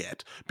winning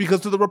yet?"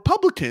 Because to the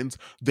Republicans,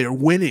 they're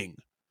winning.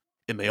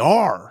 And they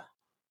are.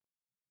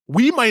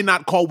 We might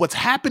not call what's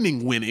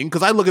happening winning,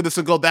 because I look at this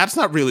and go, that's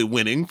not really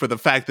winning, for the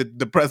fact that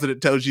the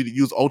president tells you to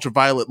use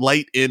ultraviolet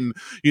light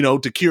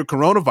to cure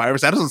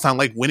coronavirus. That doesn't sound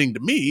like winning to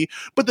me.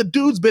 But the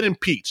dude's been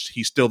impeached.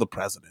 He's still the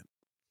president.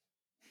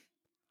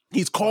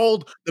 He's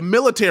called the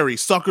military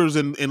suckers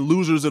and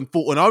losers and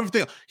fool and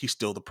everything. He's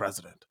still the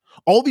president.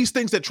 All these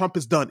things that Trump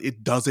has done,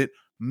 it doesn't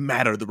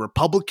matter. The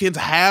Republicans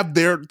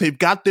they've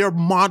got their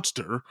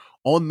monster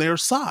on their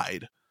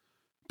side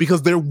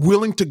because they're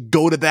willing to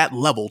go to that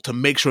level to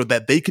make sure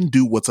that they can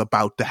do what's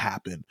about to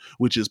happen,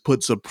 which is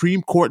put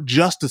Supreme Court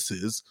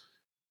justices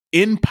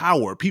in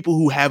power, people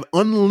who have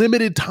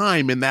unlimited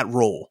time in that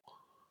role.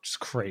 It's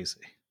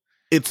crazy.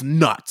 It's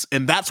nuts.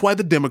 And that's why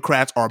the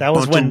Democrats are a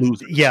bunch of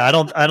losers. Yeah,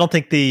 I don't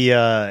think we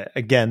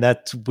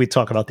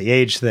talk about the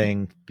age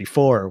thing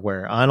before,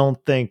 where I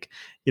don't think,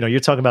 you're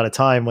talking about a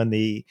time when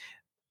the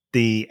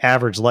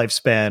average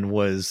lifespan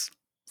was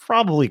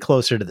probably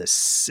closer to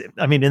this.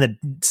 I mean, in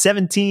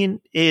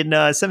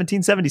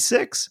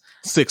 1776,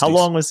 60s. How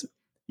long was?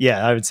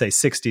 Yeah, I would say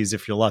 60s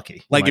if you're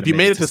lucky. Like if you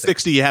made it to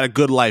 60, you had a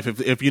good life. If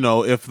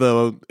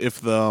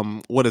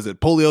the what is it?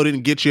 Polio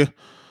didn't get you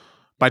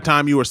by the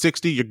time you were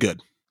 60, you're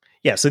good.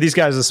 Yeah. So these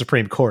guys, the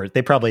Supreme Court,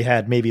 they probably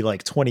had maybe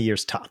like 20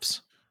 years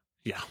tops.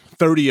 Yeah,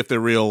 30 if they're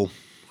real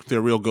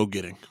go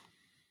getting.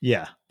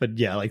 Yeah, but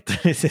yeah, like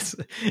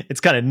it's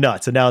kind of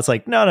nuts. And now it's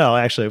like, no,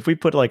 actually, if we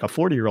put like a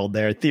 40-year-old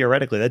there,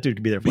 theoretically, that dude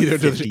could be there for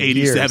like 50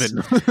 87.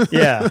 Years.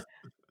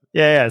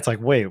 Yeah. It's like,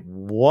 wait,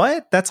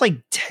 what? That's like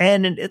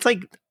 10. And it's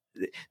like,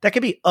 that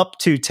could be up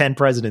to 10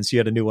 presidents. You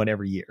had a new one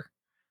every year.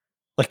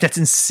 Like, that's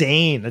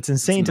insane. That's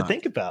insane to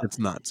think about. It's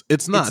nuts.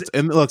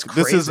 And look,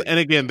 and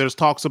again, there's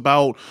talks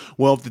about,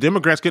 well, if the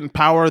Democrats get in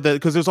power, that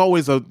because there's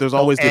always the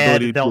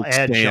ability to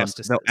expand.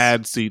 They'll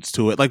add seats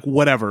to it, like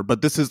whatever.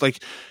 But this is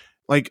like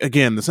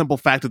again, the simple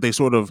fact that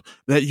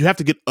that you have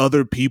to get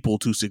other people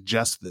to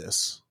suggest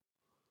this.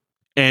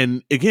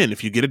 And again,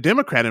 if you get a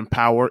Democrat in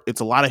power,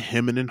 it's a lot of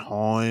hemming and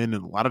hawing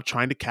and a lot of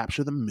trying to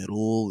capture the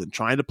middle and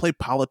trying to play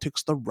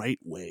politics the right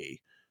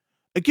way.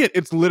 Again,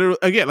 it's literally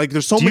like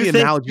there's so many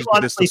analogies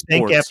to this. Do you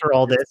think after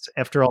all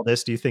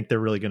this, do you think they're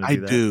really going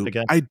to do that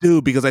again? I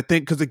do, because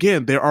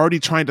again, they're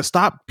already trying to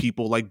stop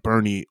people like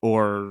Bernie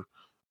or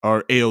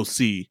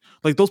AOC.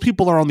 Like, those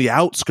people are on the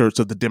outskirts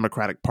of the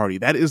Democratic Party.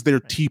 That is their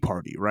Tea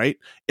Party, right?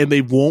 And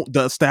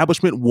the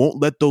establishment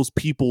won't let those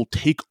people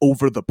take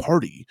over the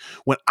party.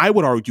 When I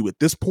would argue at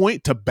this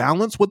point, to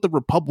balance what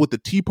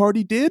the Tea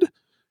Party did,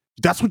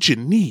 that's what you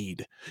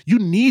need. You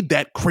need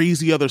that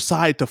crazy other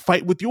side to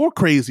fight with your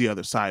crazy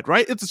other side,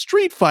 right? It's a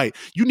street fight.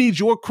 You need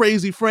your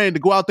crazy friend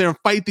to go out there and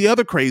fight the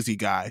other crazy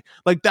guy.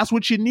 Like, that's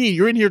what you need.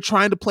 You're in here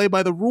trying to play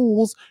by the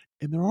rules,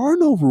 and there are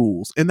no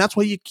rules. And that's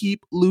why you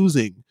keep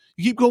losing.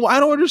 You keep going, I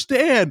don't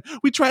understand.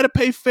 We try to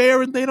pay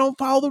fair and they don't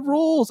follow the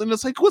rules. And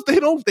it's like, well, they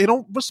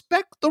don't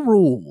respect the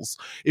rules.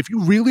 If you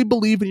really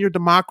believe in your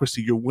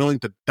democracy, you're willing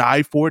to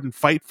die for it and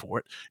fight for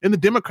it. And the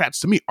Democrats,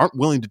 to me, aren't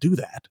willing to do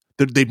that.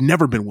 They've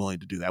never been willing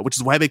to do that, which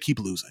is why they keep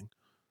losing.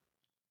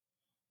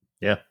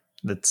 Yeah,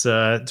 it's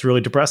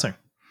really depressing.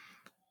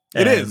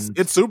 It is.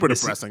 It's super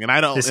depressing.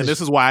 And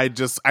this is why I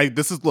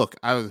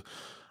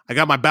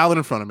got my ballot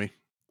in front of me,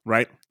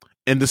 right?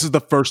 And this is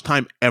the first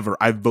time ever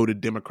I've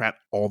voted Democrat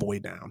all the way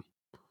down.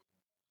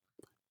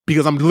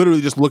 Because I'm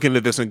literally just looking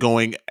at this and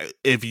going,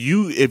 if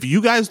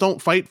you guys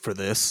don't fight for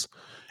this,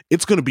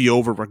 it's going to be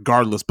over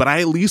regardless. But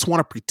I at least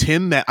want to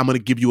pretend that I'm going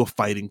to give you a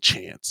fighting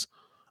chance.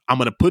 I'm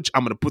gonna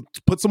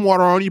put some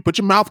water on you, put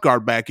your mouth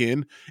guard back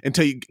in, and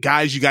tell you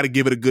guys, you got to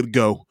give it a good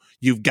go.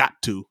 You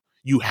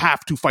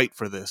have to fight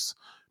for this,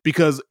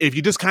 because if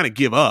you just kind of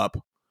give up,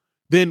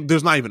 then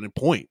there's not even a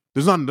point.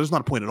 There's not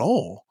a point at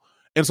all.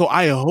 And so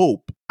I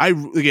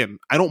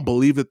don't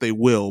believe that they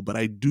will, but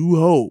I do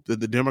hope that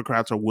the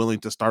Democrats are willing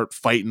to start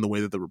fighting the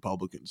way that the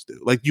Republicans do.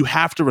 Like, you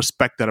have to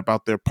respect that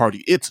about their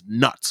party. It's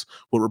nuts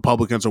what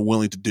Republicans are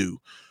willing to do.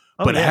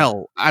 Oh, but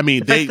hell, I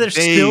mean, they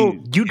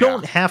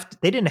don't have to,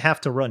 they didn't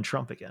have to run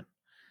Trump again.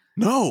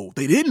 No,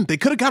 they didn't. They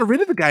could have got rid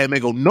of the guy, and they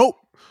go, nope.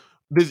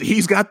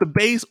 He's got the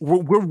base.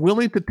 We're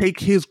willing to take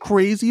his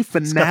crazy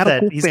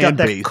fanatical he's got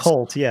that base.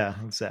 Cult. Yeah,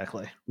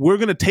 exactly. We're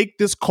going to take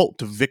this cult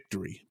to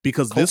victory,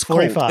 because this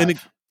 45. Cult,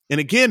 and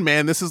again,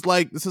 man, this is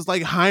like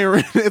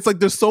hiring. It's like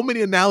there's so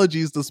many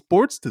analogies to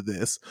sports to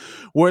this,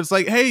 where it's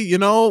like, hey,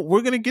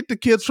 we're going to get the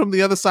kids from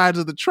the other sides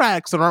of the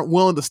tracks that aren't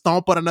willing to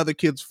stomp on another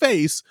kid's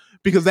face,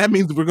 because that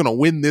means we're going to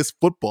win this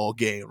football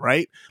game,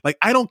 right? Like,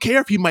 I don't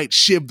care if he might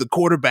shiv the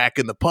quarterback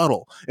in the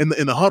puddle, in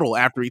the huddle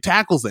after he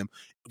tackles him.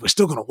 We're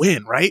still going to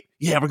win, right?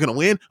 Yeah, we're going to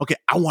win. Okay,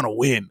 I want to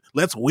win.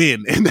 Let's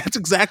win. And that's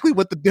exactly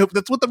what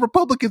the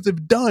Republicans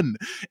have done.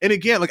 And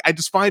again, like, I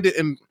just find it,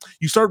 and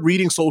you start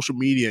reading social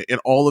media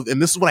and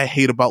and this is what I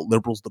hate about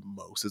liberals the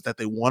most, is that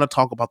they want to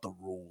talk about the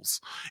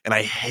rules. And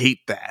I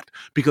hate that,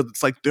 because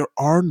it's like, there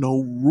are no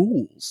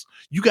rules.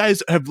 You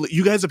guys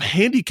have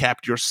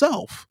handicapped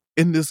yourself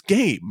in this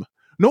game.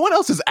 No one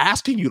else is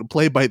asking you to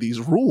play by these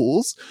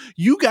rules.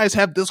 You guys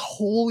have this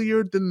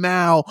holier than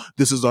thou.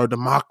 This is our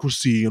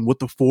democracy, and what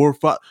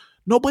the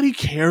nobody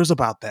cares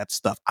about that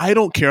stuff. I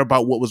don't care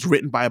about what was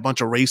written by a bunch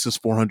of racists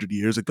 400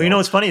 years ago. But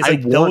what's funny is,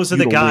 like, those are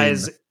the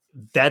guys.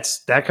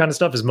 That kind of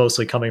stuff is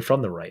mostly coming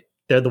from the right.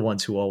 They're the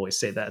ones who always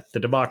say that, the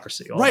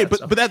democracy, right?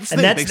 But that's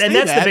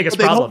the biggest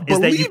problem, is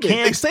that you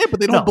can't. They say it, but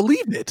they don't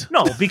believe it.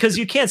 No, because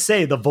you can't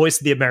say the voice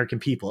of the American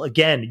people.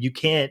 Again, you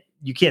can't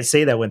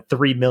say that when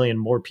 3 million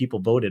more people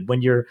voted. When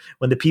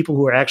the people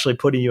who are actually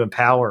putting you in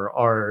power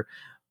are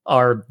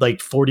like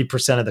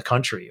 40% of the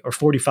country or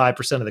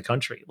 45% of the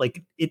country.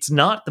 Like, it's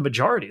not the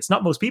majority. It's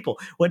not most people.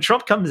 When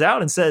Trump comes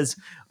out and says,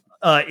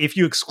 if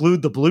you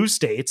exclude the blue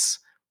states,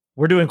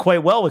 we're doing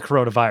quite well with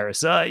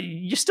coronavirus.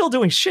 You're still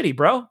doing shitty,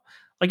 bro.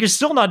 Like, you're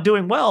still not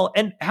doing well.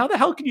 And how the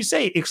hell can you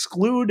say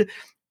exclude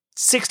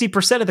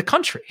 60% of the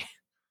country?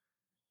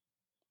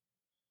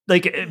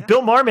 Like,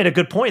 Bill Maher made a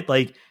good point.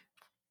 Like,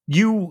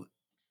 you're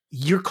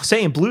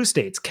saying blue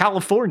states,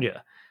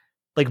 California,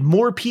 like,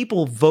 more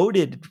people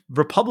voted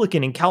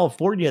Republican in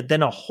California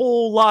than a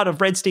whole lot of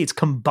red states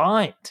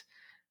combined.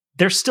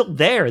 They're still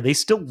there. They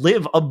still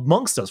live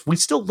amongst us. We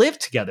still live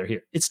together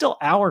here. It's still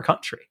our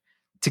country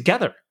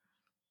together.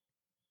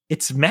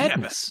 It's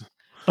madness. Yeah,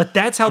 but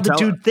that's how the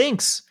dude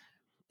thinks.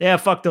 Yeah,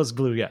 fuck those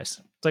blue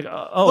guys. It's like,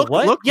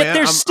 what? Look, Yet man,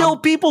 there's still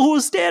people who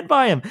stand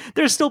by him.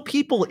 There's still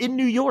people in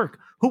New York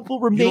who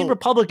will remain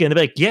Republican.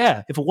 They're like,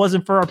 yeah, if it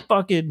wasn't for our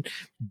fucking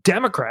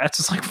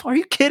Democrats, it's like, are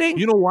you kidding?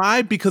 You know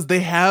why? Because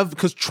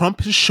Trump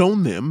has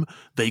shown them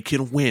they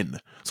can win.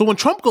 So when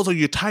Trump goes, are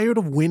you tired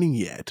of winning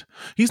yet?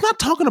 He's not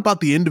talking about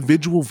the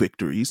individual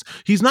victories.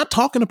 He's not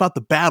talking about the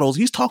battles.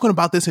 He's talking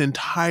about this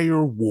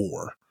entire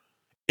war.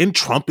 And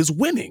Trump is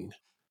winning.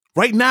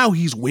 Right now,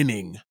 he's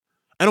winning.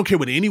 I don't care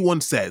what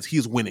anyone says. He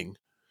is winning.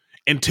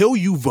 Until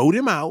you vote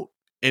him out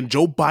and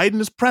Joe Biden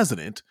is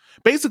president,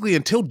 basically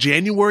until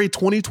January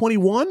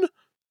 2021,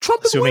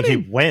 Trump is winning.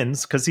 Assuming he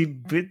wins, because he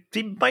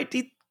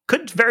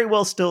could very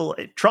well still.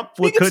 Trump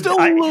could still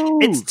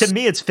lose. To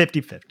me, it's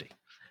 50-50.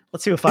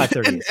 Let's see what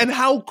 530 is. And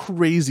how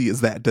crazy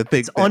is that to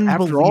think that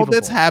after all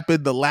that's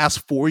happened the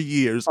last 4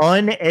 years,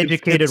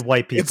 uneducated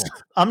white people.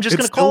 I'm just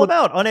going to call them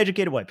out.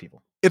 Uneducated white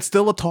people. It's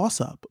still a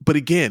toss-up. But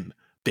again,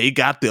 they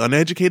got the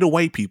uneducated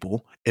white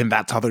people, and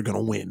that's how they're going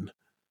to win.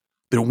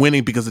 They're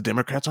winning because the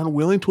Democrats aren't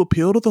willing to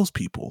appeal to those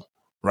people,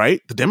 right?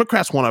 The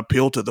Democrats want to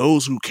appeal to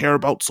those who care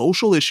about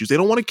social issues. They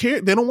don't want to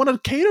care. They don't want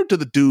to cater to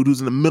the dude who's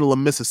in the middle of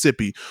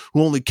Mississippi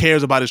who only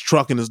cares about his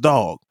truck and his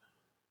dog.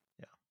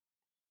 Yeah.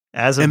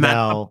 As of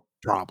now,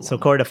 problem. So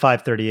according to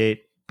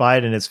 538,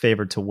 Biden is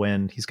favored to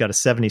win. He's got a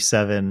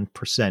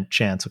 77%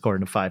 chance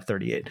according to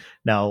 538.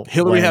 Now,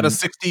 Hillary had a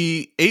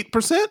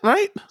 68%,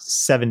 right?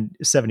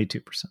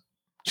 72%.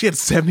 She had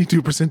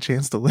 72%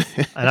 chance to win.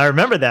 And I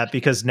remember that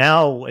because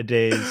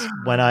nowadays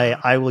when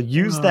I will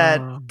use that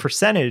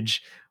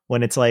percentage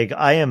when it's like,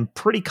 I am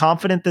pretty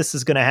confident this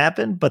is going to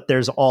happen, but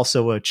there's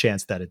also a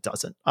chance that it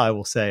doesn't. I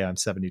will say I'm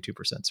 72%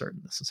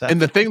 certain this is happening.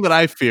 And the thing that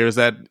I fear is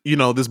that,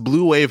 this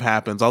blue wave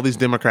happens, all these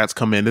Democrats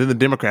come in, and the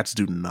Democrats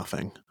do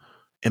nothing.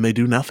 And they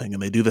do nothing,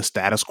 and they do the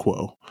status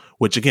quo,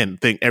 which again,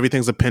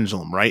 everything's a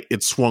pendulum, right?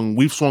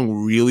 We've swung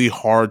really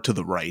hard to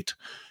the right.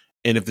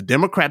 And if the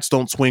Democrats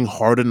don't swing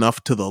hard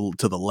enough to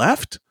the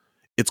left,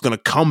 it's going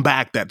to come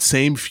back that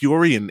same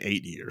fury in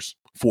 8 years,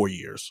 4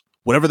 years,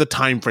 whatever the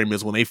time frame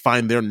is when they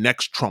find their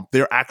next Trump,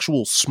 their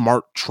actual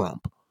smart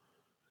Trump.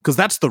 Because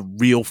that's the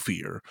real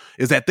fear,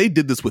 is that they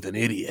did this with an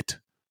idiot.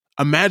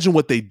 Imagine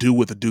what they do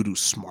with a dude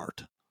who's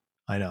smart.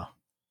 I know.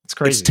 It's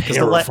crazy. It's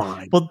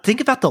terrifying. Well, think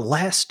about the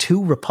last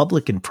two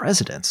Republican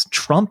presidents,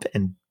 Trump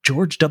and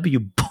George W.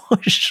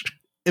 Bush.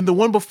 And the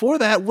one before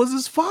that was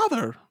his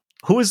father.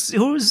 Who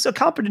was a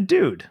competent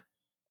dude.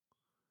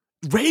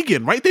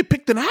 Reagan, right? They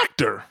picked an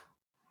actor.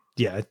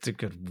 Yeah, it's a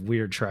good,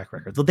 weird track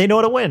record. They know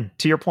how to win,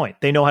 to your point.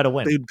 They know how to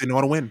win. They know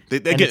how to win.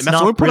 Again, it's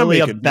not really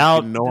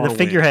about the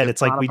figurehead.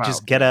 It's like we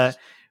just get a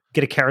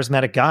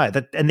charismatic guy.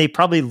 And they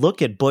probably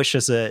look at Bush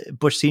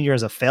Sr.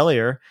 as a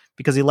failure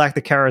because he lacked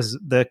the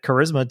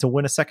charisma to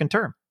win a second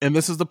term. And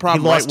this is the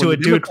problem. He lost to a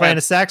dude playing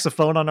a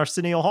saxophone on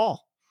Arsenio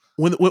Hall.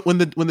 When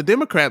the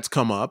Democrats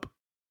come up,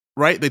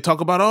 right? They talk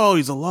about,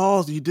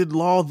 he did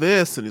law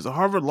this, and he's a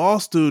Harvard law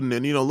student,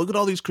 and look at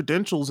all these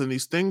credentials and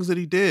these things that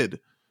he did.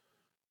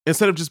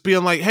 Instead of just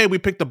being like, hey, we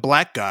picked a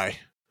black guy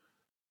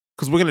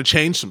because we're going to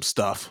change some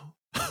stuff,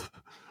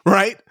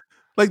 right?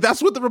 Like,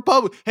 that's what the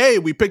Republic, hey,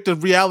 we picked a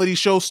reality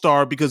show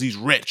star because he's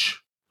rich,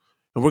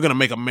 and we're going to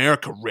make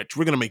America rich.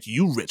 We're going to make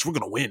you rich. We're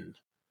going to win.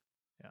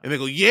 Yeah. And they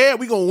go, yeah,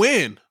 we're going to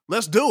win.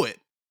 Let's do it.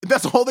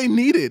 That's all they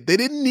needed. They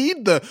didn't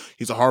need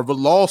he's a Harvard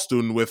law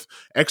student with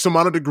X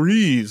amount of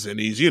degrees, and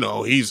he's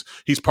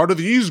part of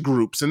these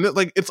groups. And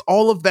it's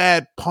all of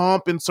that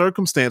pomp and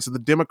circumstance that the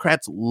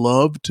Democrats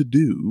love to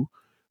do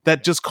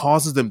that just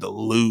causes them to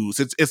lose.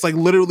 It's like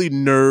literally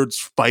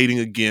nerds fighting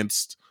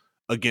against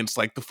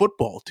like the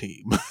football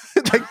team.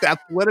 Like,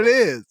 that's what it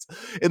is.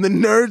 And the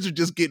nerds are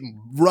just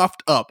getting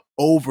roughed up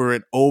over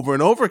and over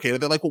and over again.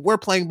 And they're like, well, we're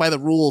playing by the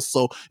rules,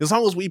 so as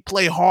long as we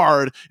play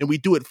hard and we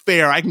do it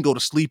fair, I can go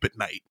to sleep at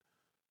night.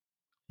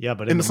 Yeah,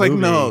 but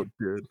no,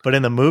 dude. But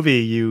in the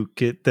movie, you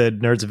get the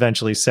nerds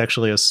eventually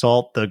sexually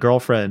assault the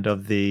girlfriend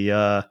of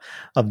the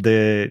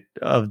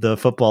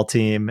football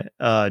team,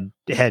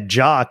 head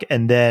jock,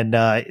 and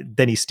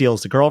then he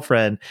steals the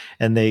girlfriend,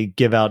 and they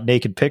give out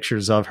naked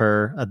pictures of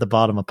her at the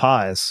bottom of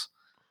pies.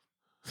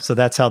 So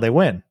that's how they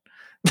win,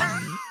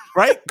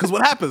 right? Because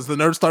what happens? The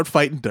nerds start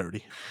fighting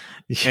dirty.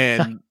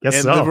 And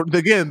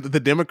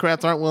the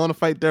Democrats aren't willing to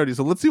fight dirty.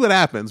 So let's see what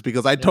happens,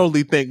 because I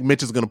totally think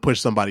Mitch is going to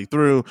push somebody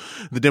through.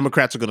 The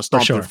Democrats are going to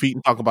stomp their feet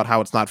and talk about how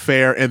it's not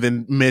fair. And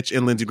then Mitch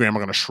and Lindsey Graham are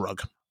going to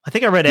shrug. I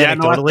think I read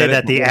anecdotally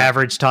that the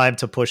average time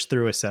to push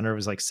through a senator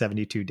was like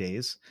 72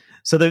 days.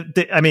 So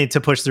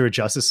to push through a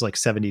justice is like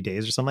 70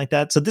 days or something like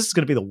that. So this is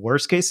going to be the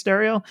worst case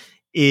scenario.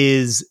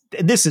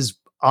 This is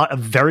a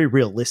very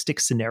realistic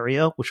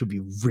scenario, which would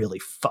be really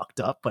fucked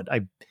up. But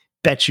I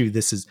bet you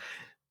this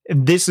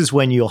is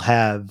when you'll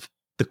have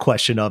the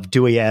question of,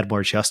 do we add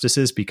more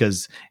justices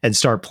and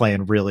start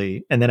playing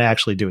really, and then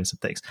actually doing some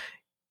things.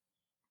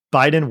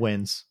 Biden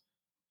wins.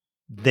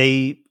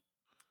 They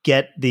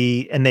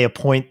they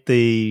appoint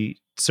the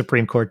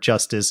Supreme Court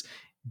justice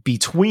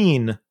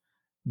between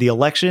the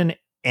election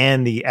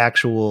and the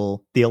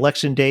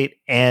election date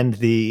and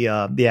the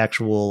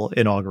actual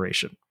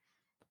inauguration,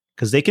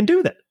 because they can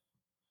do that.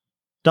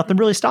 Nothing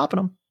really stopping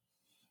them.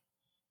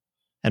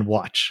 And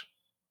watch.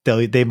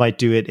 They might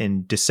do it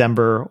in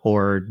December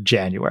or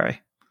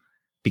January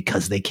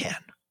because they can.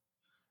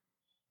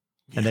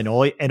 Yeah. And then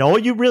all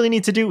you really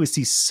need to do is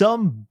see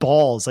some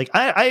balls. Like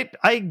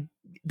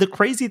the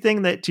crazy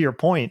thing that, to your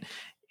point,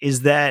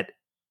 is that,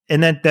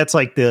 and that's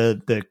like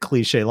the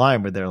cliche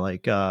line where they're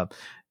like,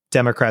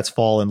 Democrats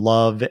fall in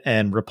love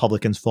and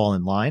Republicans fall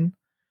in line.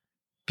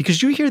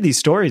 Because you hear these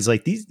stories,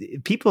 like these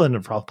people in the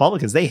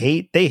Republicans, they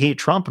hate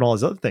Trump and all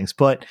these other things.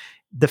 But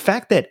the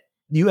fact that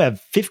you have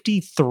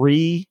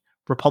 53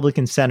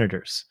 Republican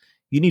senators,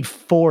 you need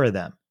 4 of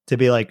them to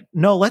be like,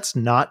 no, let's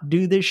not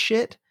do this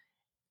shit.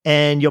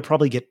 And you'll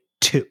probably get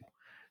 2.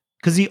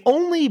 Because the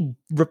only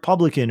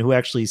Republican who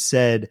actually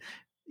said,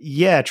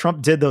 yeah,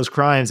 Trump did those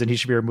crimes and he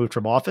should be removed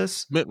from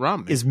office,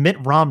 is Mitt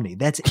Romney.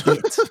 That's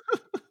it.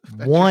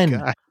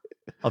 One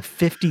of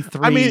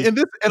 53. I mean,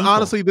 and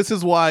honestly, this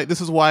is why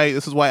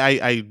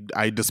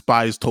I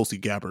despise Tulsi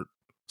Gabbard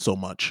so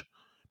much.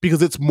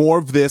 Because it's more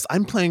of this,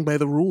 I'm playing by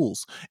the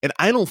rules. And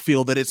I don't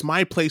feel that it's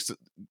my place to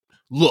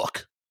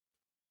look.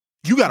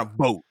 You got to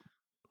vote.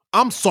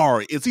 I'm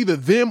sorry. It's either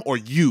them or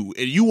you,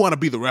 and you want to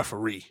be the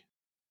referee.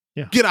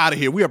 Yeah. Get out of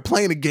here. We are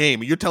playing a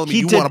game, and you're telling me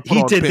you want to put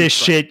on He did this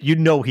shit. You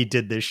know he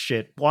did this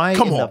shit. Why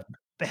the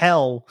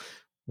hell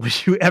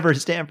would you ever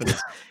stand for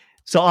this?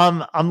 So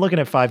I'm looking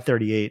at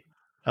 538.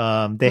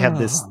 They have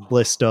this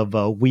list of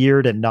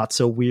weird and not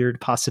so weird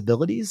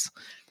possibilities.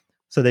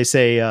 So they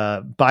say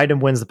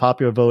Biden wins the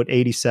popular vote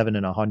 87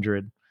 and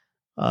 100.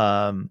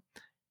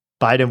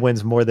 Biden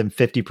wins more than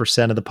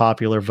 50% of the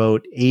popular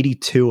vote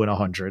 82 and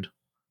 100.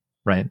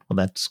 Right. Well,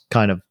 that's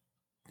kind of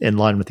in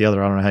line with the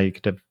other. I don't know how you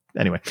could have.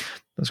 Anyway,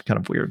 those are kind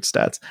of weird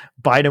stats.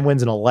 Biden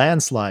wins in a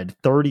landslide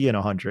 30 and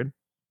 100.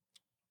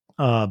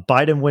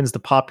 Biden wins the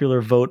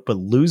popular vote but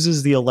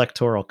loses the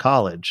electoral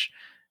college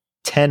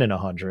 10 and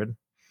 100.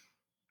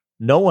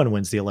 No one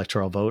wins the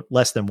electoral vote,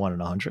 less than 1 in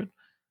 100.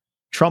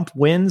 Trump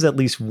wins at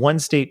least one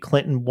state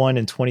Clinton won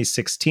in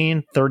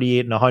 2016, 38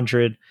 and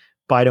 100.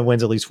 Biden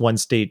wins at least one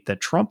state that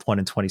Trump won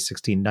in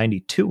 2016,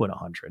 92 and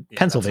 100. Yeah,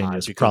 Pennsylvania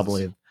is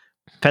probably...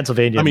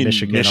 Pennsylvania and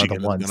Michigan are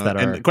the ones that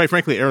are... And quite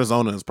frankly,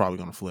 Arizona is probably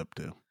going to flip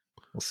too.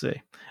 We'll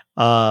see.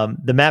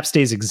 The map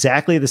stays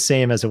exactly the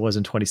same as it was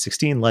in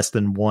 2016, less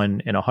than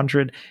 1 in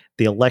 100.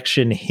 The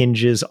election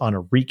hinges on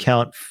a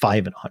recount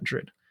 5 in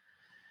 100.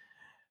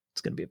 It's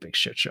going to be a big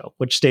shit show.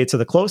 Which states are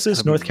the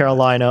closest? North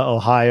Carolina,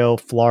 Ohio,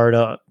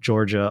 Florida,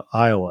 Georgia,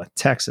 Iowa,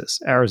 Texas,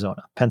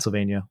 Arizona,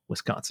 Pennsylvania,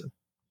 Wisconsin.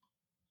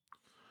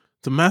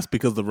 It's a mess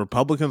because the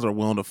Republicans are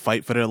willing to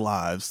fight for their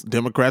lives.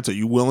 Democrats, are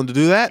you willing to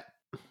do that?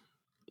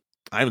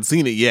 I haven't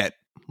seen it yet.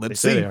 Let's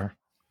see. They are.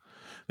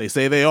 They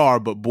say they are,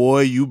 but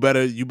boy, you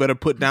better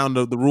put down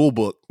the rule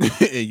book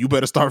and you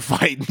better start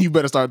fighting. You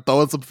better start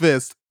throwing some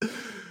fists.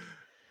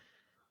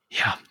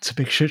 Yeah, it's a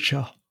big shit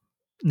show.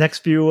 Next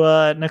few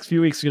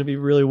weeks are going to be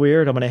really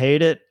weird. I'm going to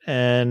hate it,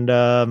 and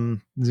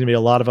there's going to be a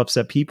lot of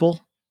upset people.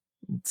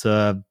 It's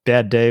a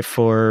bad day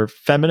for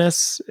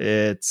feminists.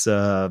 It's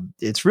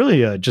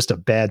really just a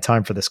bad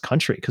time for this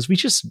country because we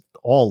just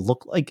all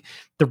look like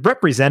the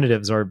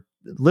representatives are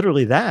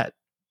literally that.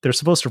 They're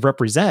supposed to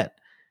represent,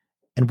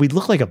 and we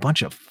look like a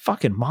bunch of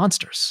fucking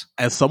monsters.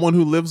 As someone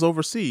who lives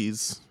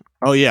overseas,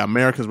 oh yeah,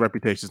 America's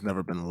reputation has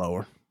never been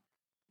lower,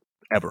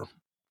 ever.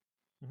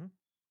 Mm-hmm.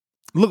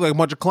 Look like a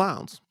bunch of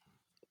clowns.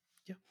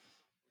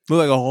 Look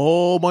like a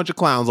whole bunch of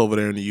clowns over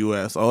there in the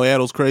U.S. Oh yeah,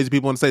 those crazy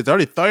people in the States.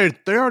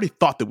 They already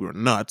thought that we were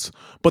nuts,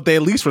 but they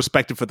at least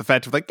respected for the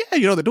fact of like,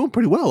 yeah, they're doing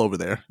pretty well over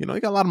there. You know, they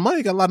got a lot of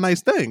money, got a lot of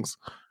nice things.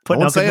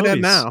 Putting out saying that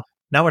now.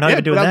 Now we're not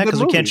even doing that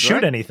because we can't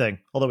shoot anything,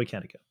 although we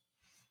can again.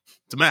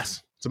 It's a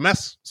mess. It's a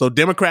mess. So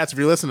Democrats, if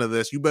you're listening to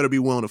this, you better be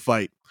willing to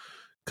fight.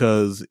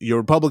 Because your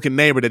Republican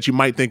neighbor that you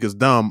might think is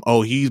dumb,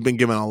 he's been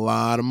giving a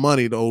lot of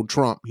money to old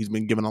Trump. He's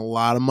been giving a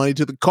lot of money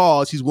to the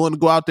cause. He's willing to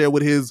go out there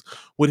with his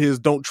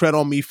 "Don't Tread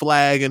on Me"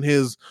 flag and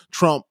his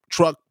Trump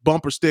truck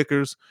bumper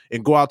stickers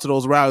and go out to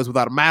those rallies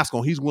without a mask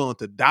on. He's willing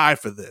to die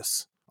for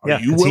this. Are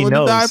you willing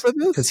to die for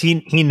this? Because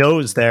he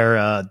knows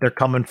they're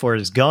coming for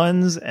his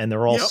guns, and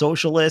they're all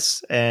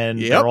socialists, and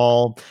they're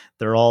all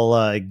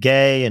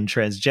gay and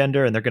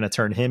transgender, and they're going to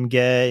turn him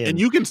gay. And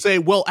you can say,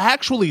 well,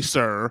 actually,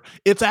 sir,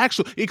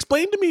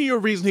 explain to me your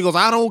reason. He goes,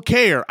 I don't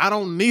care. I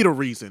don't need a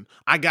reason.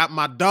 I got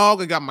my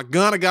dog. I got my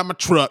gun. I got my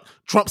truck.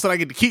 Trump said I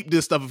get to keep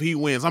this stuff if he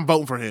wins. I'm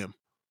voting for him.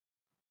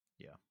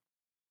 Yeah.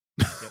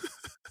 Yep.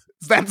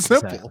 It's that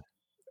simple. Exactly.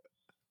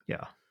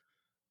 Yeah.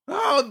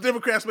 Oh, the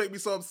Democrats make me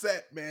so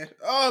upset, man.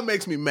 Oh, it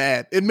makes me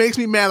mad. It makes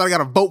me mad that I got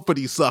to vote for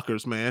these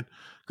suckers, man,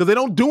 because they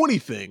don't do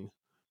anything,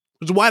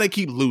 which is why they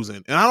keep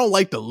losing. And I don't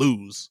like to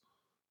lose,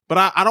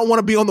 but I don't want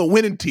to be on the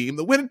winning team.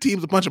 The winning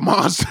team's a bunch of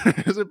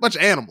monsters, a bunch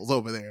of animals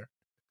over there.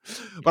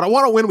 But I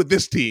want to win with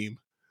this team.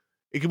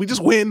 And can we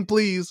just win,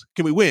 please?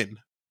 Can we win?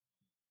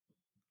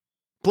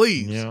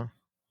 Please.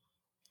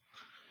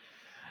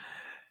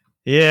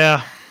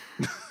 Yeah.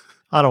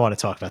 I don't want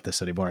to talk about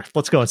this anymore.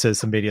 Let's go into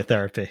some media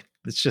therapy.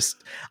 It's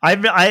just, I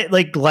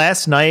like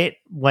last night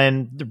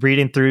when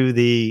reading through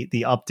the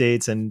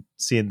updates and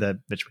seeing the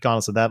Mitch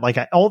McConnell said that, like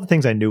all the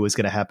things I knew was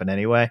going to happen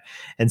anyway,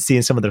 and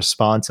seeing some of the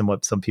response and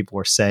what some people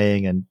were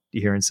saying and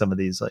hearing some of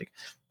these like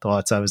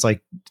thoughts, I was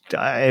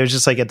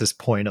just like at this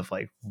point of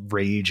like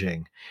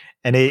raging.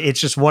 And it's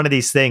just one of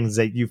these things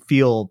that you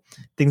feel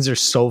things are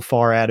so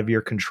far out of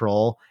your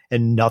control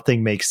and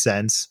nothing makes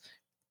sense.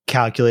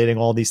 Calculating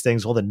all these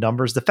things, all the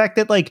numbers, the fact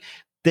that like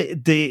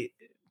the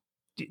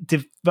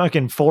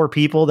fucking 4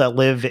 people that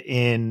live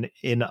in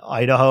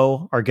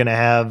Idaho are going to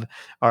have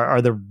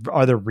are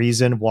the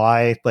reason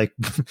why like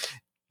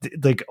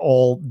like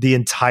all the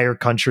entire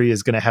country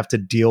is going to have to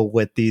deal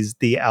with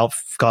the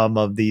outcome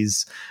of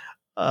these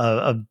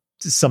of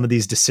some of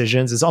these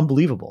decisions is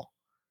unbelievable.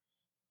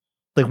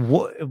 Like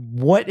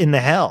what in the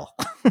hell?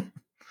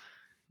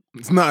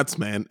 It's nuts,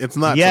 man. It's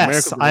nuts.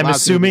 Yes, I'm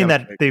assuming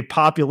that the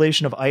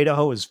population of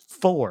Idaho is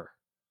 4.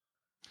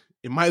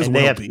 It might as well be.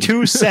 They have be.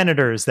 2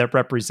 senators that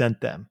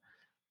represent them.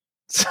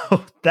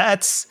 So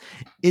it's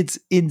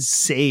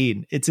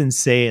insane. It's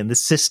insane. The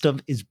system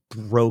is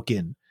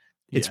broken.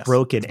 It's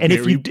broken. And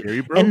very, if you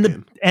very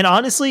broken. And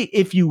honestly,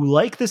 if you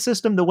like the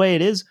system the way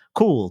it is,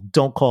 cool.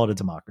 Don't call it a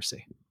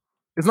democracy.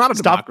 It's not a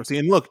democracy.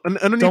 And look,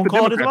 don't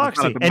call it a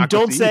democracy. And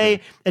don't say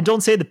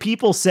the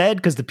people said,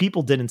 because the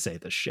people didn't say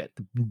this shit.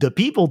 The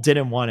people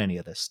didn't want any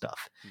of this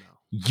stuff. No.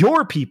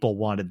 Your people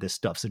wanted this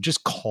stuff. So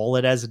just call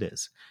it as it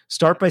is.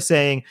 Start by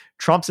saying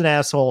Trump's an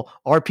asshole.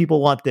 Our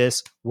people want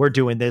this. We're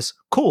doing this.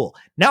 Cool.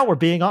 Now we're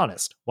being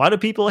honest. Why do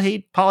people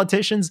hate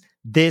politicians?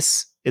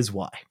 This is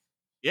why.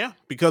 Yeah,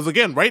 because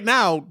again, right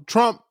now,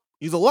 Trump,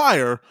 he's a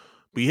liar,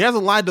 but he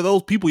hasn't lied to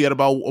those people yet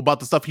about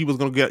the stuff he was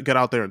going to get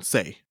out there and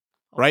say.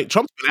 Right?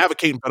 Trump's been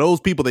advocating for those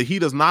people that he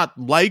does not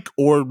like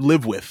or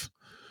live with.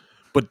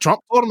 But Trump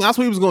told him that's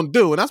what he was going to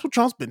do, and that's what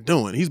Trump's been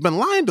doing. He's been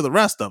lying to the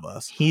rest of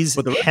us. He's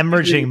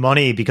hemorrhaging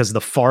money because of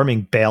the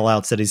farming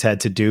bailouts that he's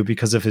had to do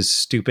because of his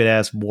stupid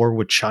ass war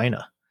with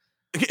China.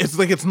 It's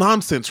like it's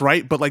nonsense,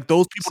 right? But like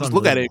those people just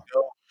look at it and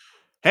go,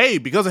 "Hey,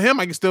 because of him,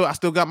 I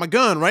still got my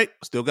gun, right?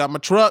 Still got my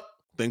truck.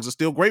 Things are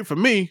still great for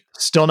me.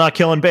 Still not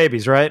killing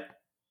babies, right?"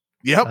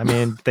 Yep. I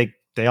mean,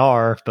 they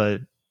are,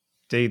 but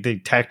they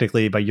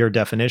technically, by your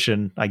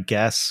definition, I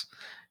guess,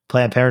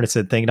 Planned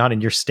Parenthood thing, not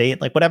in your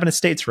state. Like, what happened to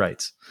states'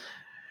 rights?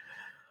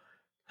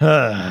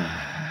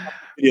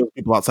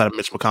 People outside of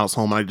Mitch McConnell's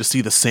home, and I just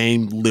see the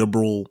same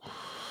liberal,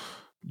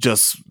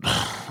 just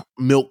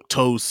milk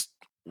toast,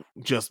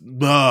 just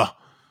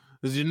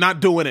you're not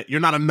doing it. You're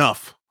not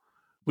enough.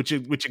 With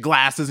your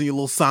glasses and your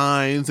little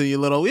signs and your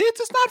little, it's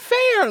just not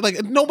fair.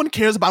 Like, no one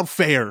cares about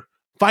fair.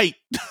 Fight.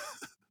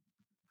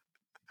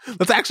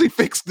 Let's actually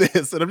fix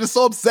this. And I'm just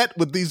so upset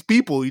with these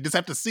people. You just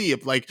have to see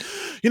it. Like,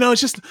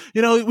 it's just,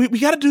 we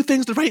got to do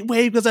things the right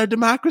way because our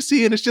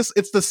democracy. And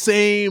it's the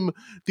same,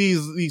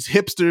 these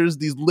hipsters,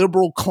 these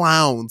liberal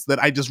clowns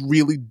that I just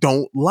really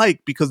don't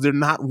like because they're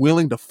not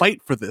willing to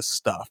fight for this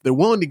stuff. They're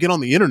willing to get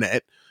on the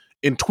internet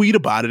and tweet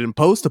about it and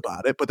post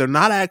about it, but they're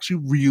not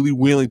actually really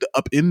willing to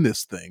up in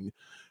this thing.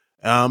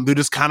 They're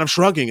just kind of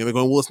shrugging and they're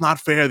going, well, it's not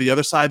fair. The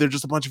other side, they're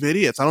just a bunch of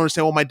idiots. I don't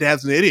understand why my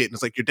dad's an idiot. And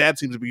it's like, your dad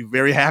seems to be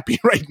very happy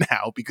right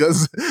now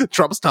because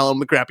Trump's telling him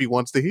the crap he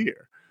wants to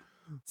hear.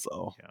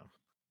 So, yeah.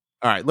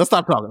 All right, let's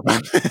stop talking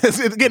about this.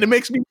 Again, it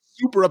makes me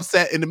super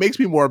upset, and it makes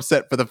me more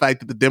upset for the fact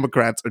that the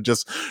Democrats they're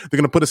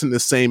going to put us in the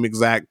same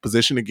exact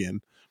position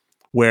again,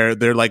 where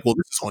they're like, well,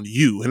 this is on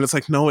you. And it's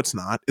like, no, it's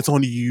not. It's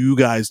on you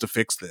guys to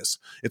fix this.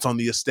 It's on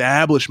the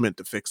establishment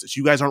to fix this.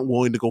 You guys aren't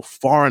willing to go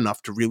far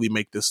enough to really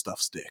make this stuff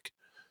stick.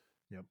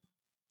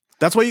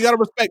 That's why you got to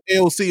respect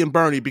AOC and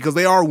Bernie because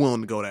they are willing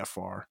to go that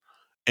far.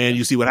 And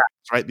you see what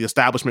happens, right? The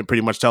establishment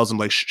pretty much tells them,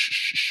 like,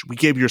 shh, we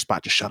gave you your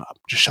spot. Just shut up.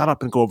 Just shut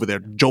up and go over there.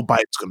 Joe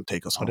Biden's going to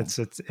take us home. But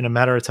it's in a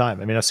matter of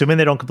time. I mean, assuming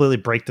they don't completely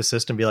break the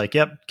system, be like,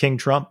 yep, King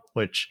Trump,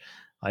 which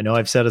I know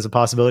I've said as a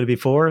possibility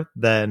before,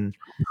 then...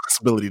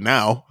 Possibility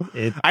now.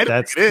 I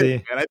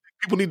think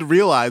people need to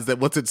realize that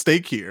what's at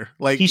stake here.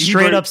 Like he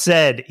straight up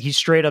said,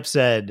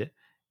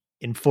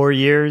 in 4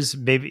 years,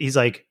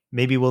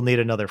 maybe we'll need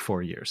another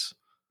 4 years.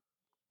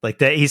 Like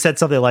that, he said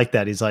something like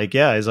that. He's like,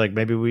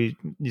 maybe we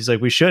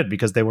should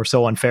because they were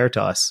so unfair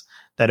to us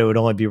that it would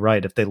only be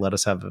right if they let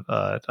us have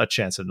a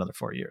chance at another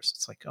 4 years.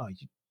 It's like, oh,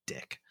 you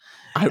dick.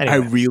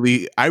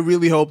 Anyway. I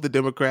really hope the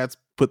Democrats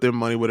put their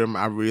money with him.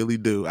 I really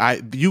do.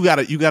 You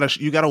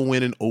gotta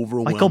win an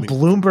overwhelming. Michael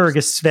Bloomberg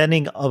is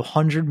spending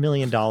 $100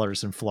 million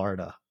in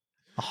Florida.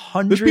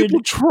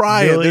 People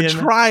try it. They're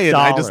trying.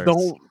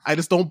 I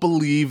just don't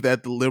believe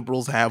that the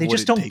liberals have. They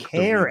just don't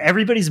care.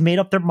 Everybody's made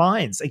up their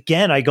minds.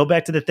 Again, I go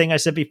back to the thing I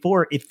said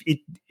before. If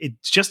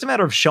it's just a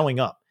matter of showing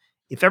up.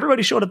 If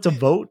everybody showed up to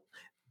vote,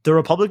 the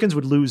Republicans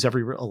would lose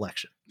every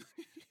election.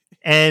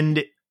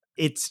 And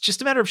it's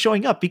just a matter of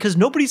showing up because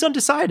nobody's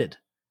undecided.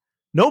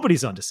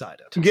 Nobody's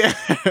undecided. Yeah.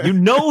 You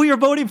know who you're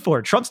voting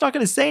for. Trump's not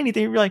going to say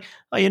anything. You're like,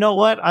 oh, you know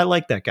what? I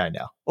like that guy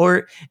now.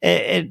 Or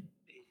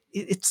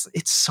it's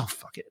so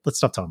fucking. Let's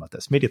stop talking about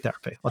this. Media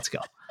therapy. Let's go.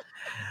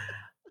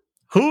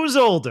 Who's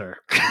older?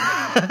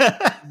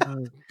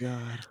 Oh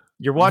God.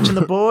 You're watching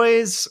The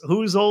Boys.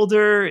 Who's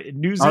older?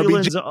 New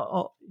Zealand's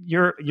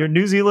your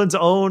New Zealand's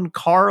own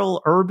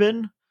Carl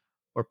Urban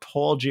or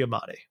Paul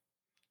Giamatti?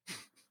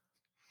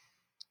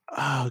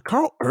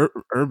 Carl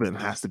Urban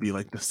has to be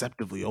like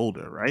deceptively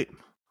older, right?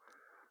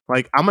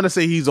 Like I'm gonna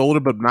say he's older,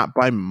 but not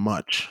by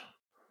much.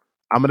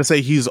 I'm gonna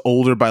say he's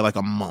older by like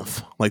a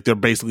month. Like they're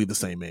basically the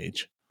same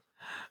age.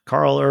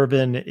 Carl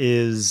Urban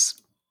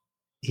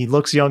he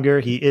looks younger.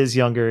 He is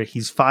younger.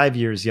 He's 5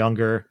 years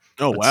younger.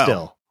 Oh,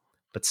 wow.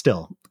 But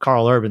still,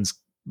 Carl Urban's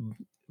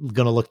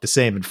going to look the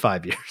same in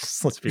 5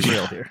 years. Let's be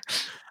real here.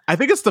 I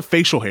think it's the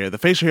facial hair. The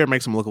facial hair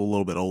makes him look a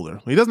little bit older.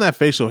 When he doesn't have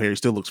facial hair, he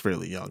still looks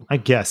fairly young. I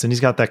guess. And he's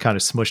got that kind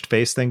of smushed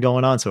face thing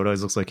going on. So it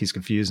always looks like he's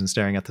confused and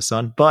staring at the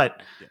sun.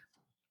 But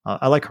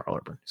I like Carl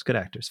Urban. He's a good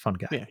actor. He's a fun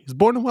guy. Yeah. He's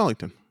born in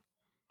Wellington.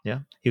 Yeah.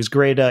 He was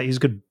great. He's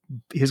good.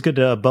 He's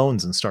good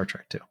Bones in Star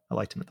Trek too. I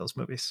liked him in those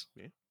movies.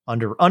 Yeah.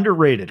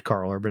 Underrated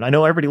Carl Urban. I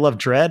know everybody loved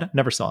Dredd.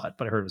 Never saw it,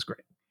 but I heard it was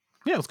great.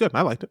 Yeah, it was good.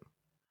 I liked it.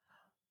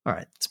 All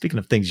right. Speaking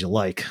of things you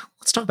like,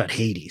 let's talk about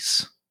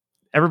Hades.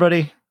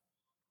 Everybody,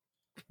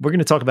 we're going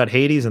to talk about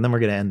Hades and then we're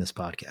going to end this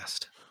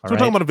podcast. So we're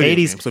talking about a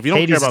video game. So if you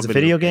don't care about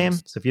video game,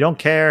 so if you don't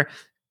care,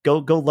 go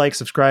like,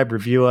 subscribe,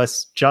 review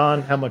us.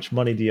 John, how much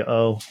money do you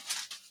owe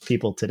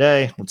people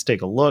today? Let's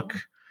take a look.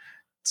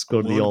 Let's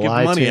go to the old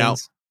iTunes. Money out,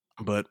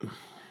 but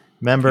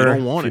remember,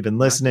 if you've been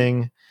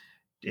listening,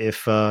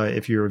 if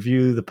you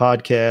review the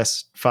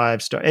podcast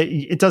 5 stars,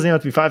 it doesn't even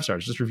have to be 5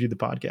 stars. Just review the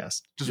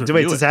podcast. Does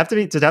it have to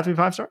be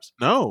 5 stars?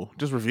 No,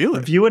 just review it.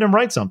 Review it and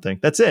write something.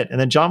 That's it. And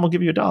then John will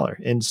give you $1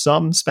 in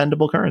some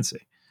spendable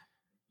currency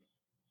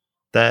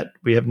that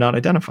we have not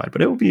identified,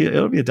 but it'll be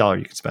 $1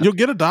 you can spend. You'll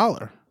get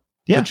 $1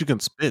 that you can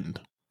spend.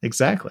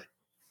 Exactly.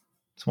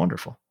 It's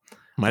wonderful.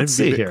 Let's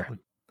see here.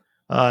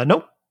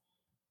 Nope.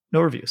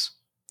 No reviews.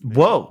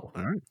 Whoa.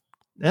 All right.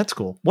 That's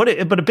cool. But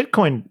a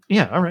Bitcoin.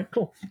 Yeah. All right.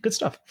 Cool. Good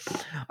stuff.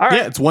 All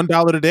right. Yeah. It's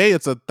 $1 today.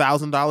 It's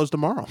 $1,000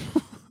 tomorrow.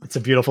 It's a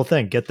beautiful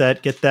thing. Get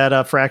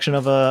that fraction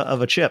of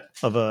a chip,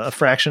 of a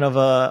fraction of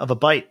a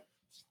byte,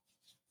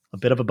 a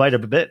bit of a byte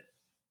of a bit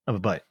of a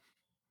byte.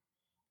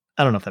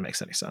 I don't know if that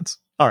makes any sense.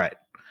 All right.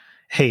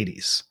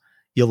 Hades.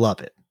 You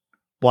love it.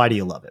 Why do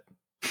you love it?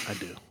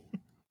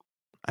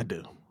 I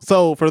do.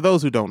 So for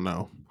those who don't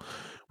know,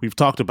 we've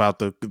talked about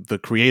the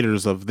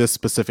creators of this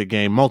specific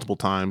game multiple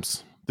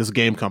times. This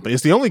game company.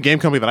 It's the only game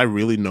company that I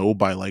really know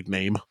by like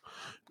name.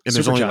 And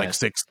there's only like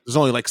 6. There's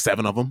only like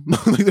 7 of them.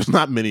 Like, there's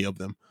not many of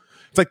them.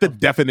 It's like the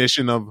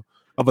definition of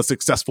a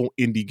successful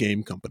indie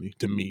game company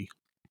to me.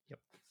 Yep.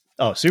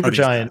 Oh,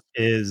 Supergiant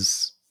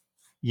is,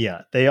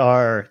 they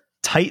are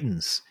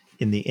titans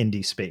in the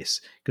indie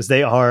space because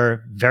they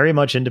are very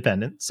much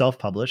independent,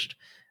 self-published,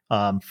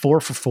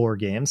 4-for-4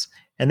 games,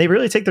 and they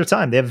really take their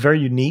time. They have a very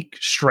unique,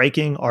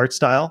 striking art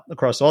style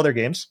across all their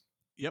games.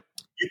 Yep.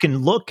 You can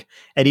look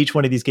at each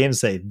one of these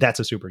games and say,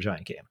 that's a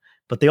Supergiant game,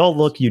 but they all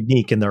look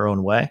unique in their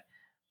own way.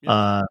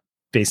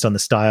 Based on the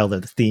style or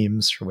the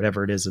themes or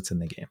whatever it is that's in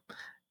the game.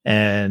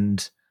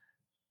 And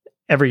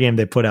every game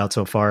they put out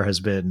so far has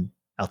been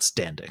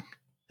outstanding.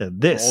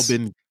 This all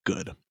been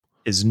good.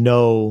 Is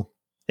no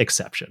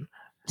exception.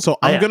 So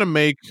I'm gonna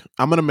make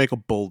a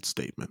bold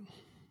statement.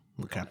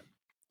 Okay.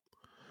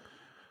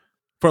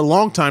 For a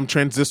long time,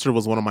 Transistor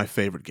was one of my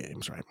favorite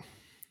games, right?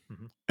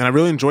 Mm-hmm. And I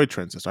really enjoyed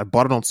Transistor. I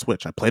bought it on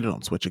Switch. I played it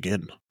on Switch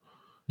again.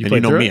 You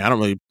know me, I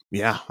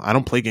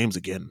don't play games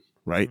again.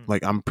 Right?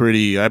 Like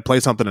I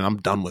play something and I'm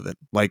done with it.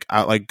 Like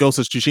Ghost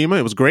of Tsushima,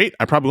 it was great.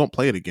 I probably won't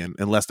play it again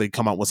unless they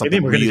come out with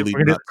something really nuts.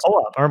 We're gonna do the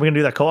co-op. Aren't we gonna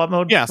do that co-op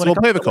mode? Yeah, so we'll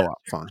play the co-op.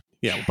 Fine.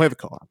 Yeah, we'll play the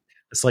co-op.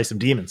 Let's slay some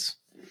demons.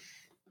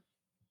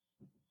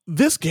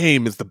 This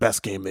game is the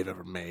best game they've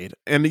ever made.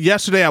 And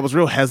yesterday I was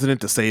real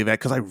hesitant to say that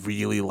because I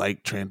really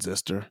like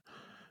Transistor.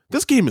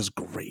 This game is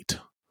great.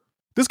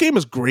 This game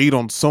is great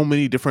on so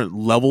many different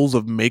levels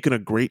of making a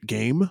great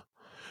game.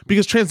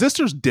 Because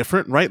Transistor is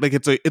different, right? Like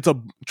it's a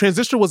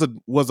Transistor was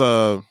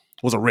a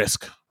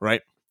risk,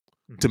 right?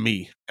 To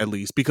me, at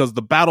least, because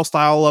the battle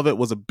style of it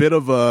was a bit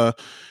of like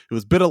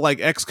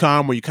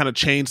XCOM where you kind of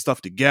chain stuff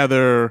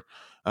together.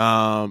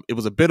 It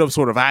was a bit of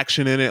sort of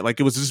action in it. Like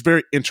it was just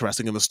very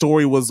interesting, and the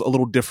story was a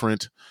little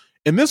different.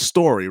 In this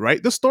story,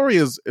 right? This story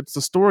it's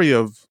the story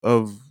of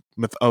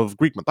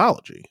Greek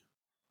mythology.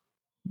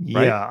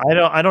 Yeah, right?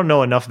 I don't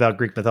know enough about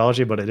Greek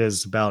mythology, but it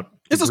is about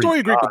it's a story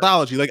of Greek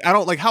mythology. Like I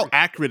don't like how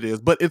accurate it is,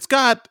 but it's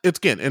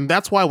again, and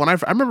that's why when I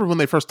remember when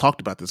they first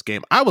talked about this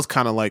game, I was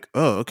kind of like,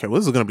 oh, okay, well,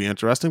 this is going to be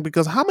interesting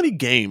because how many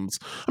games?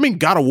 I mean,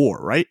 God of War,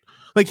 right?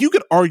 Like you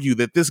could argue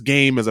that this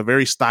game is a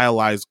very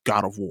stylized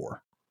God of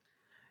War.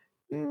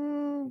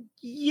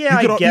 Yeah,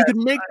 you could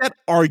make that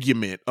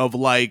argument of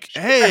like,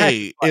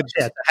 hey, it's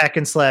the hack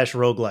and slash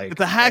roguelike.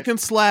 It's a hack and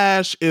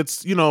slash.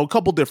 It's, a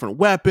couple different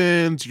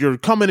weapons. You're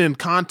coming in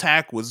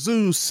contact with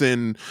Zeus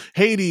and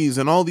Hades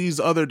and all these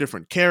other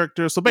different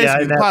characters. So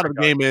basically, the plot of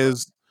the game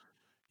is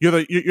you're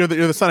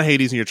the son of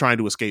Hades and you're trying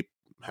to escape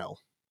hell.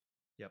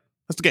 Yep,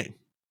 that's the game.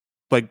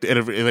 Like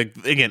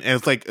again, and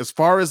it's like as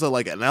far as an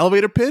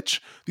elevator pitch,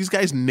 these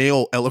guys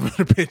nail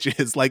elevator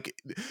pitches. Like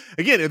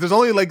again, there's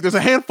a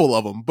handful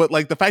of them, but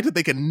like the fact that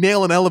they can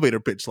nail an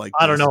elevator pitch, like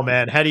I don't know,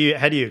 man. How do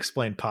you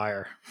explain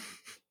Pyre?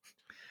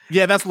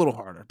 Yeah, that's a little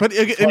harder, but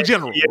in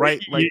general,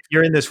 right? Like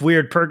you're in this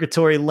weird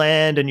purgatory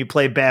land, and you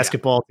play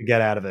basketball to get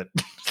out of it.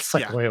 It's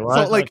like, wait,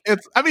 what? So like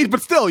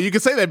but still, you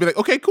could say that, and be like,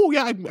 okay, cool,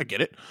 yeah, I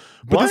get it.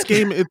 But this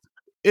game,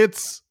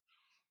 it's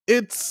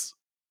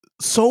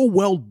so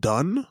well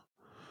done.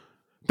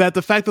 That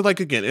the fact that, like,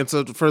 again,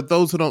 for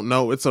those who don't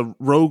know, it's a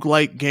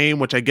roguelike game,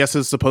 which I guess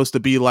is supposed to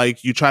be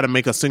like you try to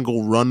make a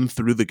single run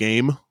through the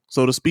game,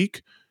 so to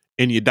speak,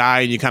 and you die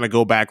and you kind of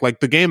go back.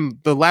 Like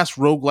the last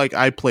roguelike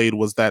I played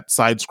was that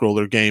side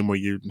scroller game where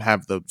you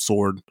have the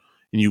sword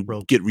and you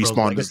get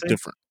respawned as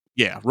different.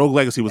 Yeah, Rogue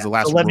Legacy was the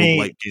last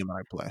roguelike game that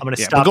I played. I'm going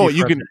to stop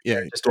you can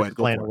just go ahead,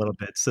 explain a little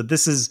bit. So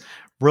this is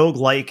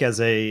roguelike as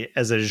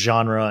a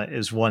genre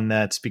is one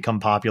that's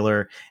become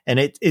popular, and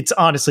it's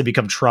honestly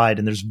become tried,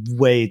 and there's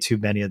way too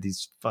many of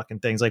these fucking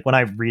things. Like when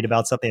I read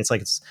about something, it's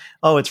like it's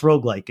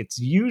roguelike. It's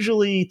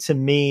usually to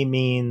me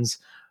means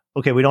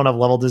okay, we don't have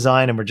level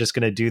design and we're just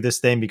going to do this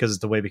thing because it's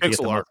the way we can get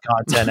the most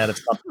content out of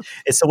something.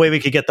 It's the way we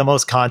could get the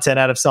most content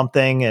out of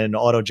something and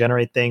auto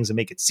generate things and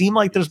make it seem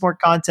like there's more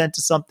content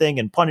to something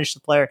and punish the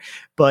player,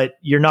 but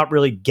you're not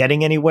really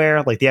getting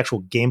anywhere. Like the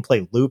actual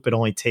gameplay loop, it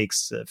only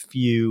takes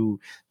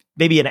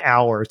maybe an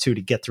hour or two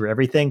to get through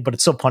everything, but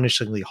it's so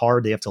punishingly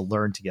hard. They have to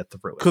learn to get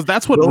through it. Because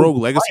that's what Rogue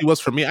Legacy was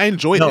for me. I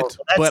enjoyed it,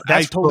 but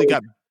I totally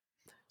got.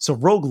 So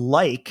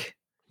roguelike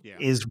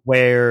is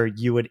where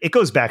it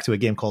goes back to a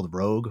game called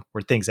Rogue,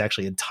 where things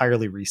actually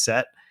entirely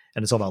reset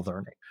and it's all about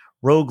learning.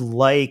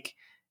 Roguelike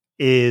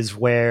is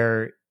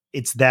where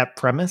it's that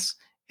premise,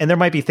 and there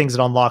might be things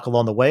that unlock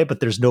along the way, but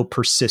there's no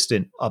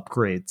persistent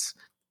upgrades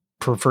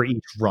for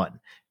each run.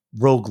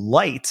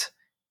 Roguelite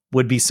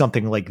would be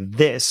something like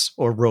this,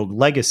 or Rogue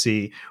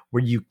Legacy,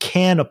 where you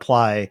can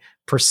apply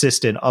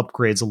persistent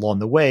upgrades along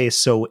the way.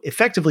 So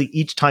effectively,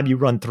 each time you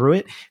run through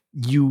it,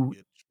 you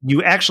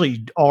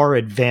actually are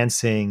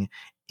advancing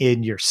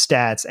in your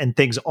stats, and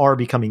things are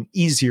becoming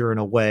easier in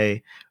a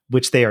way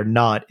which they are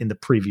not in the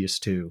previous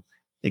two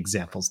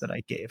examples that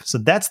I gave. So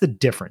that's the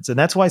difference. And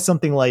that's why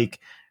something like,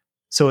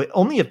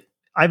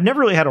 I've never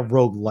really had a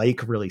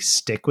roguelike really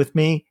stick with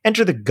me.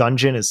 Enter the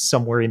Gungeon is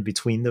somewhere in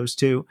between those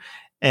two.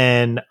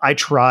 And I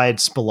tried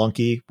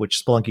Spelunky,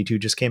 which Spelunky 2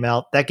 just came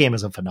out. That game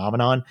is a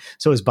phenomenon.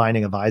 So is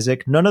Binding of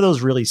Isaac. None of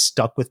those really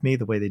stuck with me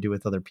the way they do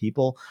with other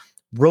people.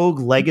 Rogue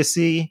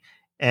Legacy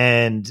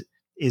and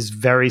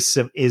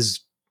is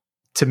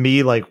to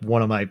me like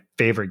one of my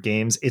favorite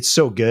games. It's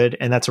so good,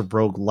 and that's a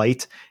rogue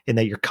light in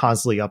that you're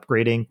constantly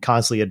upgrading,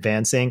 constantly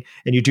advancing,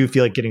 and you do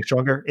feel like getting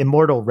stronger.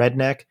 Immortal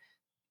Redneck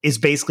is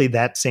basically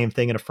that same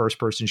thing in a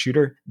first-person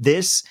shooter.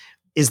 This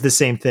is the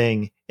same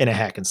thing in a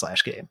hack and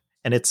slash game,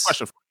 and it's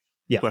question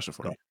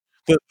for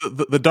you.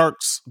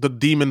 The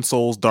Demon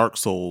Souls, Dark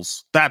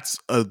Souls. That's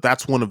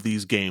one of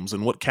these games,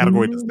 and what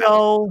category does that?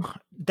 No,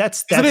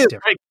 that's different.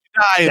 Right?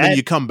 And then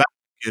you come back.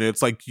 And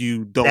it's like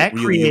you don't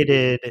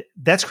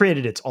that's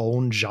created its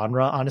own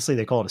genre. Honestly,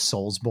 they call it a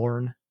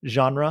Soulsborne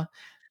genre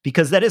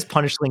because that is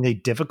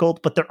punishingly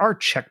difficult, but there are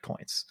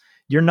checkpoints.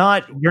 You're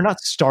not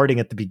starting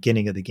at the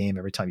beginning of the game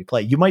every time you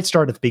play. You might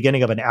start at the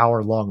beginning of an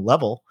hour-long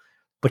level,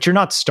 but you're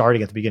not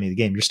starting at the beginning of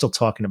the game. You're still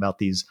talking about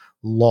these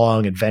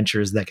long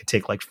adventures that could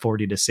take like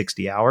 40 to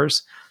 60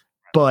 hours,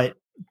 but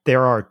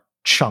there are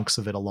chunks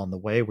of it along the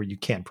way where you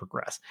can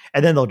progress.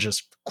 And then they'll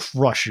just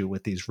crush you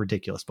with these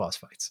ridiculous boss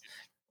fights.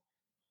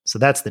 So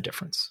that's the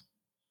difference.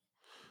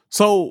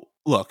 So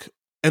look,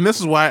 and this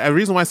is why a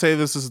reason why I say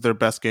this is their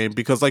best game,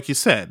 because like you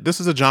said,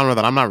 this is a genre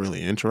that I'm not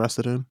really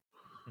interested in,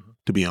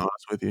 to be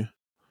honest with you.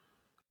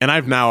 And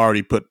I've now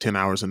already put 10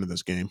 hours into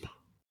this game.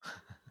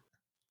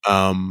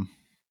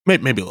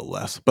 Maybe a little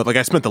less, but like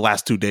I spent the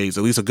last 2 days,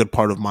 at least a good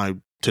part of my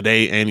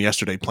today and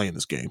yesterday playing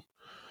this game.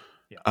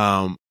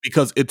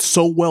 Because it's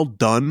so well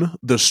done.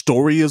 The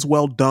story is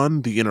well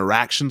done. The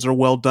interactions are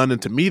well done. And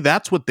to me,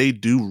 that's what they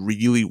do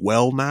really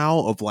well now,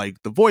 of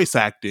like the voice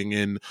acting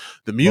and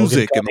the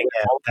music.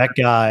 That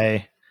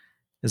guy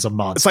is a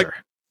monster. It's like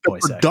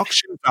the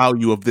production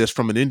value of this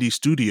from an indie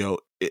studio.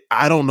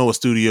 I don't know a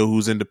studio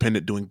who's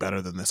independent doing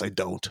better than this. I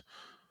don't.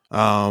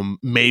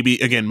 Maybe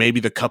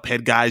the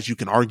Cuphead guys, you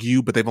can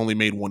argue, but they've only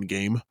made one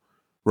game,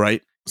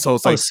 right? So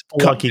it's like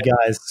Spelunky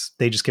guys,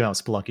 they just came out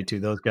with Spelunky 2.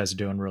 Those guys are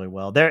doing really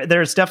well.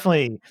 There's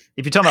definitely,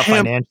 if you're talking about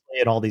financially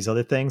and all these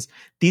other things,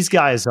 these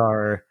guys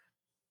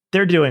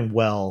they're doing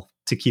well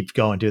to keep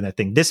going doing that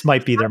thing. This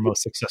might be their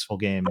most successful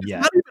game yet.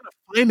 It's not even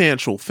a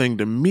financial thing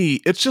to me.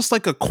 It's just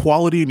like a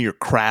quality in your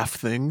craft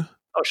thing.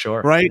 Oh,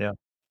 sure. Right? Yeah.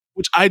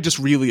 Which I just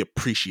really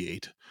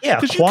appreciate. Yeah,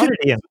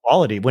 quantity and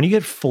quality. When you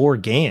get 4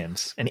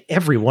 games and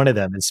every one of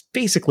them is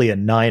basically a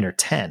 9 or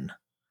 10.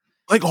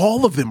 Like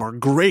all of them are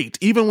great.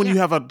 Even when you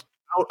have a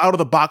out of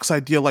the box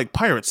idea like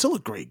Pyre, it's still a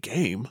great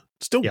game.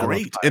 Still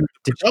great. And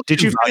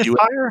did you finish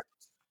Pyre?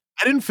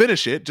 I didn't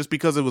finish it just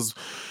because it was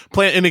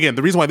playing. And again,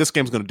 the reason why this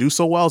game's going to do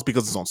so well is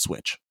because it's on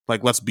Switch.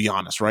 Like, let's be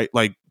honest, right?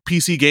 Like,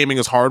 PC gaming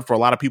is hard for a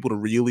lot of people to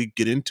really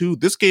get into.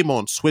 This game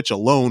on Switch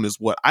alone is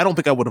what I don't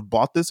think I would have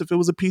bought this if it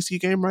was a PC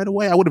game right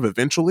away. I would have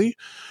eventually,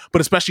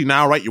 but especially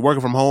now, right? You're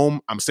working from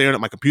home. I'm staring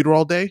at my computer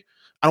all day.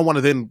 I don't want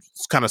to then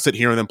kind of sit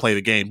here and then play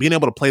the game. Being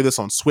able to play this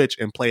on Switch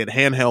and play it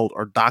handheld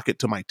or dock it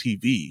to my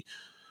TV.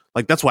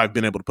 Like, that's why I've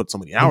been able to put so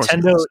many hours.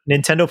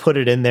 Nintendo put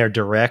it in their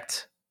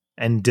direct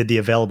and did the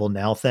available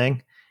now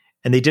thing.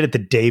 And they did it the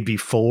day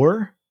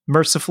before,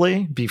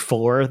 mercifully,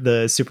 before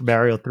the Super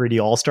Mario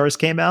 3D All-Stars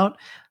came out.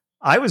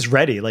 I was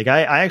ready. Like,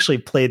 I actually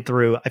played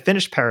through, I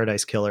finished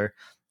Paradise Killer.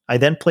 I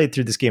then played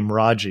through this game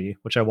Raji,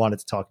 which I wanted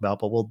to talk about,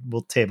 but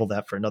we'll table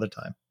that for another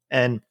time.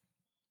 And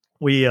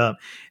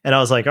and I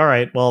was like, all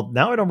right, well,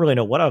 now I don't really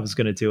know what I was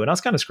going to do. And I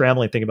was kind of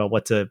scrambling, thinking about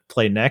what to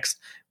play next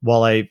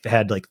while I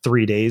had like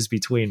 3 days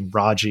between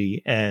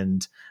Raji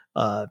and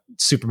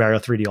Super Mario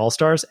 3D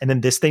All-Stars. And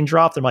then this thing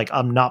dropped. I'm like,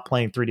 I'm not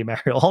playing 3D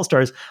Mario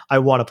All-Stars. I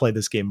want to play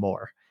this game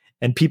more.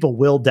 And people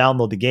will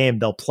download the game.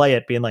 They'll play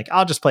it being like,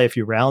 I'll just play a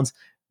few rounds.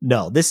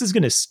 No, this is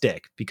going to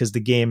stick because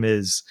the game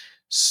is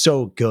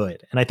so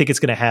good. And I think it's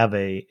going to have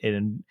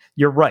and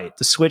you're right.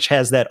 The Switch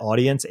has that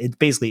audience. It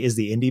basically is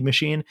the indie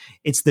machine.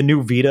 It's the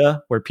new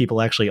Vita where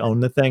people actually own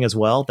the thing as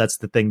well. That's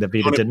the thing that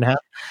Vita didn't have.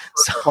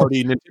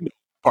 Party Nintendo,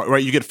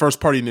 right? You get first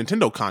party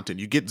Nintendo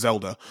content. You get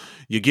Zelda,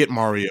 you get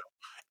Mario,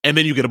 and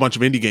then you get a bunch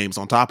of indie games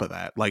on top of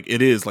that. Like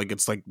it's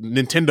like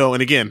Nintendo.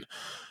 And again,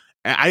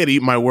 I had to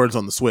eat my words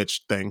on the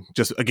Switch thing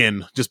just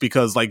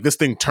because like this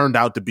thing turned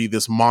out to be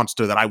this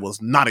monster that I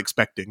was not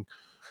expecting.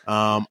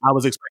 I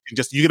was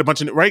expecting you get a bunch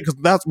of, right?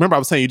 Because remember I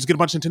was saying you just get a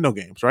bunch of Nintendo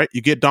games, right?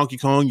 You get Donkey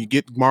Kong, you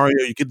get Mario,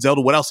 you get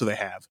Zelda. What else do they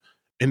have?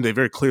 And they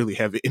very clearly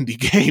have indie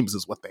games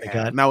is what they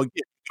have. Now, again,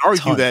 you can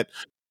argue that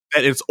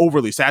it's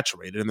overly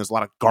saturated and there's a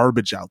lot of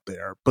garbage out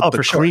there. But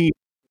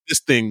this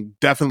thing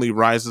definitely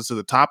rises to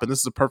the top. And this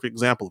is a perfect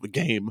example of a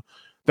game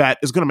that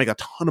is going to make a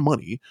ton of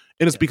money.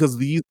 And it's because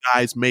these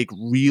guys make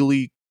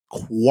really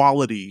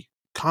quality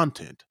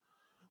content.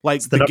 Like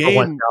it's the number game,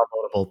 one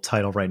downloadable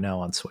title right now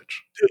on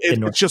Switch.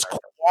 It's just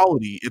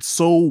quality. It's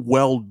so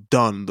well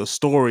done. The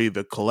story,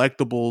 the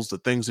collectibles, the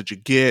things that you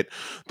get,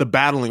 the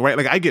battling, right?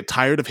 Like I get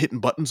tired of hitting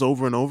buttons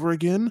over and over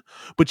again,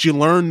 but you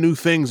learn new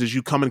things as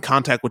you come in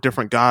contact with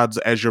different gods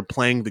as you're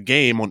playing the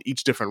game on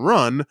each different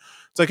run.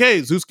 It's like,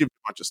 hey, Zeus gives you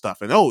a bunch of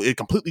stuff. And it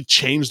completely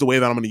changed the way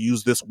that I'm going to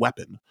use this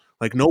weapon.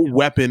 Like no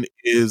weapon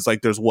is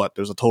like, there's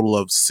a total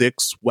of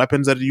 6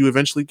 weapons that you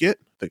eventually get.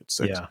 I think it's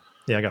 6. Yeah.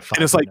 Yeah, I got 5.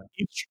 And it's like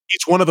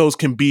each one of those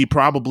can be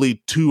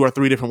probably 2 or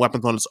 3 different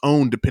weapons on its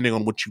own, depending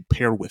on what you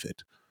pair with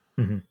it.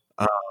 Mm-hmm.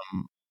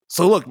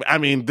 So look, I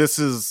mean, this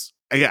is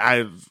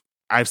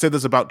I've said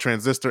this about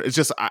Transistor. It's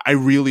just I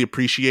really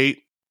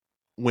appreciate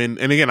when,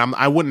 and again,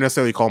 I wouldn't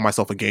necessarily call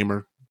myself a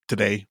gamer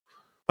today.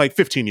 Like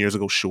 15 years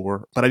ago,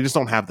 sure, but I just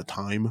don't have the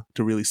time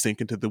to really sink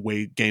into the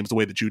way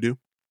that you do.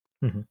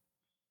 Mm-hmm.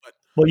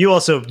 Well, you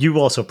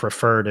also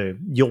prefer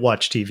you'll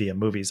watch TV and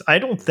movies. I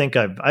don't think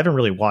I haven't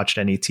really watched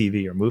any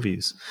TV or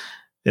movies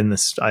in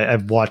this.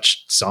 I've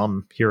watched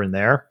some here and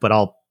there, but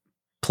I'll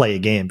play a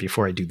game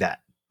before I do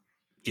that.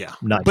 Yeah.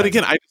 But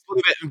again, I just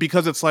look at it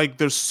because it's like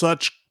there's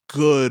a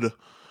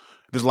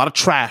lot of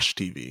trash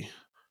TV,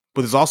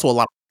 but there's also a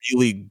lot of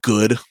really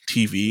good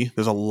TV.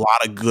 There's a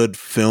lot of good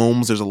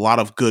films. There's a lot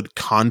of good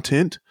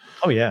content.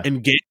 Oh yeah.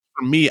 And game,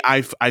 for me,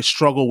 I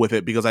struggle with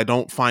it because I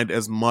don't find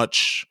as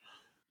much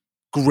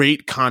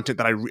great content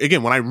that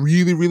when I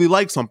really, really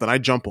like something, I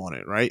jump on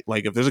it, right?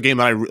 Like if there's a game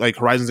that I like,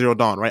 Horizon Zero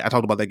Dawn, right? I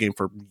talked about that game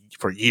for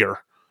a year.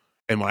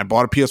 And when I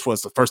bought a PS4,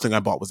 it's the first thing I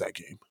bought was that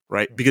game,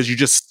 right? Because you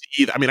just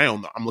see, I mean,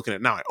 I'm looking at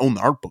it now. I own the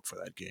art book for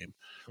that game.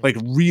 Like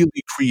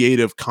really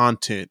creative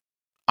content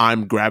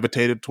I'm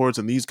gravitated towards,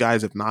 and these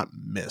guys have not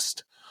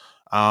missed.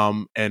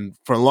 And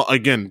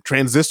again,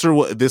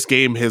 Transistor, this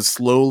game has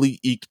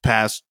slowly eked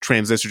past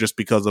Transistor just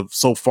because of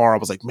so far. I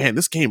was like, man,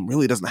 this game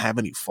really doesn't have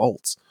any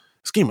faults.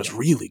 This game is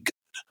really good.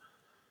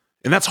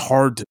 And that's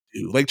hard to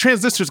do. Like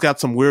Transistor's got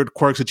some weird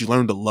quirks that you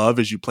learn to love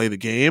as you play the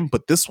game,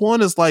 but this one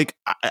is like,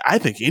 I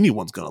think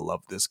anyone's going to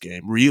love this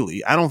game.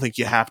 Really. I don't think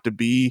you don't have to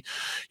be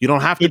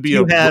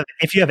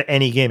if you have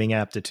any gaming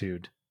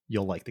aptitude,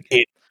 you'll like the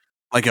game.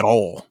 Like at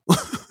all.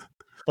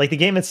 Like the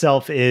game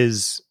itself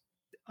is,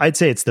 I'd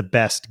say it's the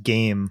best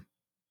game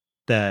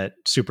that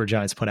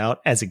Supergiant's put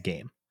out as a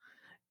game.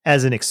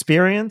 As an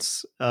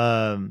experience,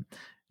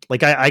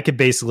 like I could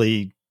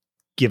basically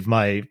give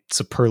my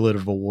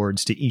superlative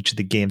awards to each of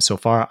the games so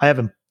far. I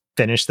haven't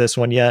finished this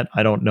one yet.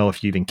 I don't know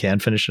if you even can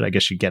finish it. I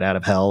guess you get out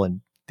of hell and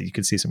you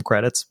can see some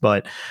credits.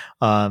 But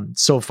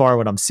so far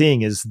what I'm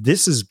seeing is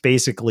this is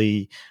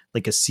basically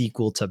like a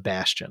sequel to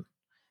Bastion.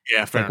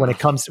 Yeah, fair like when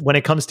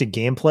it comes to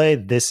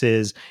gameplay, this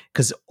is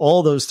because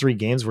all those 3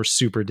 games were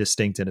super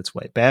distinct in its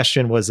way.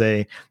 Bastion was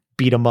a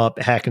beat 'em up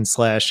hack and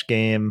slash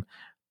game.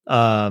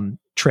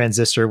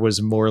 Transistor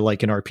was more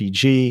like an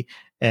RPG,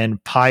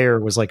 and Pyre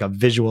was like a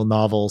visual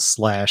novel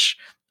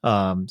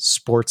 /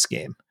 sports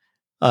game.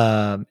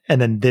 And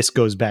then this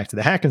goes back to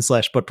the hack and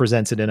slash, but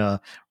presents it in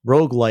a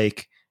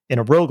roguelite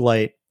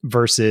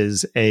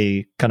versus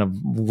a kind of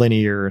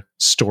linear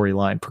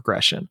storyline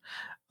progression.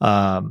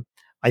 I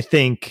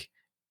think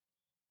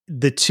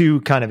the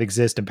two kind of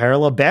exist in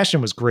parallel.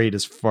 Bastion was great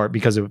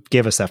because it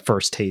gave us that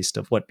first taste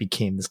of what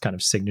became this kind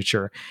of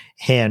signature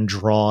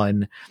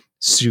hand-drawn,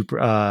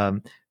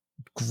 super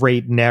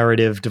great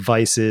narrative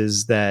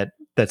devices that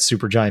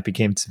Supergiant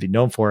became to be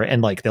known for,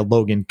 and like the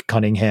Logan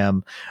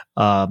Cunningham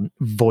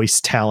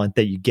voice talent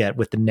that you get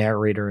with the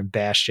narrator in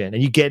Bastion,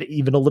 and you get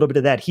even a little bit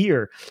of that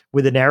here,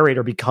 where the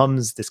narrator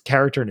becomes this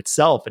character in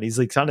itself, and he's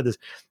like kind of this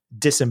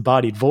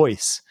disembodied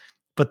voice.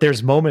 But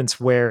there's moments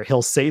where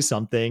he'll say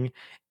something,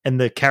 and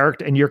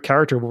your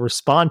character will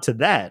respond to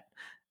that.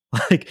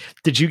 Like,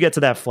 did you get to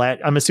that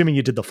I'm assuming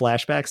you did the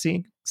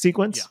flashback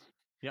sequence. Yeah.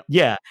 Yep.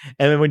 Yeah.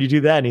 And then when you do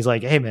that and he's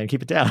like, hey man,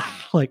 keep it down.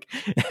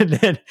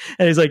 and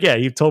he's like, yeah,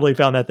 he totally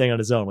found that thing on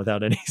his own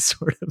without any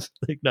sort of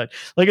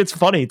like it's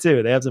funny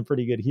too. They have some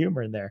pretty good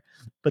humor in there,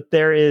 but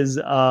there is,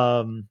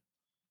 but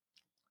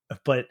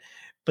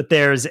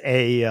there's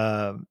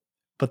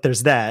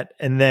that.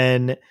 And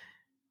then,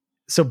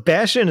 so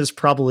Bastion is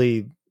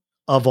probably,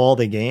 of all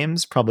the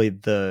games,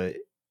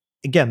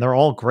 again, they're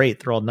all great.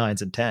 They're all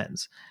 9s and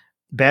 10s.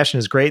 Bastion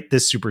is great.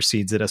 This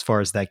supersedes it as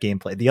far as that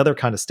gameplay. The other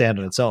kind of stand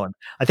on its own.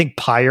 I think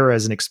Pyre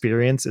as an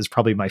experience is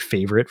probably my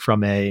favorite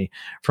from a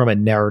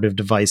narrative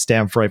device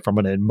standpoint, from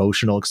an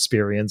emotional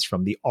experience,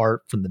 from the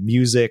art, from the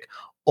music.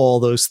 All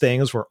those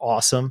things were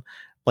awesome.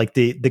 Like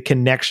the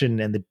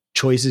connection and the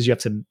choices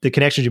the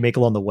connections you make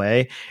along the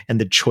way, and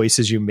the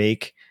choices you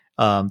make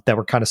that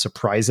were kind of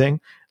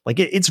surprising. Like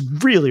it's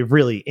really,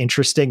 really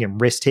interesting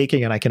and risk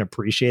taking, and I can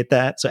appreciate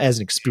that. So as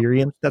an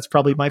experience, that's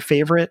probably my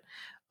favorite.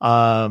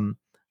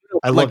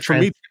 I love for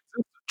me,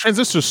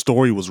 Transistor's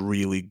story was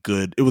really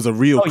good. It was a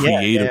real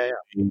creative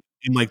game.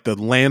 And like the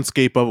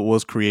landscape of it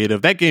was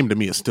creative. That game to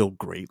me is still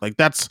great. Like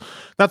that's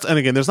and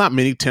again, there's not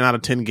many 10 out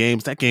of 10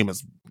 games. That game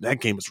is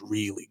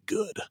really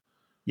good.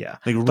 Yeah.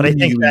 Like but really I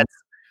think that's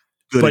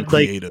good and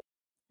creative.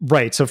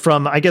 Right. So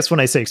I guess when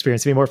I say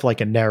experience, I mean more for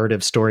like a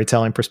narrative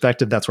storytelling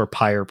perspective, that's where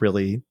Pyre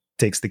really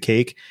takes the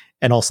cake.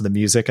 And also the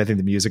music. I think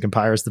the music in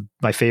Pyre is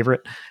my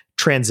favorite.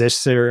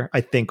 Transistor,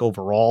 I think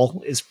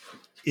overall is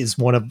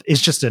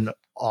just an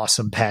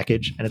awesome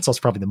package, and it's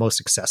also probably the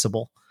most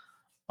accessible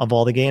of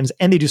all the games.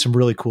 And they do some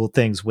really cool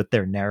things with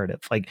their narrative,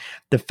 like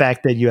the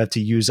fact that you have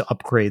to use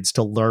upgrades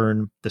to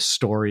learn the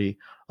story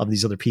of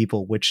these other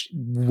people, which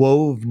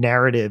wove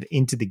narrative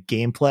into the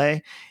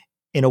gameplay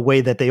in a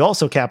way that they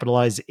also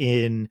capitalize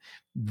in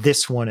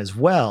this one as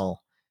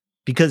well.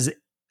 Because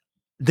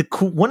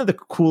one of the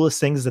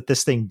coolest things that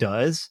this thing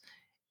does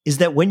is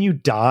that when you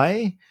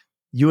die,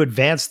 you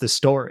advance the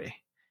story.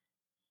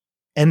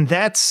 And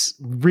that's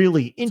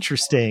really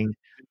interesting.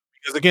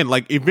 Because again,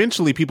 like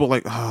eventually people are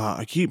like,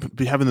 I keep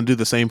having to do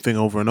the same thing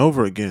over and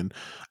over again.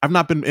 I've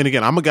not been, and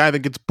again, I'm a guy that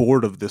gets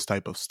bored of this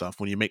type of stuff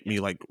when you make me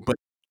like, but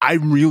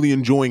I'm really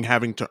enjoying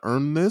having to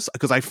earn this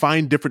because I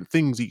find different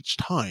things each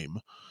time.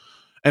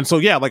 And so,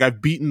 yeah, like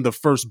I've beaten the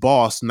first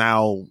boss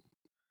now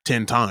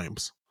 10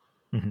 times,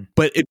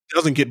 but it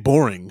doesn't get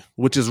boring,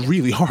 which is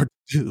really hard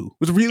to do.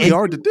 It's really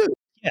hard to do.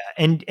 Yeah,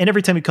 and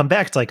every time you come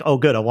back, it's like, oh,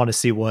 good. I want to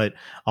see what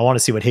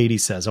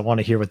Hades says. I want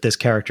to hear what this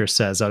character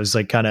says. I was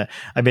like, I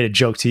made a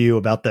joke to you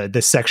about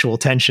the sexual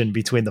tension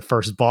between the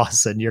first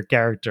boss and your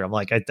character. I'm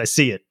like, I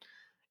see it.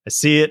 I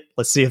see it.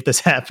 Let's see if this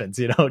happens.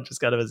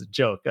 Just kind of as a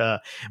joke.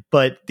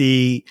 But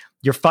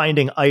you're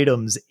finding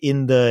items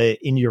in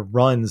your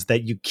runs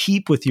that you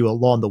keep with you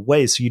along the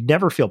way, so you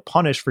never feel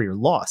punished for your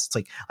loss. It's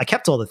like, I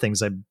kept all the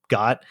things I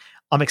got.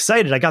 I'm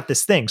excited I got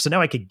this thing, so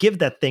now I could give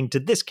that thing to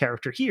this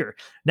character here.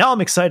 Now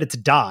I'm excited to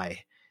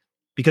die,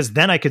 because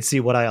then I could see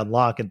what I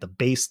unlock at the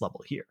base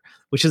level here,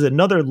 which is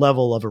another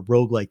level of a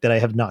roguelike that I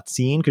have not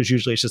seen, because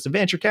usually it's just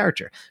advance your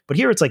character. But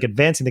here it's like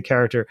advancing the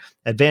character,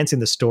 advancing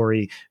the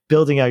story,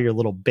 building out your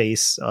little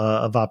base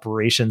of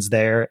operations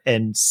there,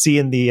 and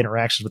seeing the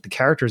interactions with the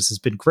characters has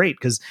been great,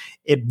 because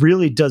it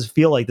really does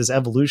feel like this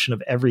evolution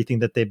of everything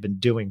that they've been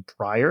doing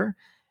prior.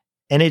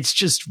 And it's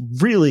just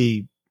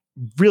really,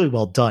 really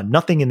well done.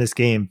 Nothing in this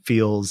game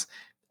feels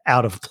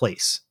out of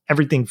place.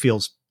 Everything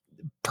feels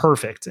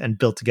perfect and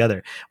built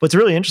together. What's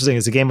really interesting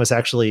is the game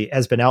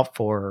has been out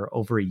for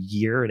over a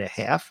year and a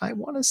half. I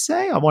want to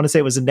say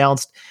it was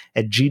announced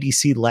at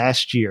GDC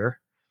last year.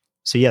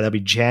 So yeah, that'd be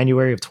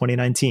January of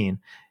 2019.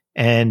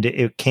 And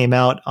it came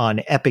out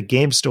on Epic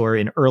Game Store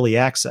in early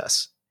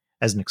access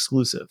as an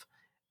exclusive.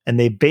 And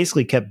they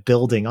basically kept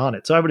building on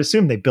it. So I would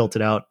assume they built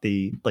it out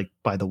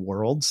by the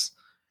worlds.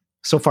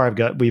 So far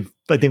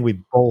I think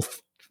we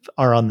both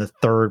are on the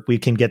third. We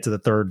can get to the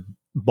third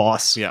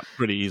boss. Yeah,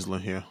 pretty easily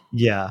here.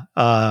 Yeah.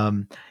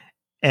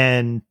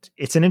 And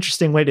it's an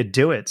interesting way to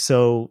do it.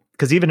 So,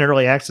 because even in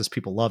early access,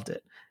 people loved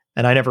it.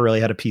 And I never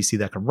really had a PC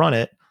that could run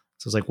it.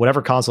 So it's like,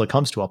 whatever console it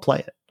comes to, I'll play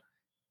it.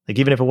 Like,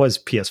 even if it was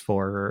PS4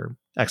 or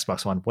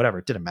Xbox One, whatever,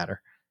 it didn't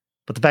matter.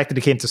 But the fact that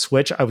it came to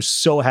Switch, I was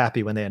so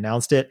happy when they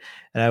announced it.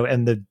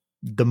 And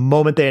the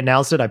moment they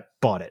announced it, I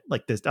bought it.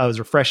 Like this, I was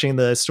refreshing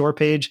the store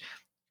page,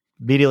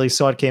 immediately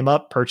saw it came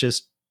up,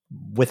 purchased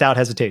without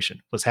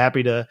hesitation. Was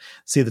happy to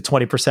see the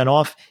 20%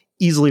 off.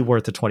 Easily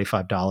worth the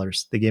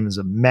 $25. The game is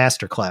a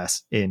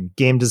masterclass in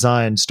game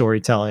design,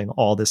 storytelling,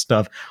 all this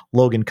stuff.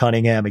 Logan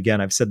Cunningham, again,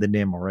 I've said the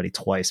name already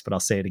twice, but I'll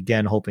say it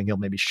again, hoping he'll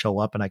maybe show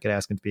up and I could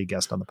ask him to be a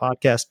guest on the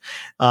podcast.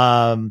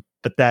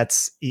 But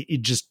that's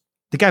just,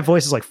 the guy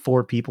voices like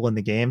 4 people in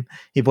the game.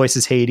 He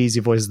voices Hades,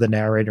 he voices the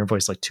narrator, and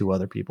voices like 2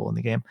 other people in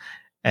the game.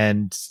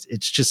 And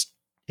it's just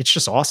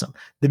awesome.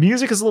 The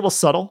music is a little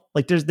subtle.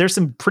 Like there's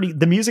some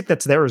the music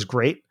that's there is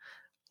great.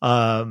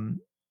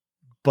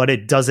 But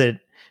it doesn't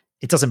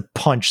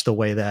punch the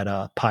way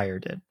that Pyre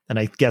did. And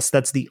I guess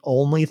that's the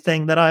only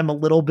thing that I'm a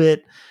little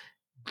bit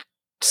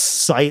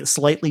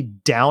slightly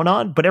down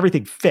on, but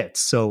everything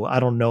fits. So I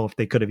don't know if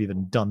they could have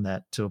even done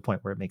that to a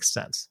point where it makes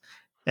sense.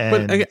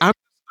 And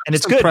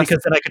it's good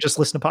because then I could just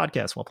listen to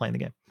podcasts while playing the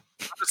game.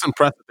 I'm just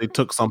impressed that they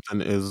took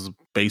something as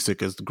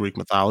basic as the Greek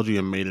mythology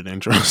and made it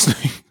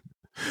interesting.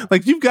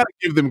 Like, you've got to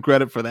give them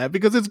credit for that,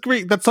 because it's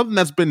great. That's something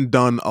that's been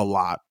done a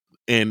lot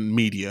in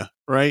media,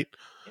 right?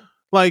 Yeah.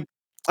 Like,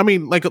 I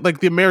mean, like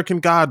the American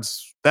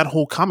Gods, that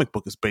whole comic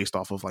book is based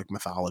off of like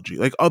mythology.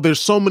 Like, there's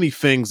so many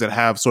things that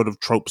have sort of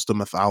tropes to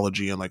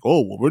mythology, and like,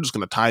 well, we're just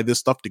going to tie this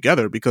stuff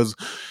together because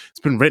it's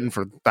been written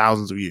for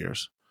thousands of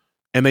years.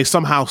 And they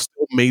somehow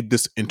still made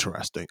this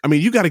interesting. I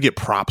mean, you got to get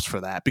props for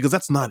that, because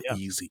that's not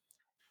easy.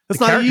 That's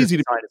not easy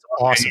to find. It's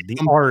awesome. The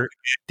art,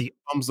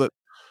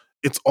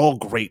 it's all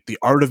great. The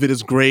art of it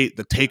is great.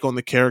 The take on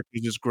the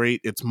characters is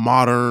great. It's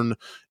modern.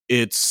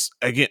 It's,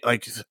 again,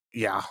 like,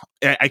 yeah,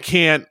 I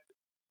can't,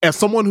 as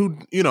someone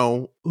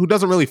who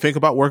doesn't really think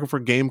about working for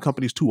game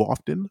companies too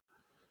often,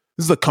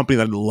 this is a company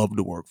that I'd love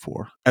to work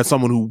for. As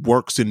someone who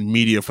works in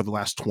media for the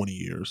last 20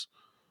 years,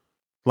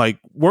 like,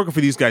 working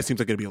for these guys seems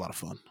like it'd be a lot of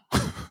fun.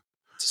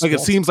 Like,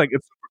 it seems like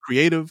it's super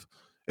creative.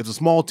 It's a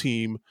small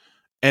team,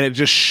 and it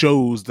just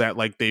shows that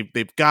like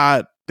they've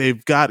got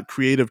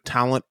creative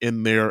talent,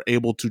 and they're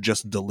able to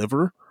just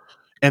deliver.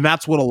 And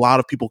that's what a lot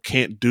of people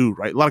can't do,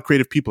 right? A lot of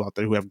creative people out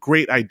there who have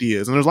great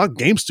ideas, and there's a lot of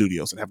game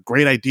studios that have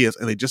great ideas,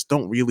 and they just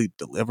don't really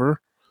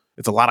deliver.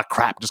 It's a lot of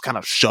crap just kind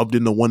of shoved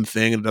into one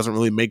thing, and it doesn't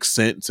really make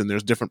sense, and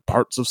there's different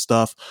parts of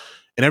stuff.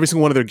 and every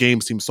single one of their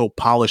games seems so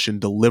polished and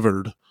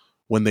delivered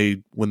when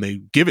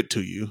they give it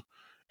to you.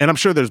 And I'm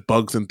sure there's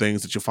bugs and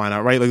things that you'll find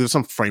out, right? Like there's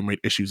some frame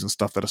rate issues and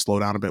stuff that'll slow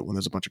down a bit when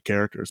there's a bunch of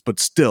characters, but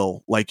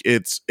still, like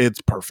it's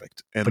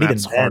perfect. And but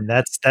that's hard.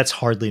 That's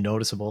hardly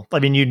noticeable. I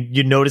mean,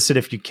 you notice it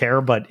if you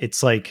care, but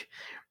it's like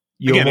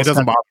it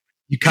doesn't bother.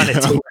 You kind of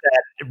take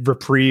that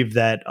reprieve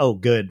that, oh,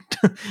 good,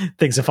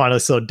 things have finally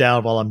slowed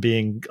down while I'm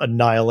being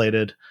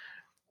annihilated.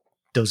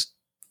 Those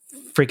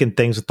freaking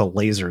things with the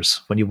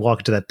lasers. When you walk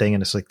into that thing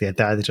and it's like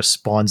that just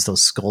spawns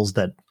those skulls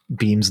that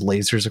beams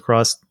lasers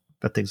across.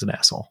 That thing's an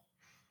asshole.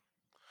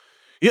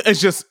 Yeah,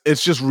 it's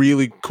just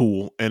really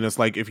cool. And it's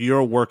like, if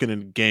you're working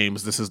in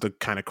games, this is the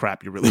kind of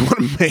crap you really want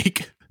to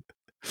make.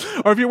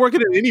 Or if you're working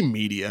in any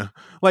media,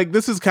 like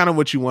this is kind of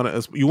what you want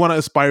to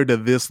aspire to,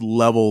 this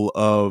level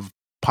of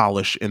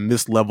polish and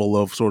this level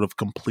of sort of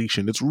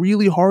completion. It's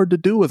really hard to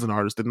do as an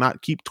artist to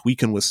not keep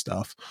tweaking with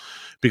stuff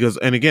because,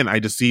 and again, I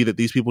just see that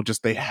these people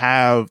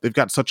they've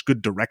got such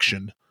good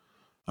direction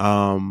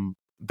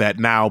that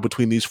now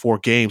between these 4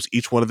 games,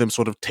 each one of them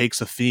sort of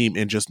takes a theme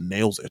and just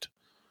nails it.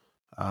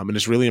 And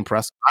it's really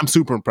impressive. I'm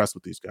super impressed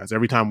with these guys.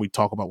 Every time we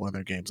talk about one of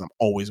their games, I'm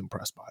always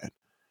impressed by it.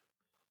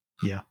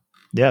 Yeah.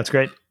 Yeah, it's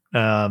great.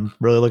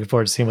 Really looking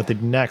forward to seeing what they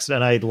do next.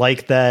 And I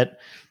like that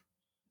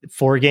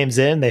 4 games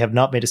in, they have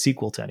not made a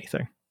sequel to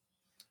anything.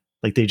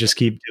 Like they just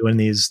keep doing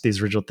these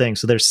original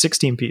things. So there's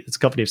 16 people. It's a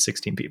company of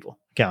 16 people.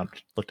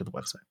 Looked at the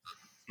website.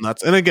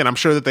 Nuts. And again, I'm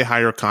sure that they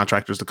hire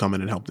contractors to come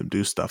in and help them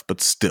do stuff,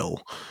 but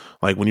still,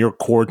 like when your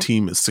core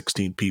team is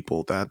 16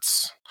 people,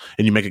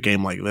 and you make a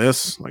game like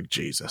this, like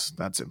Jesus,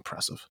 that's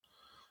impressive.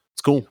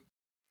 It's cool.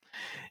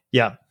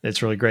 Yeah,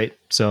 it's really great.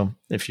 So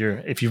if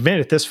you've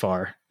made it this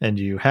far and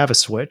you have a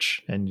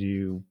Switch and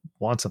you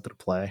want something to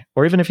play,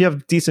 or even if you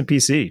have a decent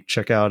PC,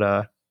 check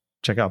out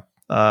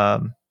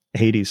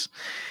Hades.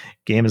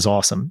 Game is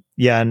awesome.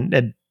 Yeah,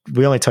 and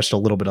we only touched a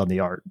little bit on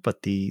the art,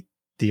 but the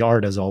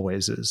art, as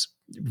always, is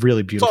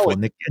really beautiful,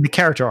 and the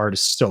character art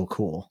is so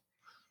cool.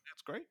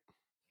 That's great.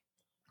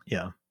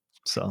 Yeah.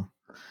 So,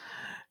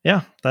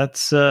 yeah,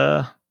 that's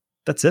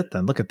it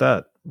then. Look at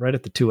that, right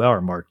at the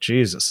 2-hour mark.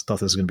 Jesus, thought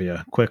this was going to be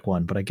a quick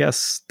one, but I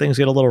guess things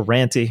get a little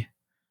ranty.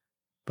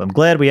 But I'm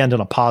glad we end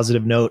on a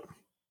positive note,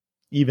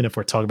 even if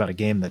we're talking about a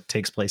game that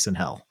takes place in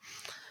hell.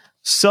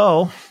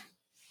 So,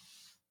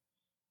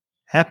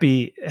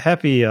 happy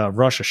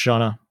Rosh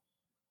Hashanah.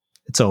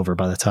 It's over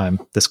by the time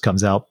this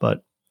comes out,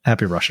 but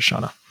happy Rosh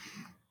Hashanah.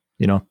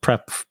 You know,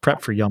 prep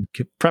for Yom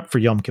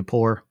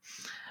Kippur.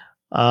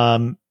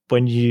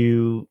 When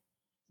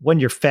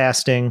you're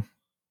fasting,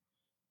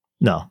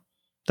 no,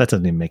 that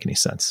doesn't even make any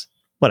sense.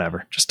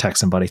 Whatever, just text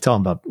somebody, tell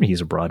them about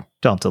He's Abroad.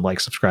 Tell them to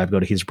subscribe,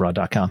 go to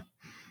he'sabroad.com.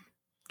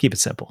 Keep it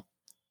simple,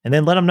 and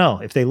then let them know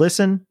if they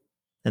listen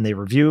and they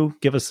review.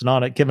 Give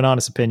an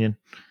honest opinion.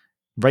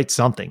 Write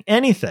something,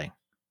 anything.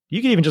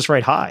 You can even just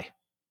write hi,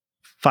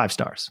 5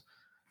 stars.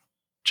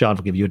 John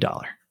will give you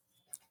 $1.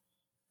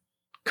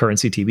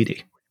 Currency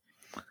TBD.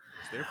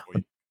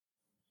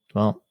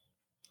 Well,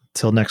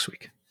 until next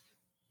week,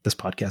 this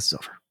podcast is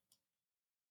over.